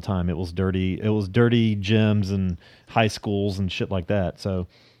lights all the time. It was dirty gyms and high schools and shit like that. So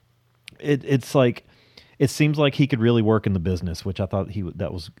it's like it seems like he could really work in the business, which I thought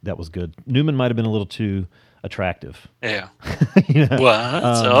that was good. Newman might have been a little too attractive. Yeah. You know? What?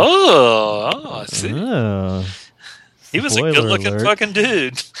 I see. He was a Spoiler good-looking alert. fucking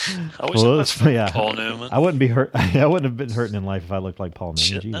dude. I wish I was Paul Newman. I wouldn't be hurt. I wouldn't have been hurting in life if I looked like Paul Newman.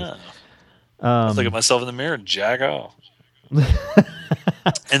 Shit, Jesus. no. I look at myself in the mirror and jack off. And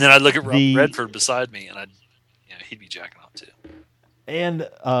then I'd look at Rob Redford beside me, and he'd be jacking off too. And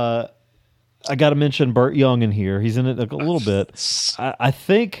I got to mention Burt Young in here. He's in it a little bit. I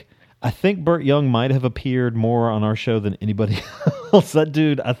think Burt Young might have appeared more on our show than anybody else. That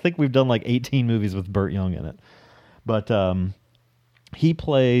dude, I think we've done like 18 movies with Burt Young in it. But he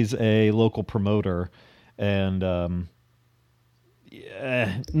plays a local promoter, and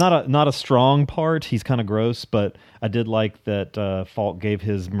not a strong part. He's kind of gross, but I did like that Falk gave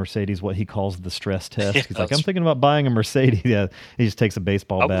his Mercedes what he calls the stress test. Yeah, He's like, I'm thinking about buying a Mercedes. Yeah, he just takes a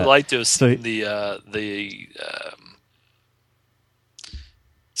baseball bat. I would like to have seen the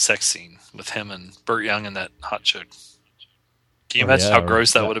sex scene with him and Burt Young and that hot chick. Can you imagine how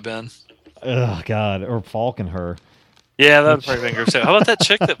gross that would have been? Oh God, or Falk and her. Yeah, that would probably been gross. How about that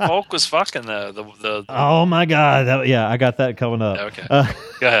chick that Falk was fucking though? Oh my God, I got that coming up. Okay,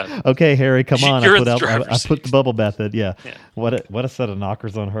 go ahead. Okay, Harry, come on. You're I put the bubble bath in. Yeah. What a set of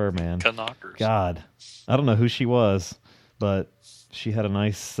knockers on her, man. Knockers. God, I don't know who she was, but she had a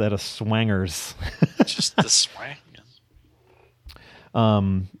nice set of swangers. Just the swang.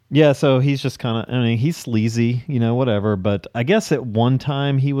 Yeah, so he's just kind of, I mean, he's sleazy, you know, whatever. But I guess at one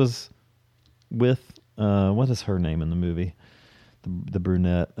time he was with, what is her name in the movie? The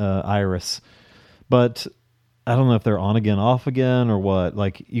brunette, Iris. But I don't know if they're on again, off again, or what.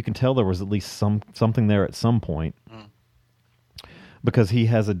 Like, you can tell there was at least something there at some point. Because he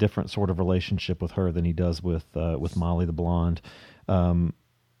has a different sort of relationship with her than he does with Molly the blonde.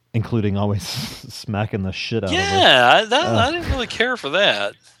 Including always smacking the shit out of her. Yeah, I didn't really care for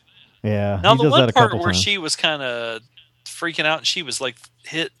that. Yeah. Now, he the does one that a part couple where times. she was kind of freaking out and she was like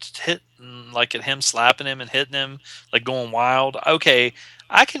hitting like at him, slapping him and hitting him, like going wild. Okay,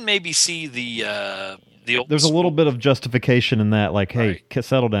 I can maybe see the old There's a little bit of justification in that, like, hey,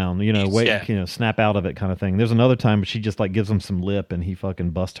 settle down, you know, wait, Yeah. you know, snap out of it kind of thing. There's another time she just like gives him some lip and he fucking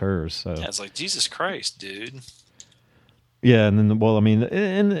busts hers. So Yeah, it's like, Jesus Christ, dude. yeah, and then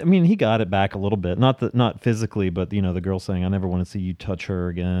I mean, he got it back a little bit, not physically, but you know, the girl saying, "I never want to see you touch her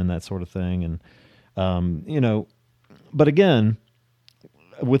again," that sort of thing, and you know, but again,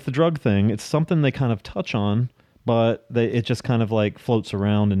 with the drug thing, it's something they kind of touch on, but it just kind of like floats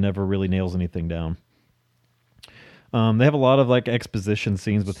around and never really nails anything down. They have a lot of like exposition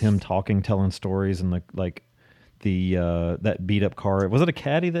scenes with him talking, telling stories, and that beat up car. Was it a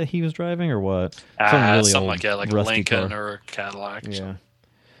Caddy that he was driving or what? Something old, like that, like a rusty Lincoln car. or a Cadillac. Yeah.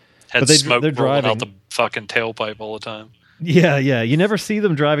 Had But smoke they're rolling out driving. the fucking tailpipe all the time. Yeah. You never see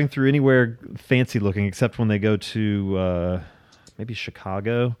them driving through anywhere fancy looking except when they go to maybe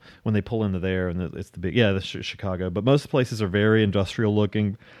Chicago, when they pull into there and it's the big, the Chicago. But most places are very industrial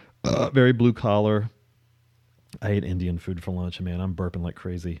looking, very blue collar. I ate Indian food for lunch, man. I'm burping like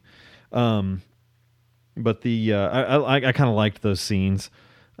crazy. But I kind of liked those scenes.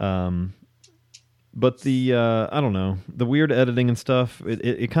 But I don't know, the weird editing and stuff,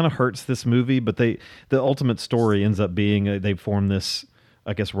 it kind of hurts this movie, but the ultimate story ends up being they form this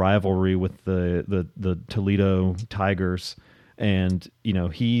I guess, rivalry with the Toledo Tigers, and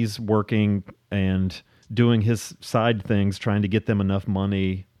he's working and doing his side things, trying to get them enough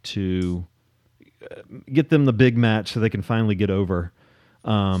money to get them the big match so they can finally get over.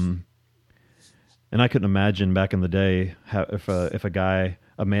 And I couldn't imagine back in the day how if a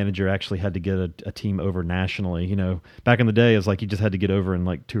manager actually had to get a team over nationally. Back in the day, it was like you just had to get over in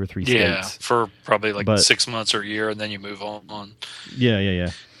like 2 or 3 states. Yeah, for probably like 6 months or a year, and then you move on.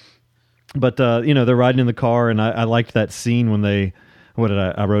 Yeah. But they're riding in the car, and I liked that scene when they. What did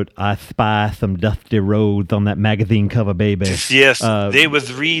I wrote? I spy some dusty roads on that magazine cover, baby. Yes, they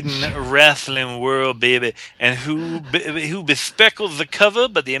was reading Wrestling World, baby, and who bespeckled the cover?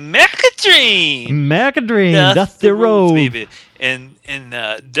 But the American Dream, Dusty Road, baby, and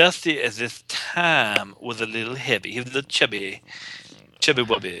Dusty at this time was a little heavy. He was a chubby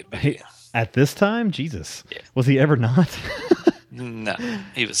wubby. Hey, at this time, Jesus, yeah. Was he ever not? No,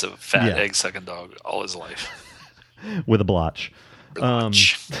 he was a fat egg sucking dog all his life with a blotch.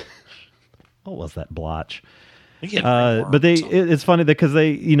 Blotch. What was that blotch? But it's funny because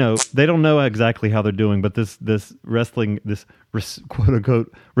they don't know exactly how they're doing, but this wrestling, quote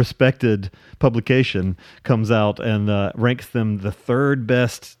unquote respected publication comes out and ranks them the 3rd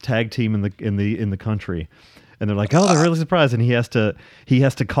best tag team in the country. And they're like, oh, they're really surprised. And he has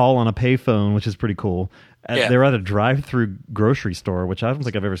to call on a payphone, which is pretty cool. They're at a drive-through grocery store, which I don't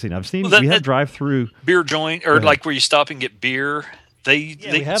think I've ever seen. We have drive-through beer joint, or like where you stop and get beer.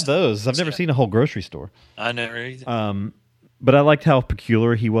 They have those. I've never seen a whole grocery store. I never either. But I liked how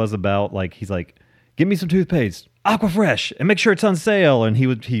peculiar he was about, like, he's like, give me some toothpaste, Aquafresh, and make sure it's on sale. And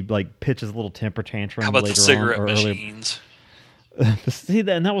he pitch his little temper tantrum. How about later the cigarette on, machines? See,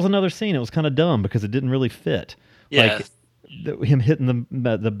 and that was another scene. It was kind of dumb because it didn't really fit. Yeah. Like him hitting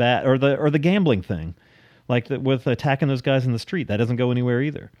the bat or the gambling thing, like with attacking those guys in the street. That doesn't go anywhere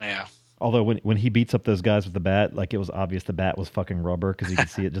either. Yeah. Although when he beats up those guys with the bat, like it was obvious the bat was fucking rubber because you could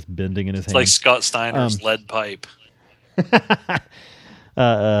see it just bending in his hand. Like Scott Steiner's lead pipe.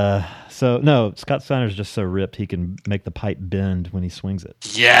 So no, Scott Steiner's just so ripped he can make the pipe bend when he swings it.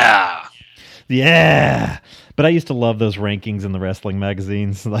 Yeah. But I used to love those rankings in the wrestling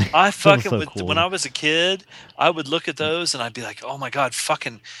magazines. Like I fucking so cool. When I was a kid, I would look at those and I'd be like, oh my god,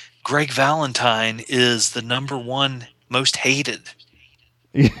 fucking Greg Valentine is the number 1 most hated.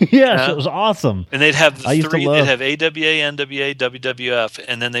 Yes, it was awesome. And they'd have They'd have AWA, NWA, WWF,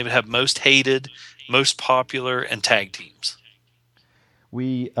 and then they would have most hated, most popular, and tag teams. I'd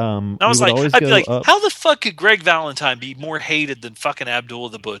be like, how the fuck could Greg Valentine be more hated than fucking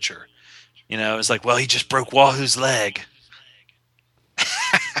Abdullah the Butcher? It's like, well, he just broke Wahoo's leg.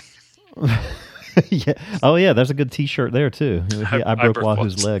 Yeah. Oh yeah, there's a good T-shirt there too. I broke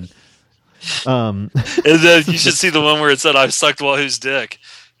Wahoo's leg. And then you should see the one where it said, "I've sucked Wahoo's dick."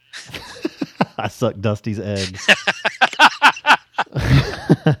 I sucked Dusty's egg.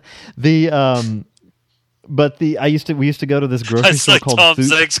 We used to go to this grocery store called Tom Food.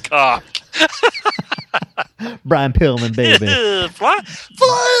 Zeig's cock. Brian Pillman, baby. Fly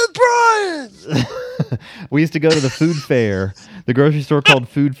Brian. We used to go to the food fair, the grocery store called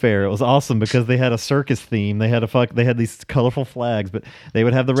Food Fair. It was awesome because they had a circus theme. They had these colorful flags, but they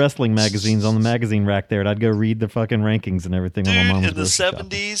would have the wrestling magazines on the magazine rack there, and I'd go read the fucking rankings and everything. Dude, when my mom was in the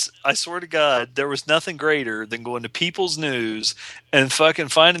 70s, I swear to God, there was nothing greater than going to People's News and fucking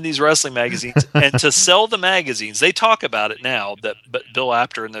finding these wrestling magazines and to sell the magazines. They talk about it now, but Bill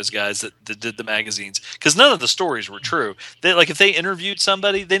Apter and those guys that did the magazines, because none of the stories were true. They, like, if they interviewed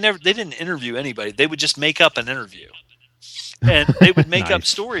somebody, they didn't interview anybody. They would just make up an interview. And they would make up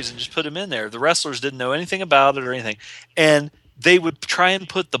stories and just put them in there. The wrestlers didn't know anything about it or anything. And they would try and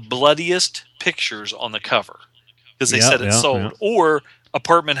put the bloodiest pictures on the cover because they said it sold. Yeah. Or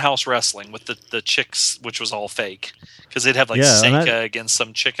Apartment House Wrestling with the chicks, which was all fake. Because they'd have like Seika against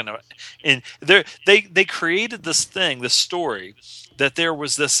some chicken. And they created this story, that there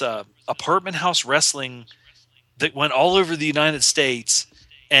was this Apartment House Wrestling that went all over the United States.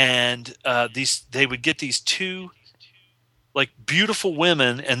 And they would get these 2 like beautiful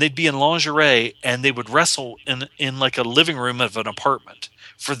women, and they'd be in lingerie, and they would wrestle in like a living room of an apartment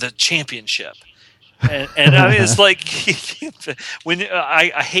for the championship. And I mean, it's like when I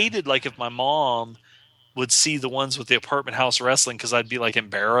hated, like, if my mom would see the ones with the Apartment House Wrestling, because I'd be like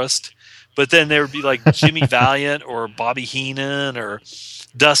embarrassed. But then there would be like Jimmy Valiant or Bobby Heenan or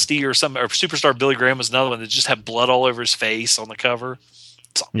Dusty or Superstar Billy Graham was another one that just had blood all over his face on the cover.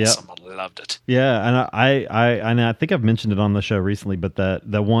 Someone loved it. Yeah, and I think I've mentioned it on the show recently, but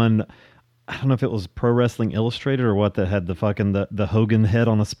the one, I don't know if it was Pro Wrestling Illustrated or what, that had the fucking the Hogan head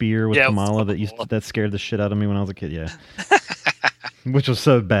on a spear with Kamala that scared the shit out of me when I was a kid. Yeah. which was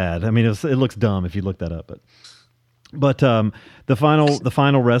so bad. I mean, it looks dumb if you look that up, but the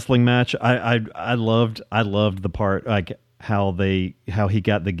final wrestling match, I loved the part like how he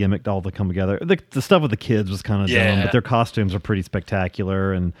got the gimmick all to come together. The stuff with the kids was kind of dumb, but their costumes are pretty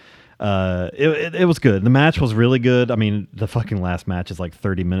spectacular, and it was good. The match was really good. I mean, the fucking last match is like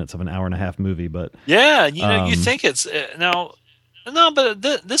 30 minutes of an hour and a half movie, but yeah, you think it's now. No, but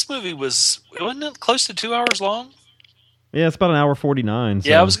this movie wasn't it close to 2 hours long? Yeah, it's about an hour 49. So.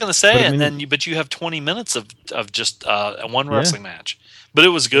 Yeah, I was going to say, but, but you have 20 minutes of just one wrestling match. But it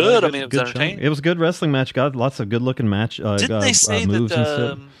was good. I mean, it was entertaining. It was a good wrestling match. Got lots of good looking match. Didn't they say moves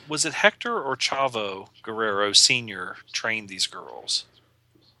that was it Hector or Chavo Guerrero Sr. trained these girls?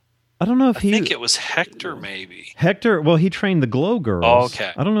 I don't know if I think it was Hector, maybe. Hector. Well, he trained the Glow Girls. Oh,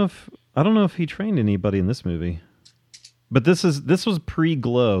 okay. I don't know if he trained anybody in this movie. But this was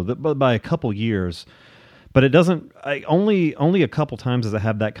pre-Glow, but by a couple years. But it doesn't. Only a couple times does it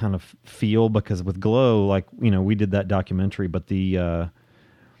have that kind of feel, because with Glow, like we did that documentary, but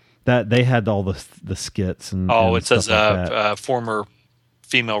that they had all the skits and it says like former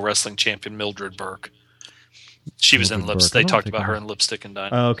female wrestling champion Mildred Burke. She was in Lipstick. They talked about her in Lipstick and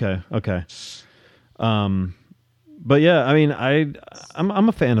Dynamite. Oh, okay. But yeah, I mean, I'm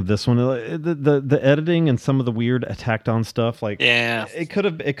a fan of this one. The editing and some of the weird tacked on stuff, like it could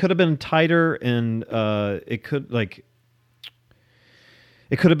have been tighter, and it could have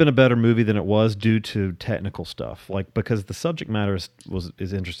been a better movie than it was due to technical stuff, like because the subject matter is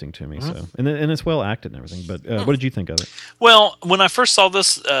interesting to me. Mm-hmm. So and it's well acted and everything. But what did you think of it? Well, when I first saw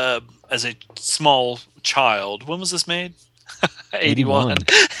this as a small child, when was this made? 81.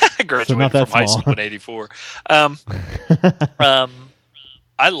 I graduated from high school in 84.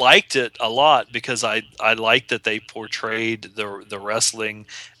 I liked it a lot because I liked that they portrayed the wrestling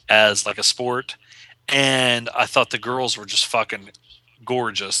as like a sport, and I thought the girls were just fucking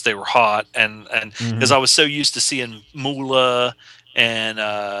gorgeous. They were hot, and because I was so used to seeing Moolah and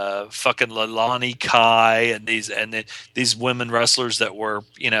fucking Lalani Kai and these women wrestlers that were,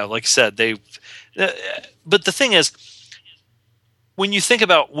 like I said, but the thing is, when you think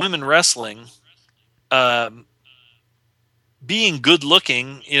about women wrestling, being good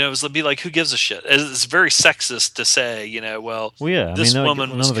looking, it'd be like, who gives a shit? It's very sexist to say, this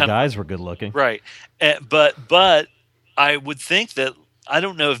woman was none of the guys were good looking, right? But I would think that, I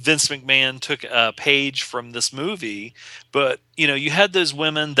don't know if Vince McMahon took a page from this movie, but you had those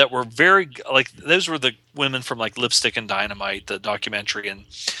women that were very like, those were the women from like Lipstick and Dynamite, the documentary, and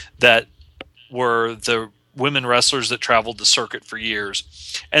that were the women wrestlers that traveled the circuit for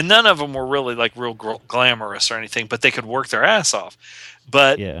years, and none of them were really like real glamorous or anything, but they could work their ass off.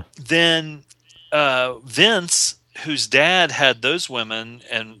 But then Vince, whose dad had those women,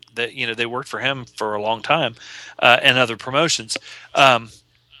 and that they worked for him for a long time, and other promotions.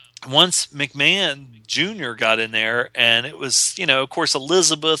 Once McMahon Jr. got in there, and it was of course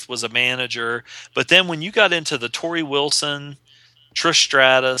Elizabeth was a manager, but then when you got into the Tori Wilson, Trish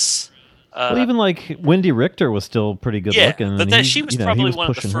Stratus. Well, even like Wendy Richter was still pretty good looking. But she was probably one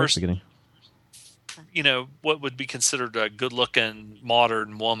of the first, what would be considered a good-looking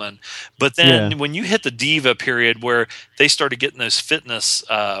modern woman. But then when you hit the diva period, where they started getting those fitness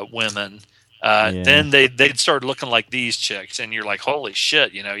women, then they'd start looking like these chicks, and you're like, holy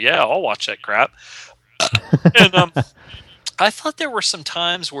shit, I'll watch that crap. And I thought there were some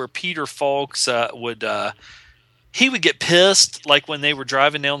times where Peter Falks would. He would get pissed, like when they were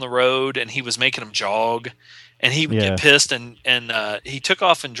driving down the road and he was making them jog, and he would get pissed, and he took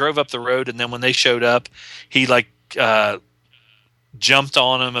off and drove up the road, and then when they showed up, he jumped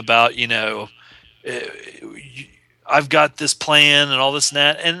on them about I've got this plan and all this and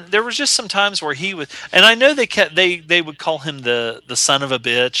that, and there was just some times where he would, and I know they would call him the son of a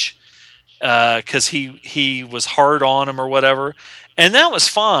bitch because he was hard on him or whatever, and that was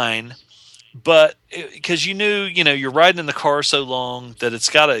fine. But because you're riding in the car so long that it's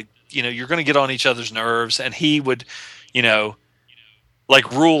got to, you're going to get on each other's nerves, and he would,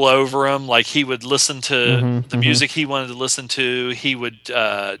 like rule over him. Like he would listen to the music he wanted to listen to. He would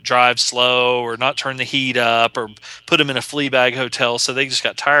drive slow or not turn the heat up or put him in a flea bag hotel. So they just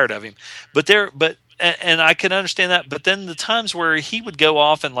got tired of him. And I can understand that. But then the times where he would go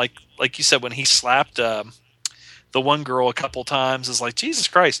off and like you said, when he slapped the one girl a couple times, is like, Jesus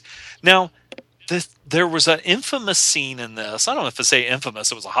Christ. Now, there was an infamous scene in this. I don't know if I say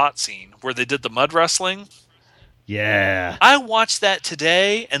infamous. It was a hot scene where they did the mud wrestling. Yeah. I watched that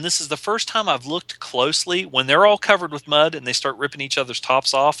today, and this is the first time I've looked closely when they're all covered with mud and they start ripping each other's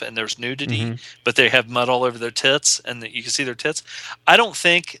tops off, and there's nudity, but they have mud all over their tits, and you can see their tits. I don't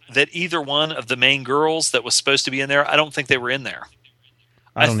think that either one of the main girls that was supposed to be in there, I don't think they were in there.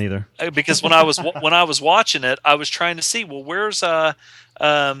 I don't either. Because when I was watching it, I was trying to see, well, where's the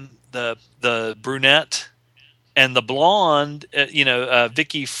brunette and the blonde,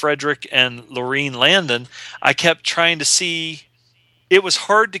 Vicky Frederick and Lorene Landon. I kept trying to see. It was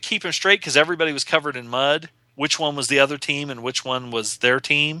hard to keep them straight because everybody was covered in mud. Which one was the other team and which one was their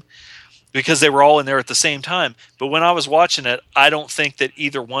team? Because they were all in there at the same time. But when I was watching it, I don't think that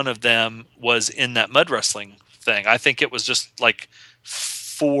either one of them was in that mud wrestling thing. I think it was just like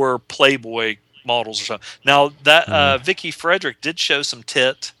 4 Playboy models or something. Now that Vicky Frederick did show some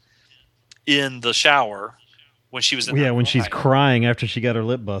tit in the shower when she was in when she's crying after she got her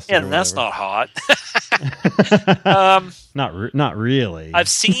lip busted. Yeah, and that's not hot. Not really. I've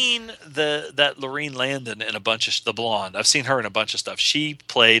seen that Lorene Landon in a bunch of the blonde. I've seen her in a bunch of stuff. She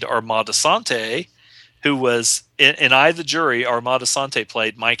played Armada Sante, who was in I the Jury. Armada Sante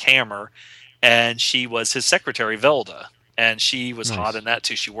played Mike Hammer, and she was his secretary Velda, and she was hot in that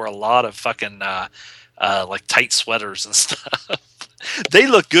too. She wore a lot of fucking like tight sweaters and stuff. They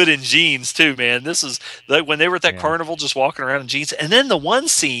look good in jeans too, man. This is like when they were at that carnival, just walking around in jeans. And then the one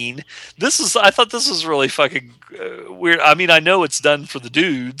scene, I thought this was really fucking weird. I mean, I know it's done for the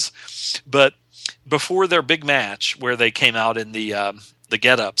dudes, but before their big match, where they came out in the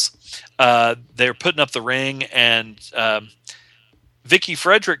get-ups, they're putting up the ring, and Vicky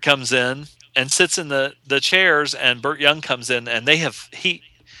Frederick comes in and sits in the chairs, and Burt Young comes in, and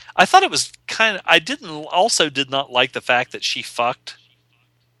I thought it was kind of. I did not like the fact that she fucked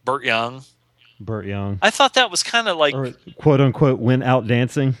Burt Young. I thought that was kind of like, or quote unquote, went out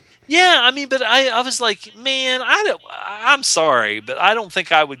dancing. Yeah, I mean, but I was like, man, I'm sorry, but I don't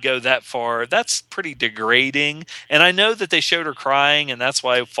think I would go that far. That's pretty degrading. And I know that they showed her crying, and that's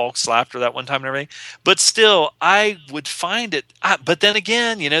why Falk slapped her that one time and everything. But still, I would find it. But then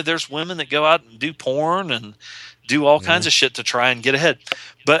again, there's women that go out and do porn and do all kinds of shit to try and get ahead.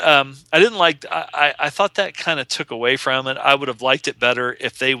 But I didn't like. I thought that kind of took away from it. I would have liked it better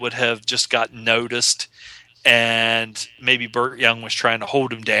if they would have just got noticed, and maybe Burt Young was trying to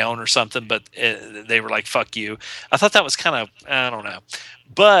hold him down or something. But they were like, "Fuck you." I thought that was kind of, I don't know.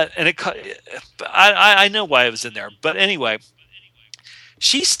 But I know why it was in there. But anyway,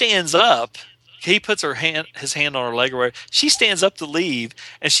 she stands up. He puts his hand on her leg, or whatever. She stands up to leave,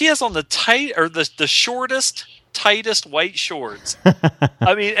 and she has on the shortest, tightest white shorts.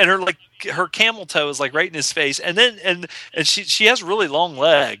 I mean, and her camel toe is like right in his face, and then and she has really long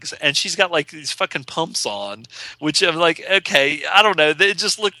legs, and she's got like these fucking pumps on, which I'm like, okay, I don't know.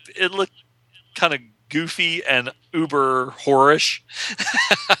 It looked kind of goofy and uber whorish.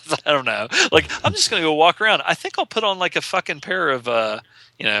 I don't know. Like, I'm just gonna go walk around. I think I'll put on like a fucking pair of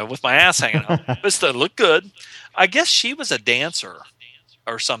with my ass hanging out. But still look good. I guess she was a dancer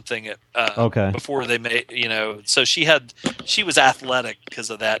or something before they made, so she was athletic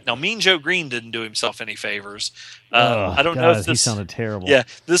because of that. Now, Mean Joe Green didn't do himself any favors. I don't know if he sounded terrible. Yeah,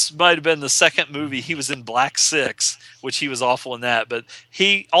 this might have been the second movie. He was in Black Six, which he was awful in that, but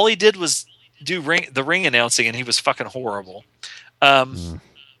all he did was do the ring announcing, and he was fucking horrible.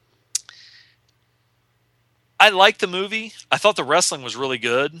 I liked the movie. I thought the wrestling was really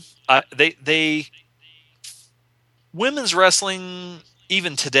good. Women's wrestling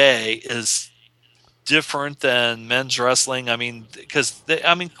even today is different than men's wrestling. I mean, because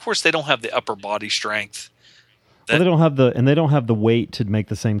of course, they don't have the upper body strength. They don't have the weight to make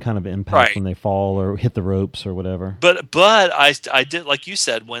the same kind of impact when they fall or hit the ropes or whatever. But I did, like you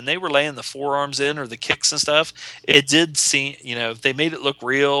said, when they were laying the forearms in or the kicks and stuff, it did seem, they made it look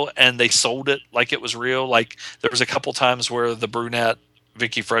real, and they sold it like it was real. Like, there was a couple times where the brunette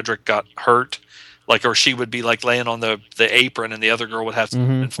Vicky Frederick got hurt, or she would be like laying on the apron, and the other girl would have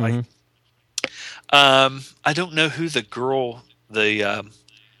to fight. I don't know who the girl, the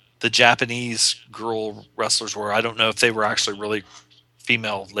Japanese girl wrestlers were. I don't know if they were actually really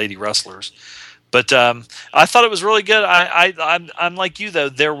female lady wrestlers, but I thought it was really good. I'm like you though.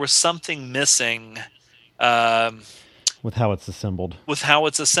 There was something missing with how it's assembled.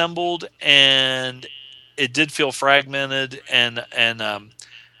 And it did feel fragmented. And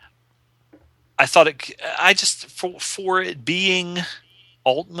I thought for it being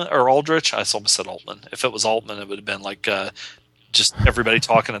Altman or Aldrich. I almost said Altman. If it was Altman, it would have been like. Just everybody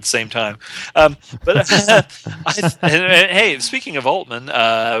talking at the same time. But hey, speaking of Altman,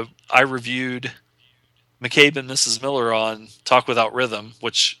 I reviewed McCabe and Mrs. Miller on Talk Without Rhythm,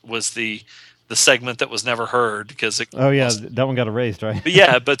 which was the segment that was never heard because it. Oh yeah, that one got erased, right? But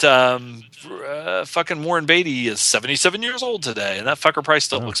yeah, but fucking Warren Beatty is 77 years old today, and that fucker probably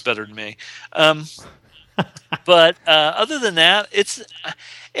still looks better than me. But other than that, it's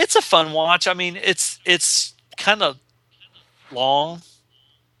a fun watch. I mean, it's kind of long,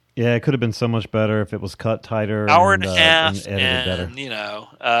 Yeah, it could have been so much better if it was cut tighter. Hour and a half, and edited better. you know,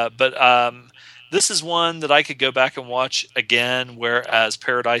 but this is one that I could go back and watch again. Whereas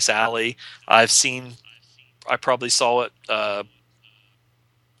Paradise Alley, I probably saw it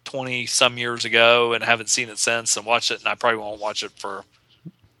 20 some years ago and haven't seen it since, and watched it, and I probably won't watch it for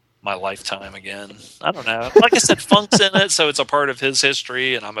my lifetime again. I don't know. Like I said, Funk's in it, so it's a part of his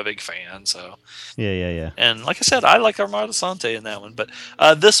history, and I'm a big fan. So Yeah. and like I said, I like Armada Sante in that one, but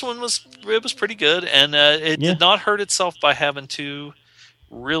this one was pretty good, and it did not hurt itself by having two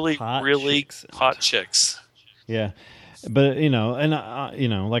really hot chicks. Yeah, but you know, and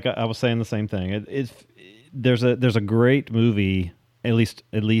like I was saying the same thing. There's a great movie, at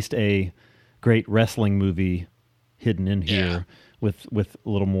least a great wrestling movie hidden in here with a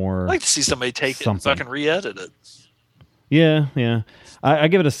little more. I'd like to see somebody take it and fucking re-edit it. Yeah. I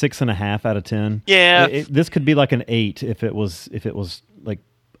give it a 6.5 out of 10. Yeah, this could be like an 8 if it was like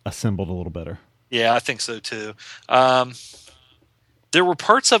assembled a little better. Yeah, I think so too. There were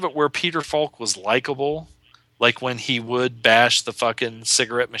parts of it where Peter Falk was likable, like when he would bash the fucking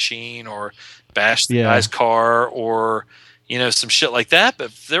cigarette machine or bash the guy's car or, you know, some shit like that.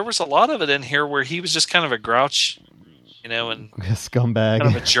 But there was a lot of it in here where he was just kind of a grouch, you know, and a scumbag,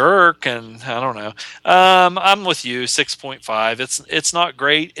 kind of a jerk, and I don't know. I'm with you, 6.5. It's not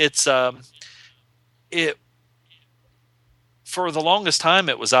great. It's it for the longest time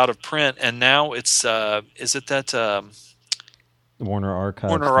it was out of print, and now it's is it that Warner Archives?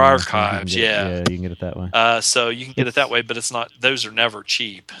 Warner Archives, yeah, you can get it that way. So you can get it that way, but it's not. Those are never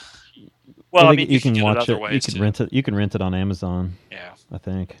cheap. Well, I mean, you can watch it other ways. You can rent it. You can rent it on Amazon. Yeah, I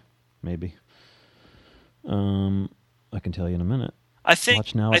think maybe. I can tell you in a minute. I think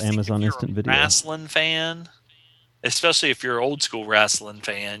watch now at Amazon Instant Video. Wrestling fan, especially if you're an old school wrestling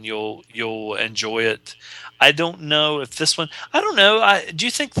fan, you'll enjoy it. I don't know if this one. I don't know. Do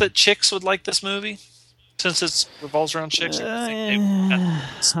you think that chicks would like this movie? Since it revolves around chicks, I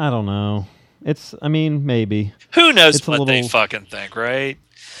don't know. I mean, maybe. Who knows what they fucking think, right?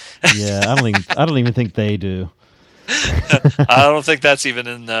 Yeah, I don't even think they do. I don't think that's even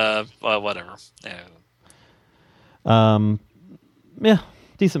in whatever. Yeah,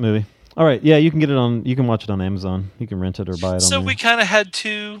 decent movie. All right, yeah, you can watch it on Amazon. You can rent it or buy it. So on we kind of had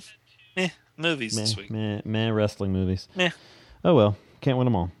two movies this week. Wrestling movies. Yeah. Oh well, can't win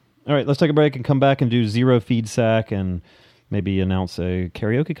them all. All right, let's take a break and come back and do Zero Feed Sack and maybe announce a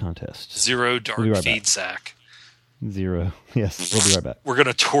karaoke contest. Zero Dark Feed Sack. Zero. Yes, we'll be right back. We're going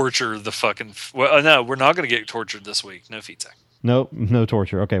to torture the fucking... Well, no, we're not going to get tortured this week. No feed sack. Nope, no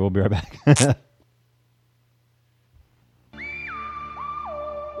torture. Okay, we'll be right back.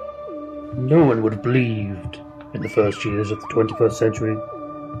 No one would have believed, in the first years of the 21st century,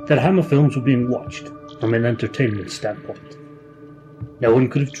 that Hammer films were being watched from an entertainment standpoint. No one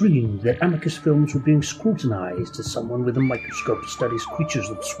could have dreamed that Amicus films were being scrutinized as someone with a microscope studies creatures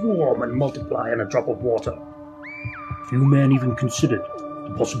that swarm and multiply in a drop of water. Few men even considered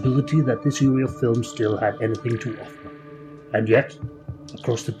the possibility that this era of film still had anything to offer. And yet,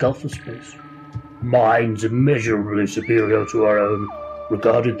 across the gulf of space, minds immeasurably superior to our own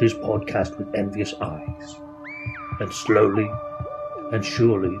regarded this podcast with envious eyes. And slowly and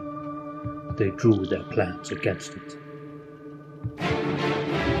surely, they drew their plans against it.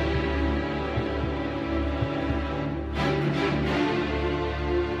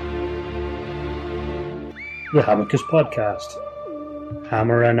 The Hamicus Podcast.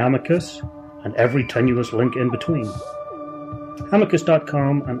 Hammer and Amicus, and every tenuous link in between.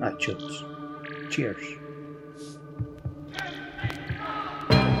 Hamicus.com and iTunes. Cheers.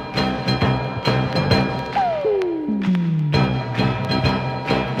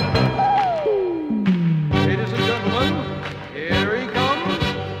 Ladies and gentlemen, here he comes,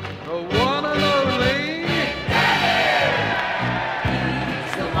 the one and only Big Daddy.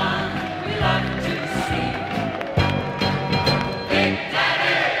 He's the one we love to see. Big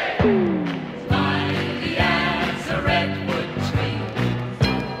Daddy, mighty as a redwood tree.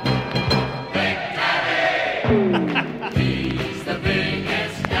 Big Daddy, he's the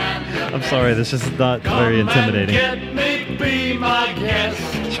biggest and I'm sorry, this is not very intimidating. Get me, be my guest.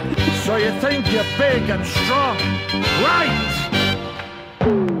 So you think you're big and strong, right?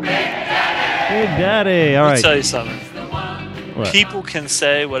 Big Daddy. All Let me right. tell you something. What? People can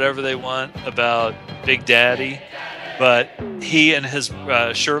say whatever they want about Big Daddy, but he and his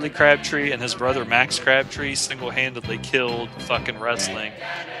Shirley Crabtree and his brother Max Crabtree single-handedly killed fucking wrestling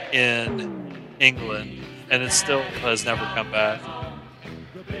in England, and it still has never come back.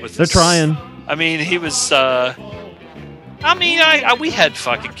 They're trying. I mean, he was. We had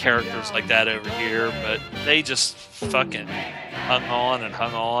fucking characters like that over here, but they just fucking hung on and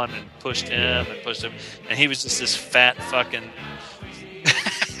pushed him and pushed him, and he was just this fat fucking.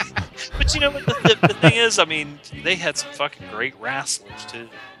 But you know what the thing is? I mean, they had some fucking great wrestlers too.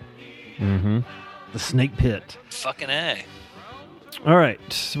 Mm-hmm. The Snake Pit. Fucking A. All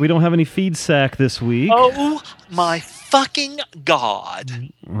right. We don't have any feed sack this week. Oh my fucking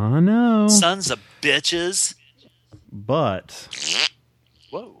God. I know. Sons of bitches. But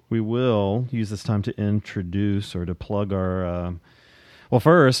Whoa. we will use this time to introduce or to plug our,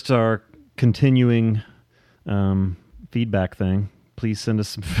 first, our continuing feedback thing. Please send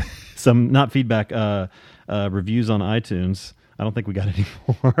us some not feedback, reviews on iTunes. I don't think we got any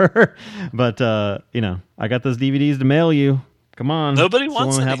more. But, I got those DVDs to mail you. Come on. Nobody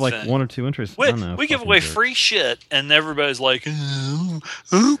wants to anything. have like one or two interests. We give away free shit, and everybody's like, oh,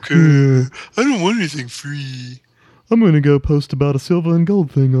 I don't care. I don't want anything free. I'm going to go post about a silver and gold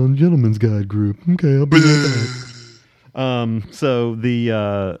thing on Gentleman's Guide group. Okay, I'll be right back. So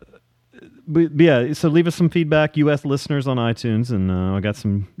leave us some feedback, U.S. listeners on iTunes, and I got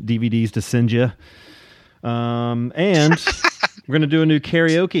some DVDs to send you. And we're going to do a new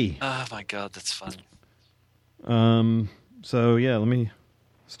karaoke. Oh my God, that's funny. So yeah, let me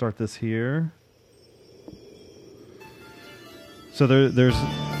start this here. So there's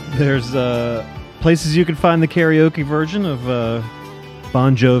places you can find the karaoke version of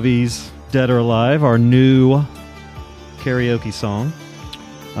Bon Jovi's "Dead or Alive," our new karaoke song.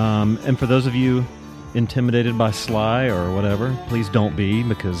 And for those of you intimidated by Sly or whatever, please don't be,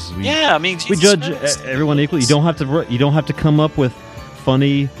 because we judge everyone equally. You don't have to come up with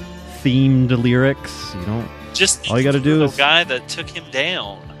funny themed lyrics. You don't. Just all you got to do is the guy that took him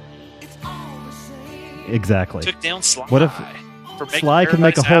down. Exactly. Took down Sly. What if Sly could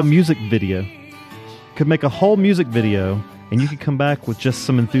make a whole music video? Could make a whole music video, and you could come back with just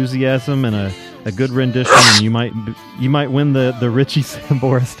some enthusiasm and a good rendition, and you might win the Richie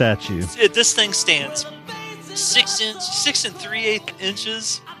Sambora statue. This thing stands 6 3/8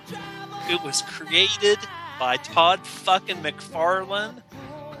 inches. It was created by Todd fucking McFarlane.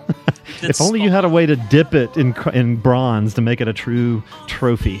 If only you had a way to dip it in bronze to make it a true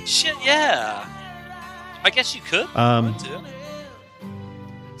trophy. Shit, yeah. I guess you could.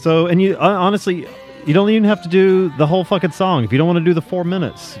 So, and you honestly, you don't even have to do the whole fucking song. If you don't want to do the 4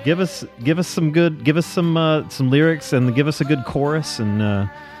 minutes, give us some lyrics and give us a good chorus, and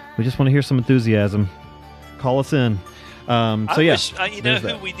we just want to hear some enthusiasm. Call us in. You know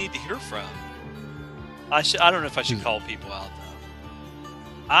who we need to hear from. I don't know if I should call people out though.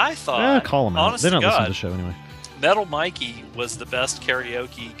 I thought, call them out. They're not listening to the show anyway. Metal Mikey was the best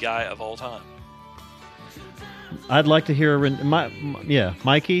karaoke guy of all time. I'd like to hear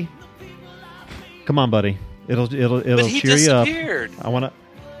Mikey. Come on, buddy. It'll cheer you up.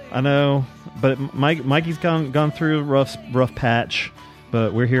 I know, but Mikey's gone through a rough patch,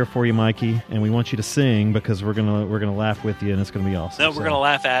 but we're here for you, Mikey, and we want you to sing because we're gonna laugh with you, and it's gonna be awesome. No, we're gonna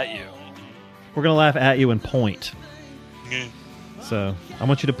laugh at you. We're gonna laugh at you and point. So I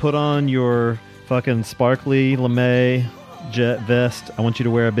want you to put on your fucking sparkly lame jet vest. I want you to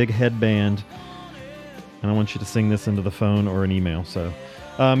wear a big headband, and I want you to sing this into the phone or an email. So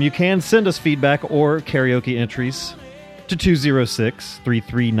you can send us feedback or karaoke entries to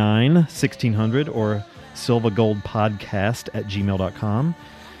 206-339-1600 or silvagoldpodcast@gmail.com.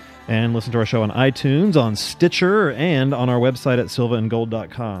 And listen to our show on iTunes, on Stitcher, and on our website at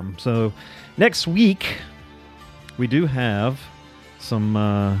silvaandgold.com. So next week, we do have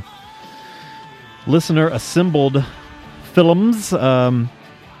some listener-assembled films.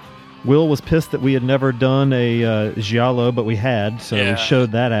 Will was pissed that we had never done a Giallo, but we had, so we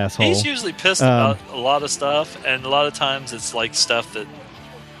showed that asshole. He's usually pissed about a lot of stuff, and a lot of times it's like stuff that...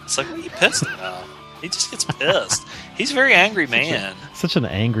 It's like, what are you pissed about? He just gets pissed. He's a very angry man. Such an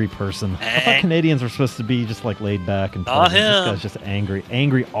angry person. I thought Canadians were supposed to be just like laid back and not pleasant. him. This guy's just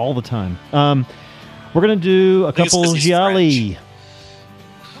angry all the time. We're gonna do a couple Gialli. You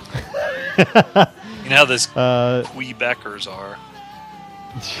know how those Quebecers are.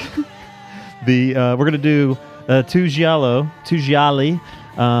 We're gonna do two Gialli.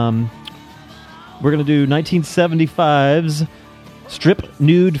 We're gonna do 1975's Strip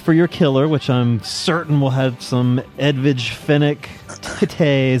Nude for Your Killer, which I'm certain will have some Edwidge Fenech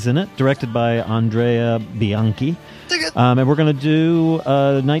titties in it, directed by Andrea Bianchi. And we're going to do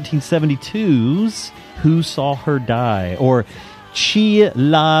 1972's Who Saw Her Die, or Chi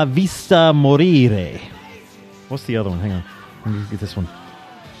l'ha vista morire. What's the other one? Hang on. Let me get this one.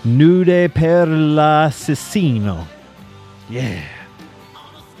 Nude per l'assassino. Yeah.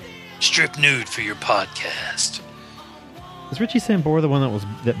 Strip nude for your podcast. Was Richie Sambora the one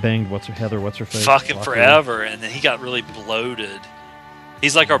that banged Heather? What's her face? Fucking Walker? forever, and then he got really bloated.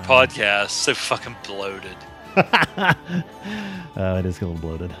 He's like our podcast, so fucking bloated. It is a little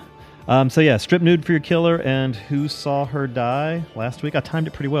bloated. So yeah, Strip Nude for Your Killer and Who Saw Her Die last week. I timed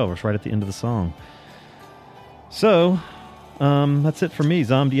it pretty well. It was right at the end of the song. So, that's it for me.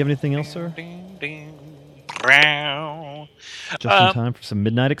 Zom, do you have anything else, sir? Just in time for some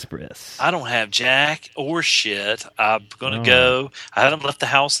Midnight Express. I don't have jack or shit. I'm gonna go. I haven't left the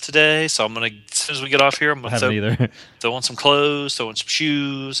house today, so I'm gonna. As soon as we get off here, I'm gonna throw on some clothes, throw on some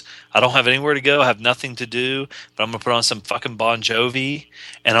shoes. I don't have anywhere to go. I have nothing to do, but I'm gonna put on some fucking Bon Jovi,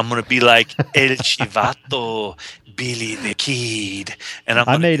 and I'm gonna be like El Chivato, Billy the Kid, and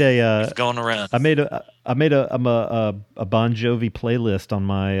I'm going around. I made a Bon Jovi playlist on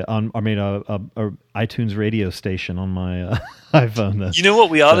my a iTunes radio station on my iPhone. You know what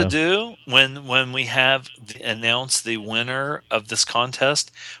we ought to do when we have announced the winner of this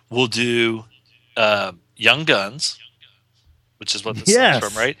contest? We'll do Young Guns, which is what this is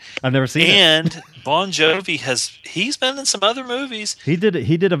from, right? I've never seen it. And Bon Jovi he's been in some other movies. He did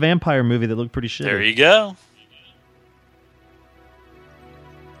a vampire movie that looked pretty shitty. There you go.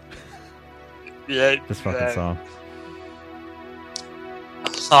 Yeah, this fucking song.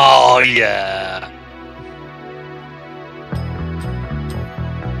 Oh yeah.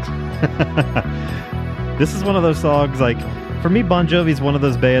 This is one of those songs, like, for me, Bon Jovi's one of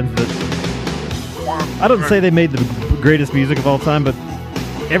those bands that I don't say they made the greatest music of all time, but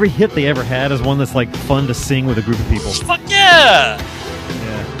every hit they ever had is one that's like fun to sing with a group of people. Fuck yeah!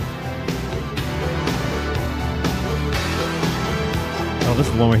 Oh, this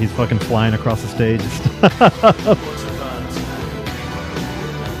is the one where he's fucking flying across the stage and stuff.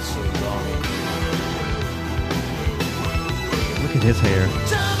 Look at his hair.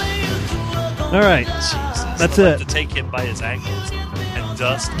 All right, that's it. To take him by his ankles and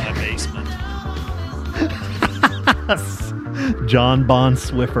dust in a basement. John Bon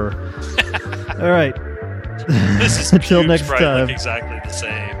Swiffer. All right. This is until next probably time. Look exactly the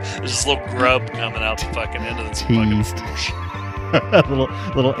same. There's this little grub coming out the fucking end of this Teased.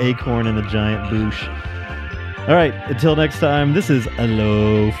 little acorn in a giant boosh. All right, until next time, this is a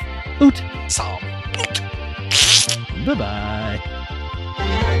loaf. Oot. Some. Bye-bye.